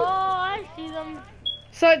 so. Oh, I see them.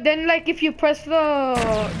 So then, like, if you press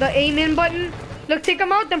the aim in button, look, take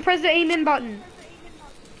them out, then press the aim in button.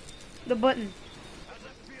 The button.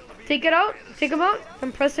 Take it out, take them out,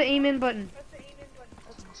 and press the aim in button.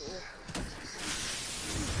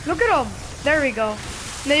 Look at them. There we go.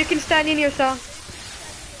 Now you can stand in yourself.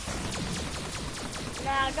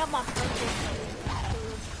 Nah, I got my friend.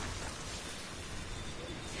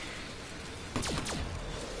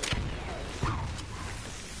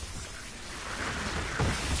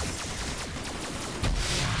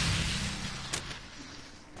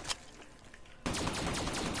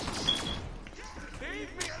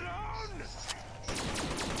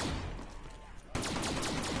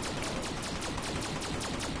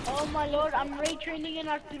 Oh my lord, I'm ray training in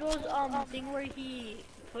Arturo's thing where he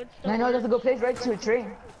puts the... I know, that's a good place, right? To a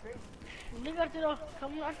train. Look, Arturo.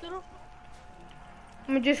 Come on, Arturo.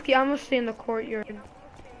 I'm gonna stay in the courtyard.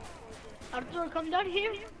 Arturo, come down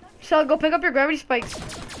here. So go pick up your gravity spikes.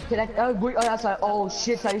 Can I, that's right. Oh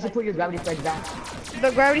shit, so you should put your gravity spikes down.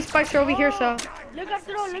 The gravity spikes are over here, so. Look,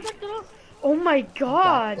 Arturo, look, Arturo. Oh my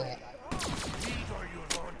god.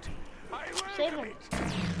 Save him.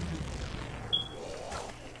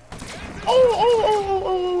 Oh.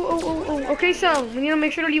 Okay, so we need to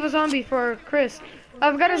make sure to leave a zombie for Chris.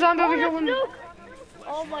 I've got a zombie over here with me.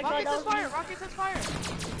 Oh my god, that was fire! Rockets on fire!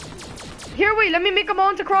 Here, wait, let me make them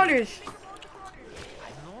all into crawlers.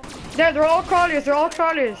 They're all crawlers, I don't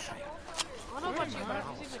know about you, but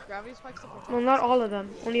I'm using the gravity spikes to protect. Well, not all of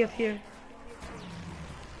them, only a few. You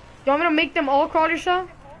want me to make them all crawlers, so?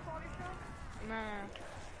 Nah.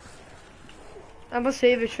 I'm gonna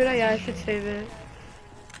save it, should I? Yeah, I should save it.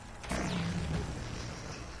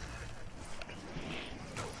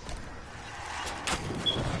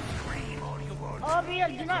 Oh, yeah,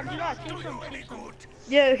 do not, take some.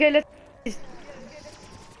 Yeah, okay, let's...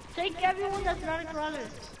 Take everyone that's not a crawler.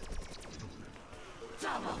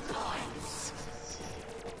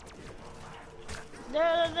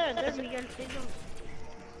 There, Miguel, take them.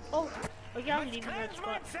 Oh, okay, I'm leaving that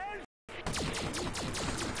spot.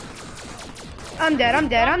 I'm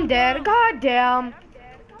dead. God damn.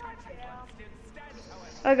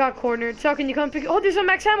 I got cornered. Sal, can you come pick... Oh, there's a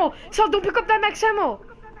max ammo. Sal, don't pick up that max ammo.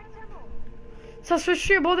 Sal, switch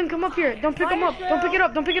to your bolt and come up here. Don't pick them up. Don't pick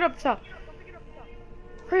it up, Sal.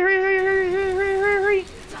 Hurry.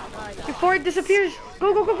 Before it disappears.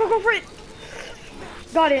 Go for it.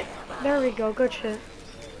 Got it. There we go. Good shit.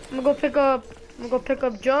 I'm gonna go pick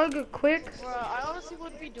up Jug quick. Bro, I honestly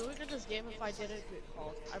wouldn't be doing in this game if I didn't get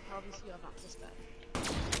called. I promise you I'm not this bad.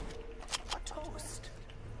 A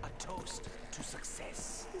toast to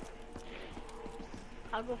success.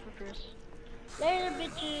 I'll go for Chris. Later,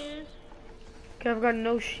 bitches. Okay, I've got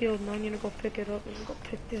no shield now. I need to go pick it up. I'm gonna go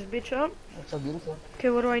pick this bitch up. That's so beautiful. Okay,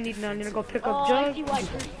 what do I need now? I need to go pick up I Jug. see why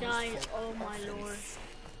Chris died. Oh my lord.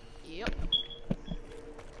 Yep.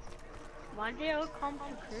 Why they all come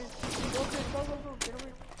to Chris? Go, Chris, go. Get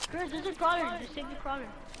away. Chris, there's a crawler. Just take the crawler.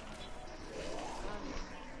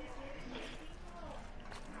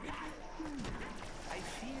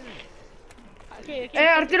 Okay. Hey,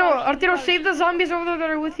 Arturo, save the zombies over there that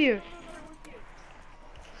are with you.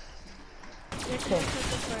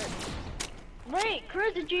 Wait,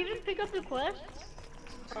 Chris, did you even pick up the quest?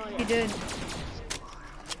 Oh, yeah. He did.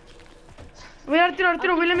 Wait,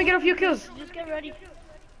 Arturo, wait, let me get a few kills. Just get ready.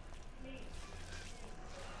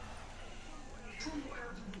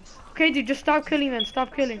 Okay, dude, just stop killing, man.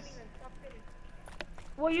 Stop killing.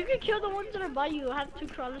 Well, you can kill the ones that are by you. I have 2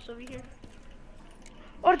 crawlers over here.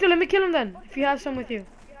 Arturo, let me kill him then, if you have some with you.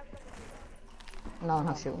 No, I'm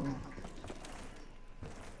not shooting.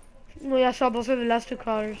 No, yeah, so those are the last 2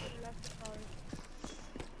 crawlers.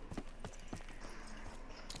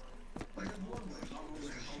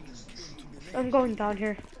 I'm going down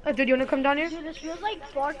here. Dude, you wanna come down here? Dude, this feels like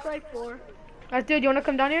Far Cry 4. Dude, you wanna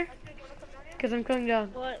come down here? Cause I'm coming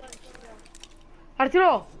down. What?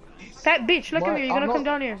 Arturo! Fat bitch, look at What? me, you're gonna come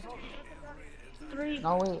down here. 3.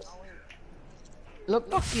 No, wait. Look,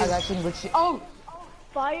 Fuck you. I got some good shit. Oh!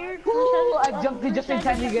 Fire. Ooh, I jumped just in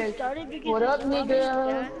time, Miguel. What up,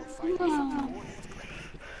 Miguel?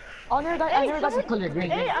 I never got the color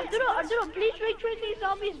green. Hey, Arturo, please train these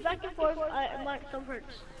zombies back and forth. Some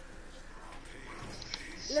hurts.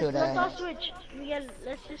 Let's all switch. Miguel,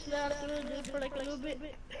 let's just let Arturo do it for like a little bit.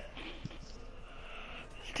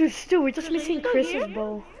 Dude, Stu, we're just missing Chris's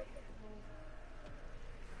bow.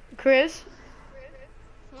 Chris?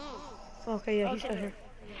 Okay, yeah, he's still here.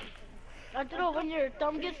 I don't know, when your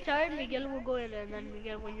thumb gets tired, Miguel will go in, and then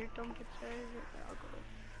Miguel, when your thumb gets tired, I'll go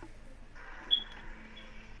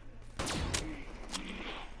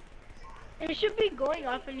in. It should be going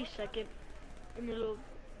off any second. In the little...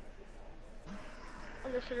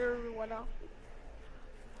 Unless it already went off.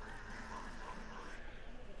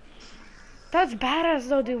 That's badass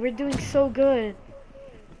though, dude. We're doing so good.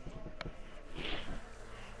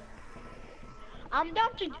 I'm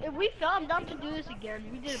down to, if we fail, I'm down to do this again.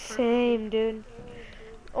 We did it perfect. Same, dude.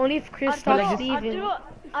 Only if Chris stops leaving.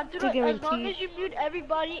 Arturo, as long as you mute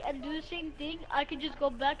everybody and do the same thing, I can just go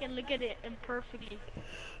back and look at it perfectly.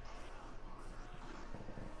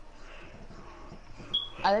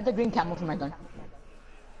 I like the green camel for my gun.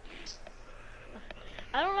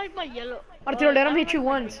 I don't like my yellow. Arturo, let him hit you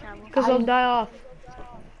once, because they'll die off.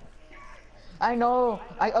 I know.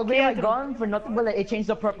 I upgraded my gun for nothing but like, it changed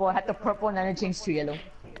to purple. I had the purple and then it changed to yellow.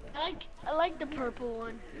 I like the purple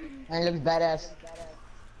one. And it looks badass.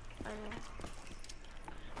 I know.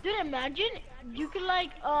 Dude, imagine you could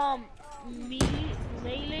like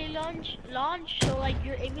melee launch. So like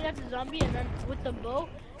you're aiming at the zombie and then with the bow,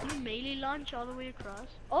 you melee launch all the way across.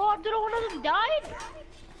 Oh, dude, one of them died.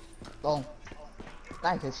 Oh,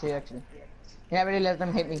 nice as shit actually. Yeah, I already let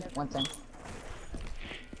them hit me one time.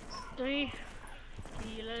 Three.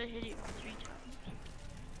 You let it hit you 3 times.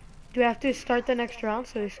 Do we have to start the next round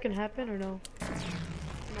so this can happen or no?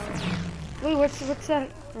 Wait, what's that?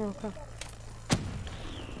 Oh, okay.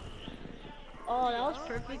 Oh, that was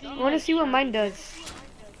perfectly. I want to see what mine does.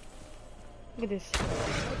 Look at this.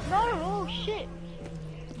 No, shit.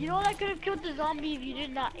 You know what? I could have killed the zombie if you did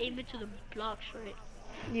not aim it to the blocks, right?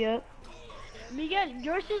 Yep. Miguel,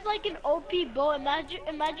 yours is like an OP bow.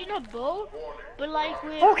 Imagine a bow, but like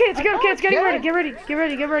with. Okay, it's good. Okay, it's getting ready. Get ready. Get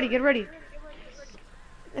ready. Get ready. Get ready.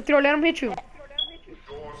 Throw. Let him hit you.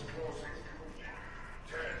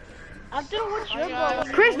 I'm doing what's your bow.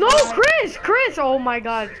 Chris, no, Chris. Oh my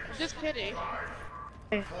God. Just kidding.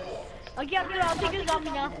 Okay, I'll take a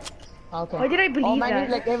zombie now. Okay. Why did I believe that?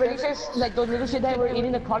 Like it releases like those little shit that were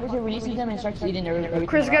eating the college, it releases them and starts eating everything.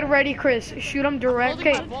 Chris, get ready, Chris. Shoot him direct.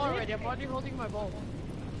 Okay. I'm already holding my ball.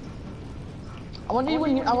 I want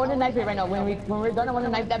to knife it right now. When we're done, I want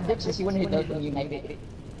to knife that bitch and see when it does when you knife it.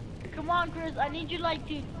 Come on, Chris. I need you like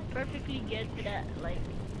to perfectly get to that like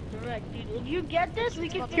direct, dude. If you get this, we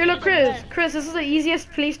can. Here, look, Chris. Chris, this is the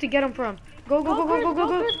easiest place to get him from. Go.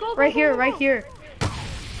 Right here, right here.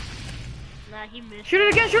 Nah, he missed. Shoot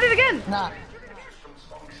it again. Nah.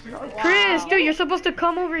 Chris, dude, you're supposed to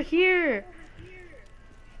come over here.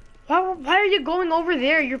 Why are you going over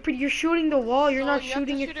there? You're shooting the wall. You're not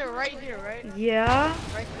shooting it. Shoot it right here, right? Yeah.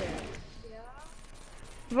 Right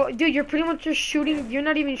there. Well, dude, you're pretty much just shooting. You're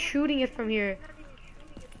not even shooting it from here.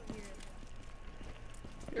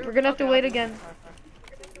 We're gonna have to wait again.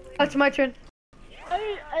 That's my turn.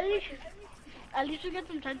 At least we get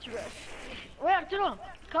some time to rest. Wait, Arturo,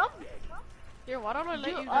 come. Here, why don't I let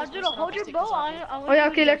you? Arturo, hold your bow on. Oh yeah,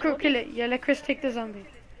 okay, let Chris kill it. Yeah, let Chris take the zombie.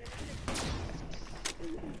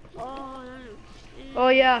 Oh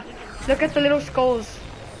yeah, look at the little skulls.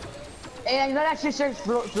 Hey, you know that shit starts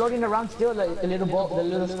floating around still, like the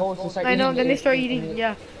little skulls. I know, then they start eating.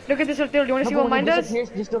 Yeah. Look at this, Arturo. Do you want to see what mine does?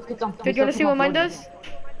 Dude, do you want to see what mine does?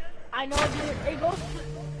 I know, dude. It goes.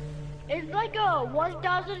 It's like a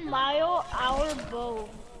 1,000-mile-hour bow.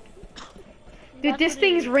 Dude, this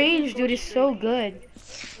thing's range, dude, is so good.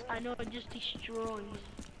 I know, it just destroys.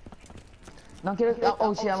 No,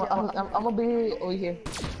 oh shit, I'm gonna be over here.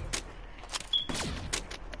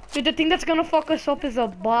 Dude, the thing that's gonna fuck us up is a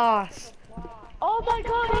boss. Oh my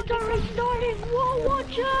God, it's already starting! Whoa,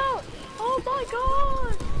 watch out! Oh my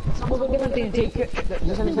God! Someone go get something, take it.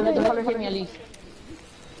 Just let the color hit me at least.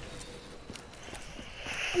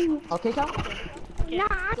 Okay, Cal? Nah,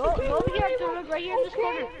 go over here to look right here in this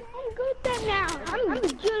corner. I'm good at now. I'm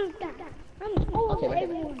good at that. I'm over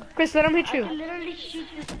everyone. Chris, let him hit you. I can literally shoot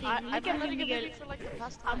this thing. I've been letting him hit me for like the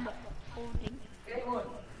past time. I'm holding.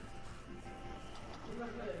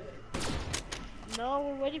 No,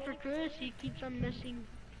 we're waiting for Chris. He keeps on missing.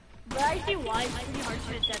 But I see why. It's pretty hard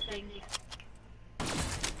to hit that thing.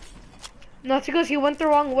 No, it's because he went the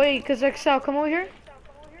wrong way. Cause like, Sal, come over here.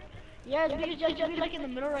 Yeah, it's because you have to be like in the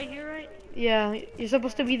middle right here, right? Yeah, you're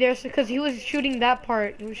supposed to be there because he was shooting that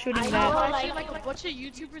part. He was shooting that. I see like a bunch of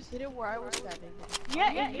YouTubers hit it where I was standing.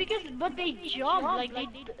 Yeah, it's because, but they jump, like they,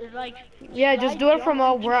 like. Yeah, just do it from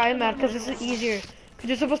where I'm at, cause this is easier. Cause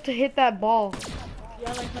you're supposed to hit that ball.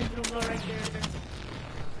 Yeah, like my little ball right there.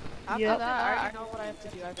 After that, I already know what I have to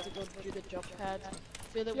do. I have to go do the jump pads.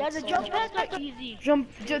 Yeah, the jump pads are easy.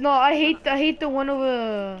 No, I hate the one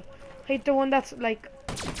over. Hate the one that's like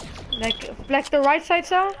the right side,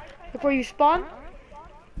 Sal. Like where you spawn?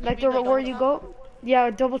 Like where you go? Yeah,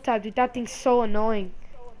 double tap, dude. That thing's so annoying.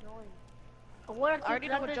 I already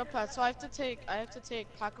know what jump pad, so I have to take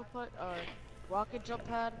Paco Put or rocket jump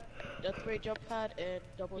pad, death ray jump pad, and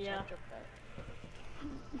double tap jump pad.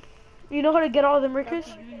 You know how to get all of them, Rickers?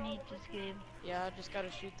 You need this game. Yeah, I just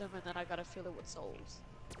gotta shoot them and then I gotta fill it with souls.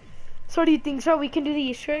 So do you think so? We can do the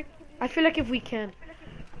Easter egg? I feel like if we can.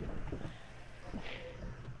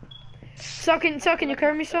 So can you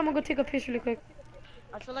carry me? So I'm gonna go take a piss really quick.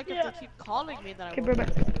 I feel like if they keep calling me, then I Okay, won't. bro.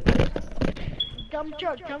 Dump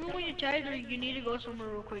truck, tell me when you're tired or you need to go somewhere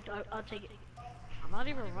real quick. I'll take it. I'm not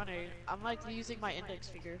even running. I'm like using my index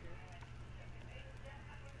finger.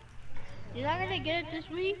 You're not gonna get it this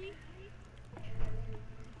week?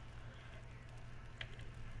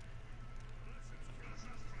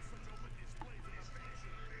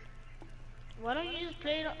 Why don't you just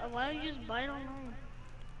play it? Why don't you just buy it online?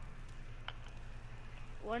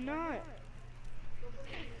 Why not?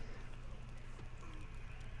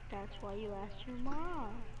 That's why you asked your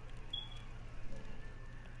mom.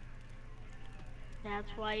 That's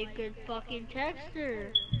why you could fucking text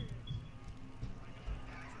her.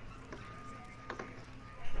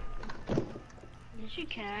 Yes, you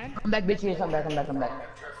can. I'm back, bitches. I'm back.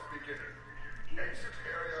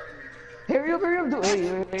 Hurry up,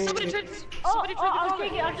 dude. Wait. Somebody tried I'll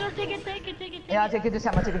take it. I'm gonna take it. Yeah, I'll take it this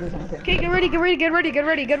time. Okay, get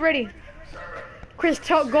ready. Chris,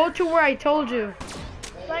 go to where I told you.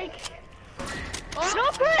 Like, no,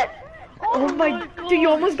 Chris! Oh my, dude, you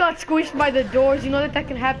almost got squished by the doors. You know that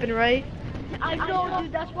can happen, right? I know,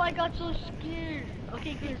 dude. That's why I got so scared.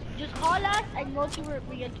 Okay, Chris, just call us and go to where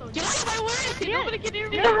we get told. Get out of my way! Nobody can hear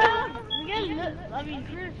me! I mean,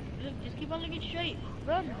 Chris, just keep on looking straight.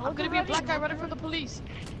 Run. I'm gonna be a black guy running from the police.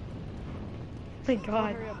 Thank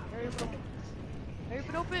God. Hurry up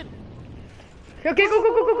and open. Okay,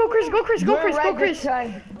 go, Chris, go, Chris.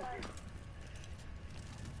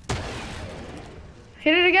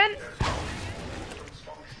 Hit it again.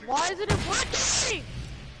 Why isn't it working?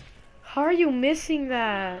 How are you missing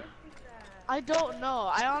that? I don't know.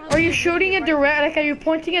 I honestly. Are you shooting it direct? Like, are you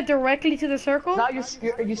pointing it directly to the circle? No, are you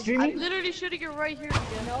streaming? I'm literally shooting it right here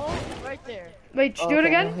again. No, right there. Wait, do it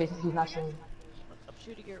again? No, he's not streaming. I'm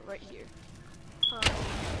shooting it right here.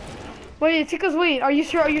 Wait, because wait, are you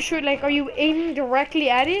sure? Are you aiming directly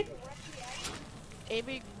at it?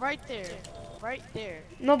 Aiming right there. Right there.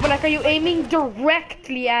 No, but like, are you aiming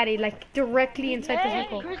directly at it? Like, directly inside the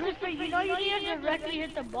circle? Christopher, you know you need to directly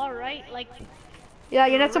hit the ball, right? Like. Yeah,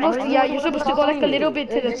 you're not supposed to. Yeah, you're supposed to go like a little bit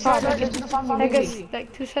to the top.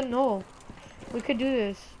 Like 2 cents. No, we could do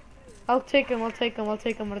this. I'll take him. If it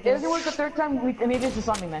doesn't work the third time, maybe it's a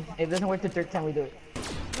zombie, man. If it doesn't work the third time, we do it.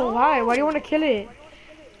 So why? Why do you want to kill it?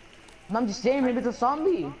 No, I'm just saying, maybe it's a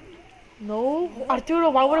zombie. No,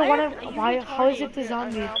 Arturo. Why would I want to? Why? How is it the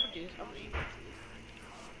zombie?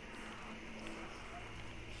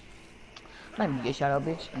 Man, get shot out,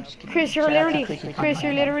 bitch. I'm just kidding. Chris, you're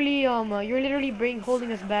literally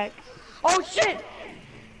holding us back. Oh shit!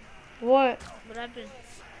 What? What happened?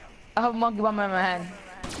 I have a monkey bomb in my hand.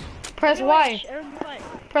 Press Y.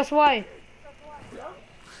 Press Y.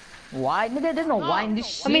 Why? Nigga, there's no Y in this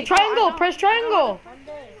shit. I mean triangle. Press triangle.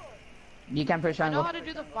 You can't press triangle. I know how to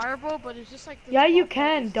do the fireball, but it's just like. Yeah, you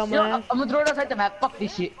can, dumbass. Yo, I'm gonna throw it outside the map. Fuck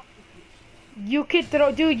this shit. You can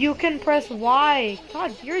throw, dude. You can press Y.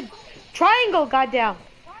 God, you're triangle. Goddamn.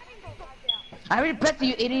 I already pressed it,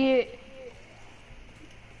 you idiot.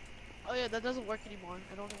 Oh yeah, that doesn't work anymore.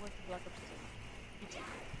 It only works in Black Ops 2.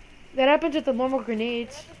 That happens with the normal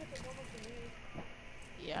grenades.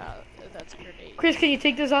 Yeah, that's a grenade. Chris, can you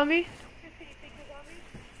take the zombie?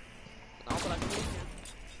 No, but I'm getting him.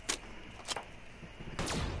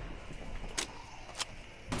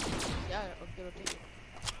 Yeah, I'm gonna take it.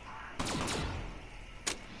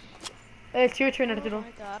 It's your turn, Arturo. Oh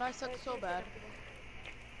my god, I suck so bad.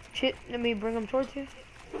 Shit, let me bring him towards you.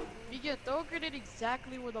 Miguel, throw a grenade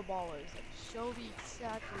exactly where the ball is. Like, show me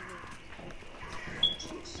exactly where.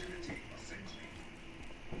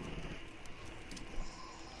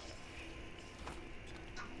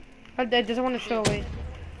 That doesn't want to show, wait.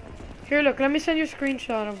 Here, look, let me send you a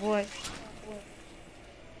screenshot of what.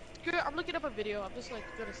 Good, I'm looking up a video. I'm just like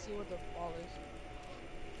gonna see where the ball is.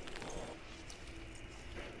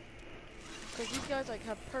 Cause these guys like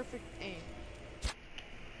have perfect aim.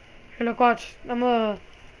 Here, look, watch. Come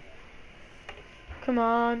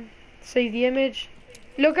on. Save the image.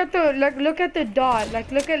 Look at the dot.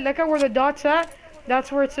 Like, look at where the dot's at.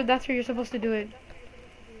 That's where you're supposed to do it.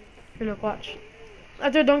 Here, look, watch.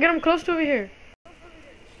 Don't get him close to over here.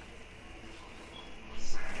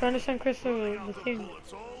 Trying to send Chris the thing.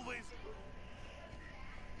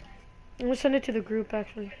 I'm gonna send it to the group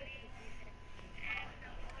actually.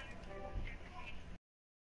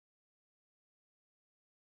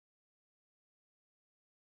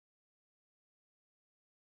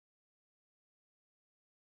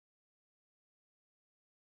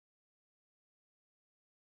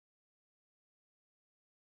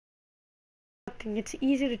 It's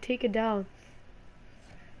easy to take it down.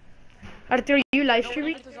 Arthur, are you live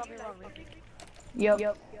streaming?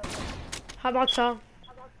 Yep. How about Sal?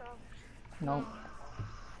 No.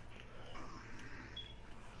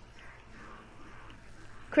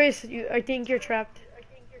 Chris, I think you're trapped.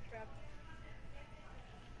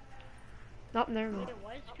 Not never mind.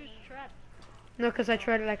 Why is Chris trapped? No, because I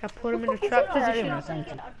tried it, like I put him in a trap position.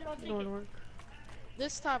 It don't work.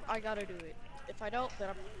 This time I gotta do it. If I don't, then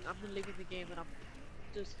I'm leaving the game and I'm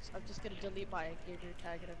just gonna delete my gamer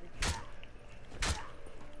tag and everything.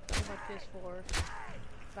 On my PS4.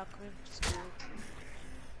 Not coming to school.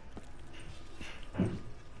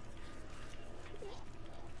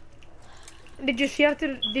 Did you see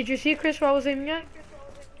Arthur? Did you see Chris where I was aiming at?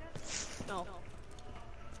 No.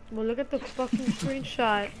 Well, look at the fucking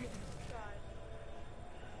screenshot.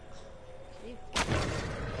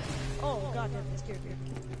 Oh god damn, that scared me.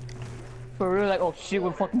 For real, like, oh shit,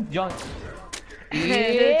 we're fucking junk.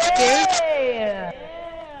 Yeah!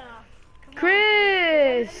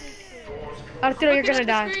 Chris! Arturo, you're gonna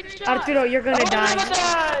die. Arturo, you're gonna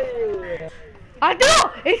die.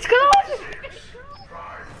 Arturo! It's close!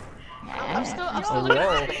 I'm still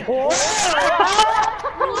looking.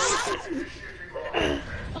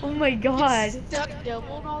 Oh my god. Stuck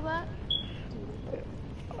double and all that?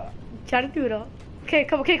 Arturo. Okay,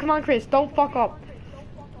 come on, Chris. Don't fuck up.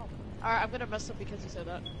 Alright, I'm gonna mess up because you said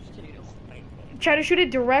that. Just kidding. Try to shoot it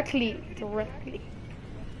directly. If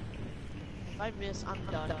I miss, I'm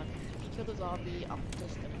done. If you kill the zombie, I'm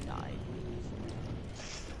just gonna die.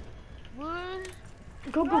 What?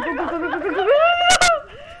 Go. Come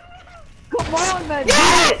on, man.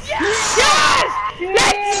 Yes! Yes!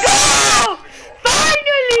 Let's go!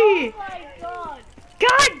 Finally! Oh my god!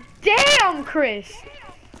 God damn, Chris!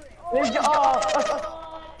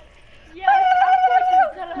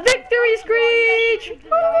 Victory screech!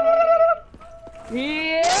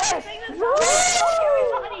 Yes!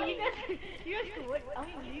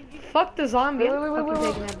 Fuck the zombie. I'm fucking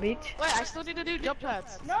taking that bitch. Wait, I still need to do jump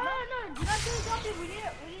pads. No, do not do the zombie. We need to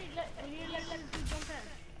let them do jump pads.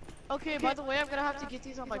 Okay, by the way, I'm gonna have to get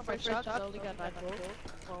these on my first shot because I only got 9 gold.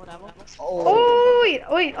 Or whatever. Oh,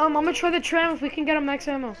 wait, I'm gonna try the tram if we can get a max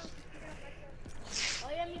ammo. Oh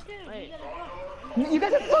yeah, me too. Wait. You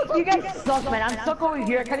guys suck, man. I'm stuck over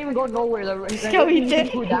here. I can't even go nowhere. Yeah, we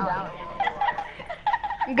did.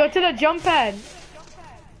 Go to the jump pad.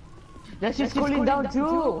 That's just cooling down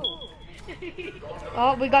too.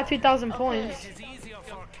 Oh, we got 2,000 points.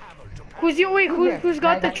 Who's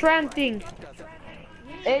got the tram thing?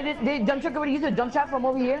 Hey, they jump shot. Use the jump shot from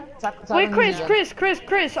over here. Wait, Chris,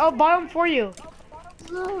 I'll buy them for you.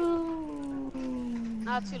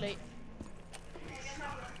 Not too late.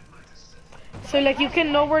 So like you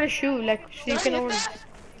can know where to shoot, like so you can know where to...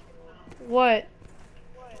 What?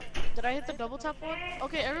 Did I hit the double tap one?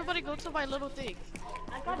 Okay, everybody go to my little thing.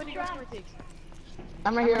 Everybody go to my things.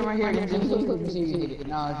 I'm right here. No,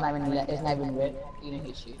 it's not even red. You didn't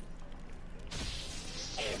hit shoot.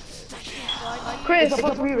 Chris, it's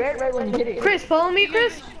supposed to be red right when you hit it. Chris, follow me,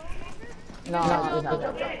 Chris. No, it's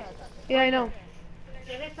not. Yeah, I know.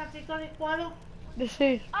 Let's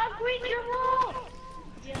see. I'm green your roll.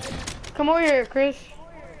 Come over here, Chris.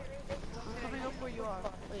 I'm coming up where you are.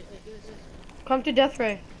 Wait, Come to Death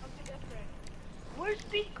Ray. Where's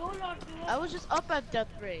Speed Golok? I was just up at Death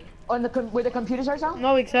Ray. On where the computers are now?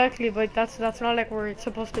 No, exactly, but that's not like where it's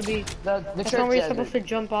supposed to be. That's not where you're supposed to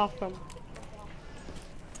jump off from.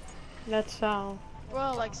 That's how.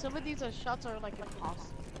 Bro, like some of these shots are like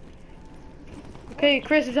impossible. Okay,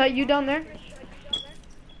 Chris, is that you down there?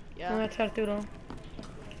 Yeah. No, that's Arturo.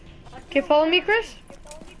 Okay, follow me, Chris.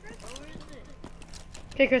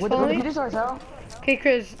 Okay, Chris, follow me. Okay,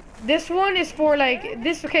 Chris, this one is for like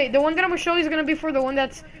this. Okay, the one that I'm gonna show you is gonna be for the one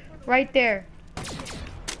that's right there.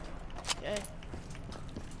 Okay.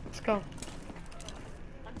 Let's go.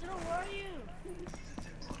 Arturo, where are you?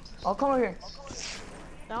 I'll come over here.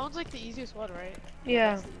 That one's like the easiest one, right?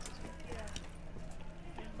 Yeah.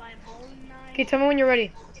 Okay, tell me when you're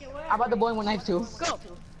ready. How about the boy with knife too? Go.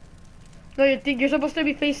 No, you're supposed to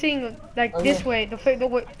be facing like this way, the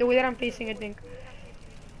way that I'm facing, I think.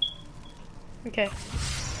 Okay.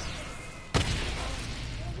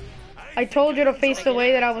 I told you to face the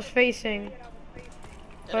way that I was facing,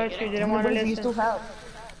 but you didn't want to listen.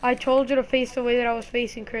 I told you to face the way that I was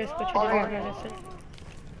facing, Chris, but you didn't want to listen.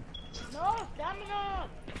 No,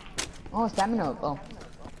 Oh, stamina up. Oh.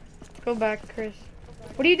 Go back, Chris.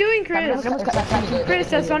 What are you doing, Chris? Chris,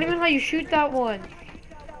 that's not even how you shoot that one.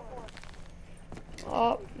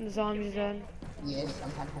 Oh, the zombie's dead. Yes,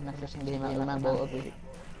 I'm having my first game. I remember. Okay.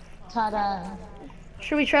 Ta-da!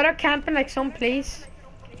 Should we try to camp in like some place?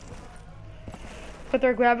 Put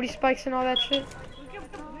our gravity spikes and all that shit?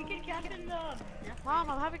 We can camp in the... Mom,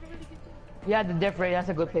 I'm having a really good day. Yeah, the Death Ray, that's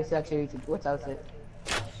a good place to actually to what's outside.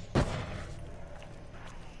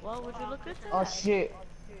 Well, would you look at that? Oh shit.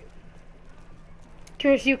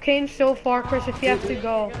 Chris, you came so far, Chris, if you have to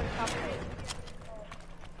go.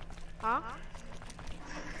 Huh?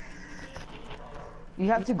 You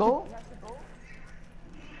have to go?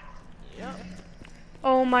 Yep.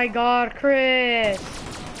 Oh my god, Chris.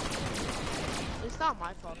 It's not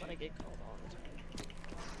my fault that I get called all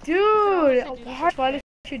the time. Dude, why did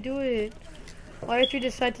you do it? Why did you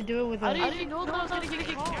decide to do it with us? I didn't even know that I was gonna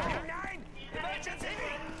get called.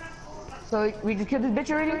 So, we just killed this bitch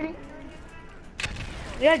already?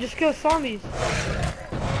 Yeah, just kill zombies.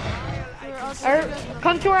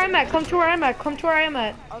 Come to where I'm at, come to where I'm at, come to where I am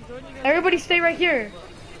at. Everybody stay right here.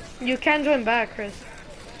 You can join back, Chris.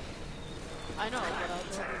 I know, but I'll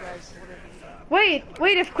join you guys whatever.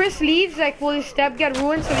 Wait, if Chris leaves, like, will his step get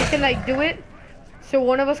ruined so we can, like, do it? So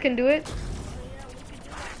one of us can do it?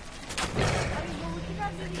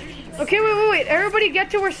 Okay, wait, everybody get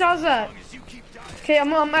to where Sal's at. Okay,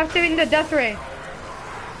 I'm activating the death ray.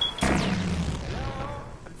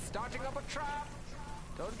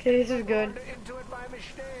 Okay, this is good.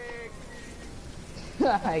 Dude,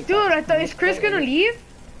 I thought, is Chris gonna leave?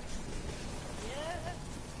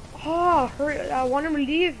 Oh, hurry, I want him to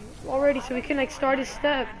leave already so we can, like, start his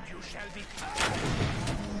step.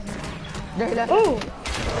 Oh!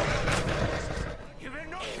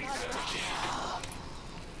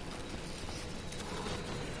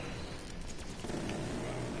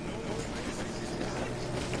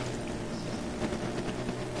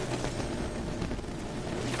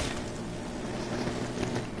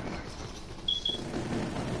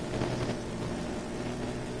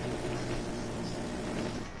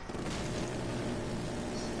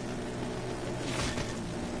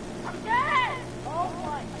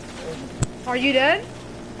 Are you dead?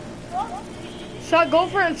 So go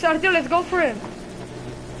for him, Arturo, let's go for him.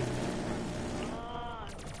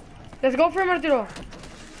 Let's go for him, Arturo.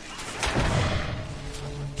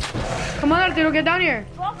 Come on, Arturo, get down here.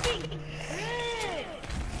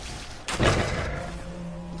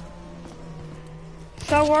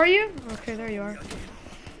 So where are you? Okay, there you are.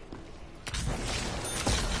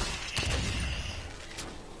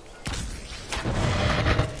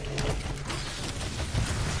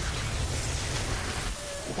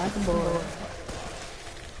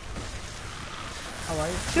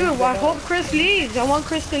 Dude, I hope Chris leaves. I want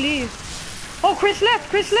Chris to leave. Oh, Chris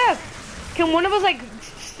left. Can one of us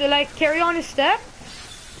like carry on his step?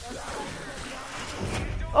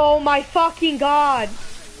 Oh my fucking god.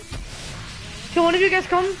 Can one of you guys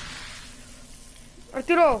come?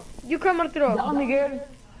 Arturo, you come, Arturo. Down again.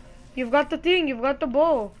 You've got the thing. You've got the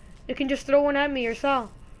bow. You can just throw one at me yourself.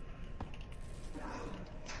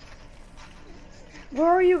 Where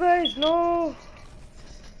are you guys? No.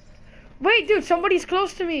 Wait, dude, somebody's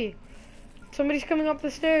close to me. Somebody's coming up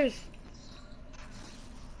the stairs.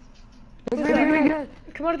 Come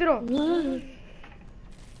on, Arturo.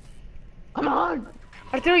 Come on.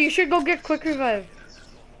 Arturo, you should go get quick revive.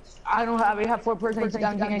 I don't have. We have 4 persons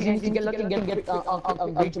down here. To get lucky and get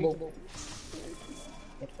unreachable.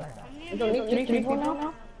 Three people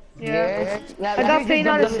now? Yeah. I got pain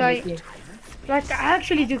out of sight. Like,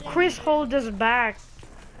 actually, dude, Chris hold us back.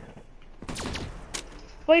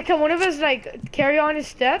 Wait, can one of us, like, carry on his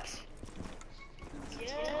steps?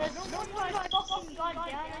 Yes. No, I fucking got down. I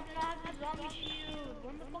didn't have the zombie shield.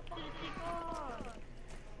 When the fuck did it take off?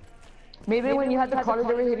 Maybe when you had the crawler,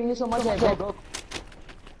 they were hitting you so much that I broke.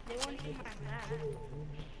 They weren't in my map.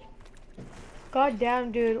 God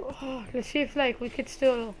damn, dude. Oh, let's see if, like, we could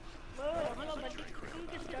still...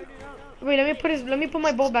 Wait, let me put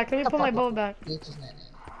my bow back.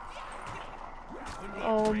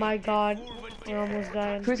 Oh my god. We're almost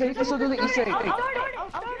dying. Chris, you can still do the Easter egg.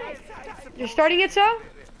 You're starting it, Sal?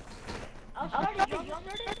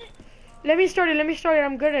 Let me start it.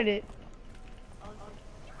 I'm good at it.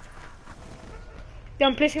 Yeah,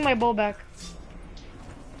 I'm placing my bow back.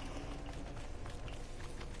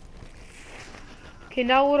 Okay,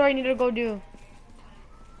 now what do I need to go do?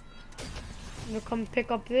 I'm gonna come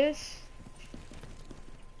pick up this.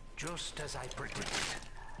 Just as I predicted.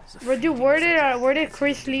 Dude, where did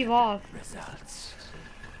Chris leave off? Results.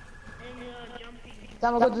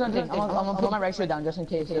 I'm gonna go do something. I'm gonna put my right shoe down just in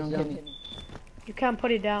case you don't get me. You can't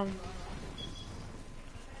put it down.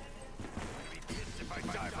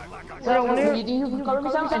 Bro, when You can cover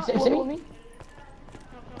me some and send me?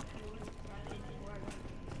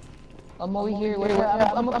 I'm over here.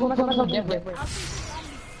 I'm myself Denver.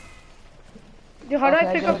 Dude, how do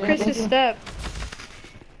I pick up Chris's step?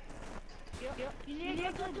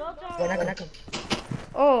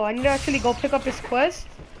 Oh, I need to actually go pick up his quest?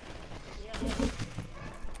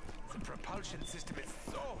 The propulsion system is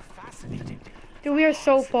so fascinating. Dude, we are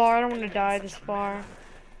so far. I don't want to die this far.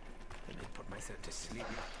 Let me put myself to sleep.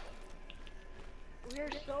 We're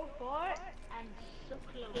so far and so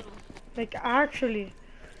close. Like, actually.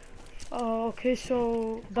 Oh, okay,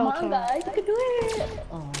 so... Come on, Delta. guys, you can do it.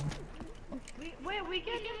 Oh. We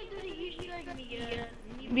can't even do the Easter egg yet.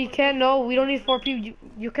 We can't, no, we don't need 4 people.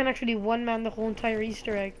 You can actually one-man the whole entire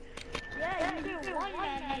Easter egg. Yeah, you can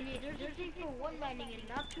one-man it. There's a thing for one-manning it,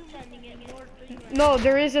 not two-manning it, nor three-manning. No,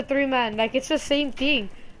 there is a 3-man. Like, it's the same thing.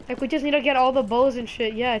 Like, we just need to get all the bows and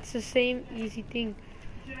shit. Yeah, it's the same easy thing.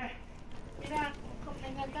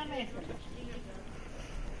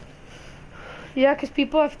 Yeah, because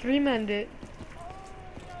people have 3-manned it.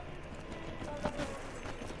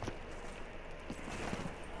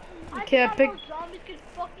 Okay, I picked... Zombies can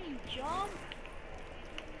fucking jump.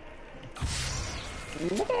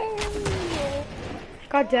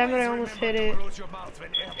 God damn it, I almost hit it. Close your mouth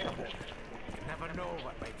when airborne. You never know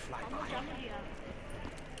what might fly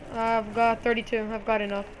by. I've got 32. I've got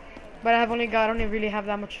enough. But I don't even really have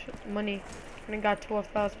that much money. I only got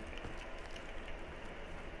 12,000.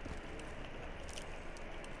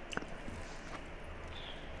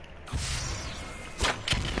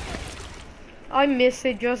 I missed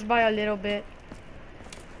it just by a little bit.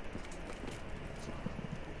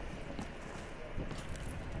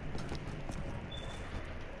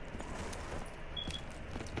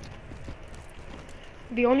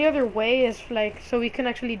 The only other way is like so we can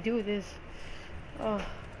actually do this.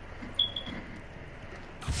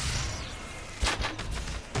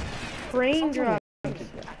 Brain drop.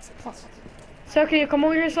 So can you come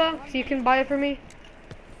over here, so you can buy it for me?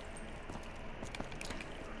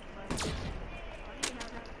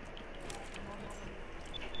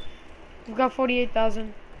 We've got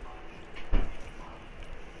 48,000.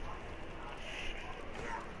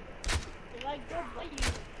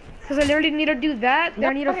 Because I literally need to do that, then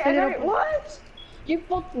I need to fill it up. What? You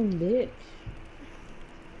fucking bitch.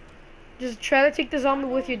 Just try to take the zombie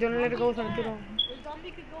with you, don't let it go with him.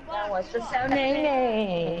 That was the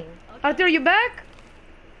sounding. Arthur, you back?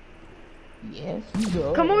 Yes, you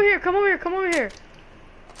go. Come over here, come over here, come over here.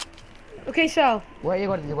 Okay, Sal. Where are you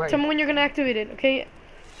going to do? Tell me when you're gonna activate it, okay?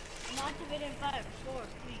 I'm activating 5, 4,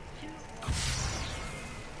 3, 2, 1.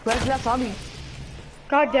 Where's that zombie?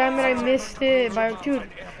 God damn it, I missed it. Dude,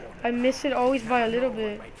 I miss it always by a little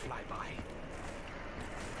bit.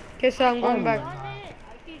 Okay, so I'm going back.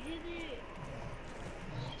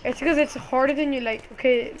 It's because it's harder than you like.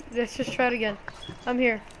 Okay, let's just try it again. I'm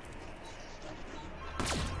here.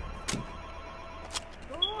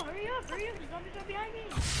 Oh, hurry up, the zombies are behind me.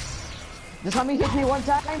 The zombie hit me one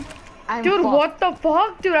time. Dude, what the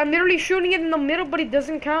fuck? Dude, I'm literally shooting it in the middle, but it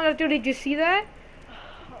doesn't count. Dude, did you see that?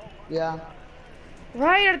 Yeah.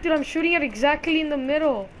 Right, dude, I'm shooting it exactly in the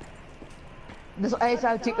middle. This I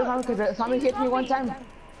take this out because zombie hit me one time.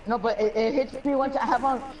 No, but it hits me one time. I have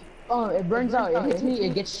on. Oh, it burns out. It hits me.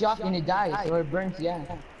 It gets shocked and it dies, or it burns. Yeah.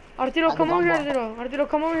 Arturo, come over here, Arturo. Arturo,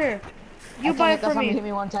 come over here. You buy it for me. Hit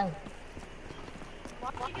me one time.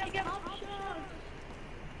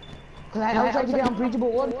 Cause I tried to get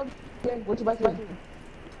unbreachable wood. What you buy for?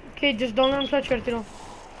 Okay, just don't let him touch you, Arturo.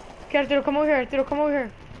 Okay, Arturo, come over here. Arturo, come over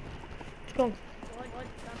here. Let's go.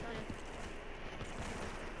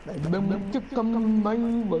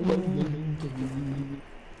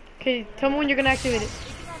 Okay, tell me when you're gonna activate it.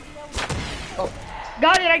 Oh.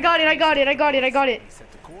 Got it, I got it. You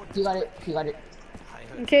got it.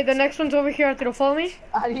 Okay, the next one's over here, Arturo. Follow me.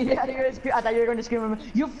 I thought you were gonna scream at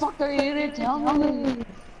me. You fucker, you didn't tell me.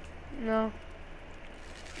 No.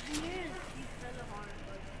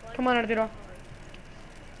 Come on, Arturo.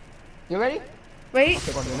 You ready? Wait.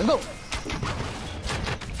 Okay, go.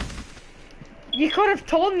 You could have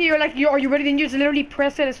told me, are you ready? Then you just literally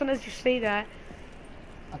press it as soon as you say that.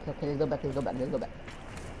 Okay, let's go back.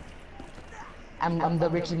 I'm the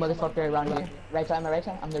richest motherfucker around here. Right side, my right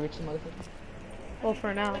side. I'm the richest motherfucker. Well,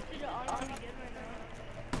 for now.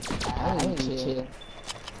 I need to chill.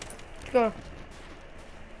 Let's go.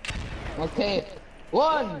 Okay,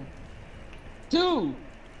 1, 2,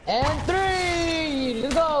 and 3.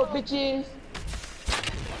 Let's go, bitches.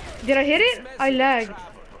 Did I hit it? I lagged.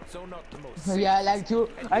 Yeah, I lagged too.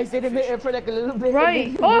 I didn't make it for like a little bit.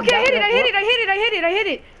 Right. Oh, okay, I hit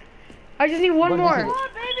it. I just need one more. Come on,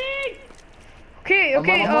 baby! Okay,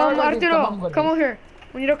 okay, Arturo, come over here.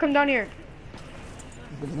 We need to come down here.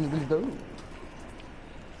 Let's go.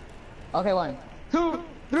 Okay, 1, 2,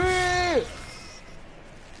 3.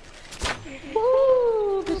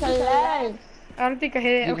 Woo! This alive. I don't think I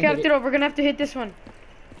hit it. Okay, Arturo, we're gonna have to hit this one.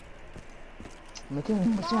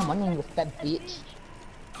 Making money, you fat bitch.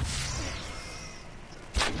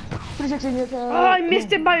 360. Oh, I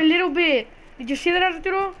missed it by a little bit. Did you see that,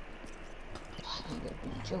 Arturo?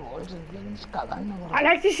 I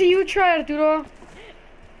like to see you try, Arturo.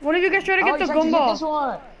 One of you guys try to get the gumball. This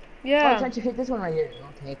one. Yeah. Oh, trying to hit this one right here.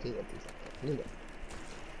 Okay.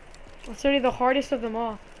 It's already the hardest of them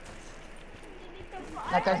all.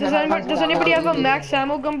 Does anybody have a max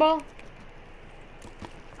ammo gumball?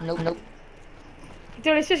 Nope.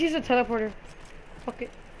 Dude, let's just use a teleporter. Fuck it.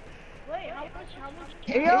 Wait, how much?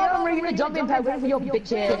 Hey, yo, I'm ready to jump in pad. Wait for your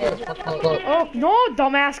bitch ass. Oh, no,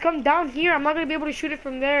 dumbass. Come down here. I'm not gonna be able to shoot it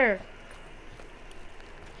from there.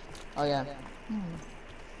 Oh, yeah.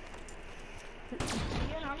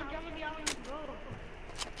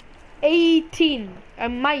 18. I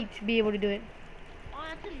might be able to do it. Oh,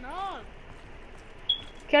 that's enough.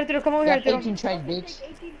 Okay, Arturo, come over here, Arturo. 18 tries, bitch.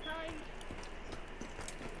 18 times.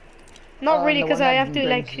 Not really, because I have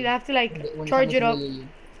to charge it up.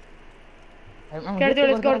 Okay, Arturo,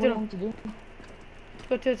 let's go, Arturo. Let's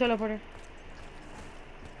go to the teleporter.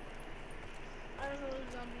 I don't know the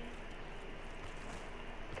zombie.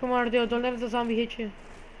 Come on, Arturo, don't let the zombie hit you.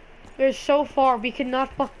 We're so far, we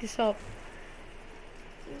cannot fuck this up.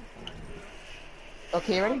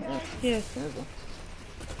 Okay, ready? Yeah.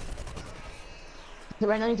 So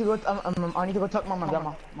right now I need to go. I need to go talk to my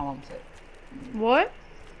grandma. My mom said. What?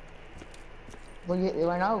 Well, yeah,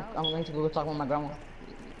 right now I'm going to go talk with my grandma.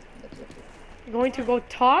 You're going to go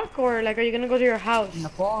talk, or like, are you gonna go to your house? On the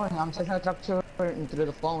phone. I'm just gonna talk to her through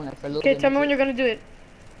the phone like, for a little Okay, bit. tell me when you're gonna do it.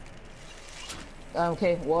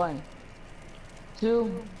 Okay, 1,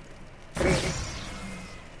 2, 3.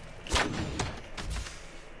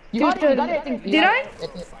 You got it, I think. Did I?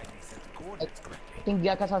 I think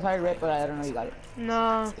Bianca started right, but I don't know you got it.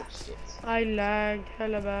 Nah, I lagged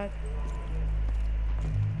hella bad.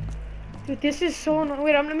 Dude, this is so annoying.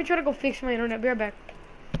 Wait, let me try to go fix my internet. Be right back.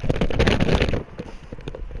 I'm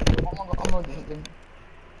gonna do something.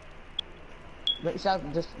 But stop,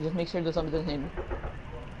 just make sure there's something doesn't hit me.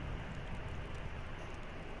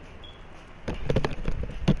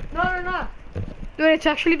 No. Dude, it's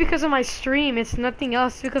actually because of my stream. It's nothing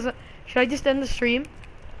else. Because should I just end the stream?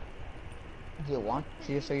 Do you want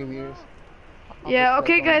to just show your viewers? Yeah,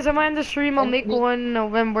 okay guys, I'm gonna end the stream. I'll make one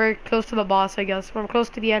when we're close to the boss, I guess. When we're close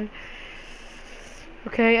to the end.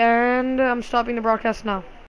 Okay, and I'm stopping the broadcast now.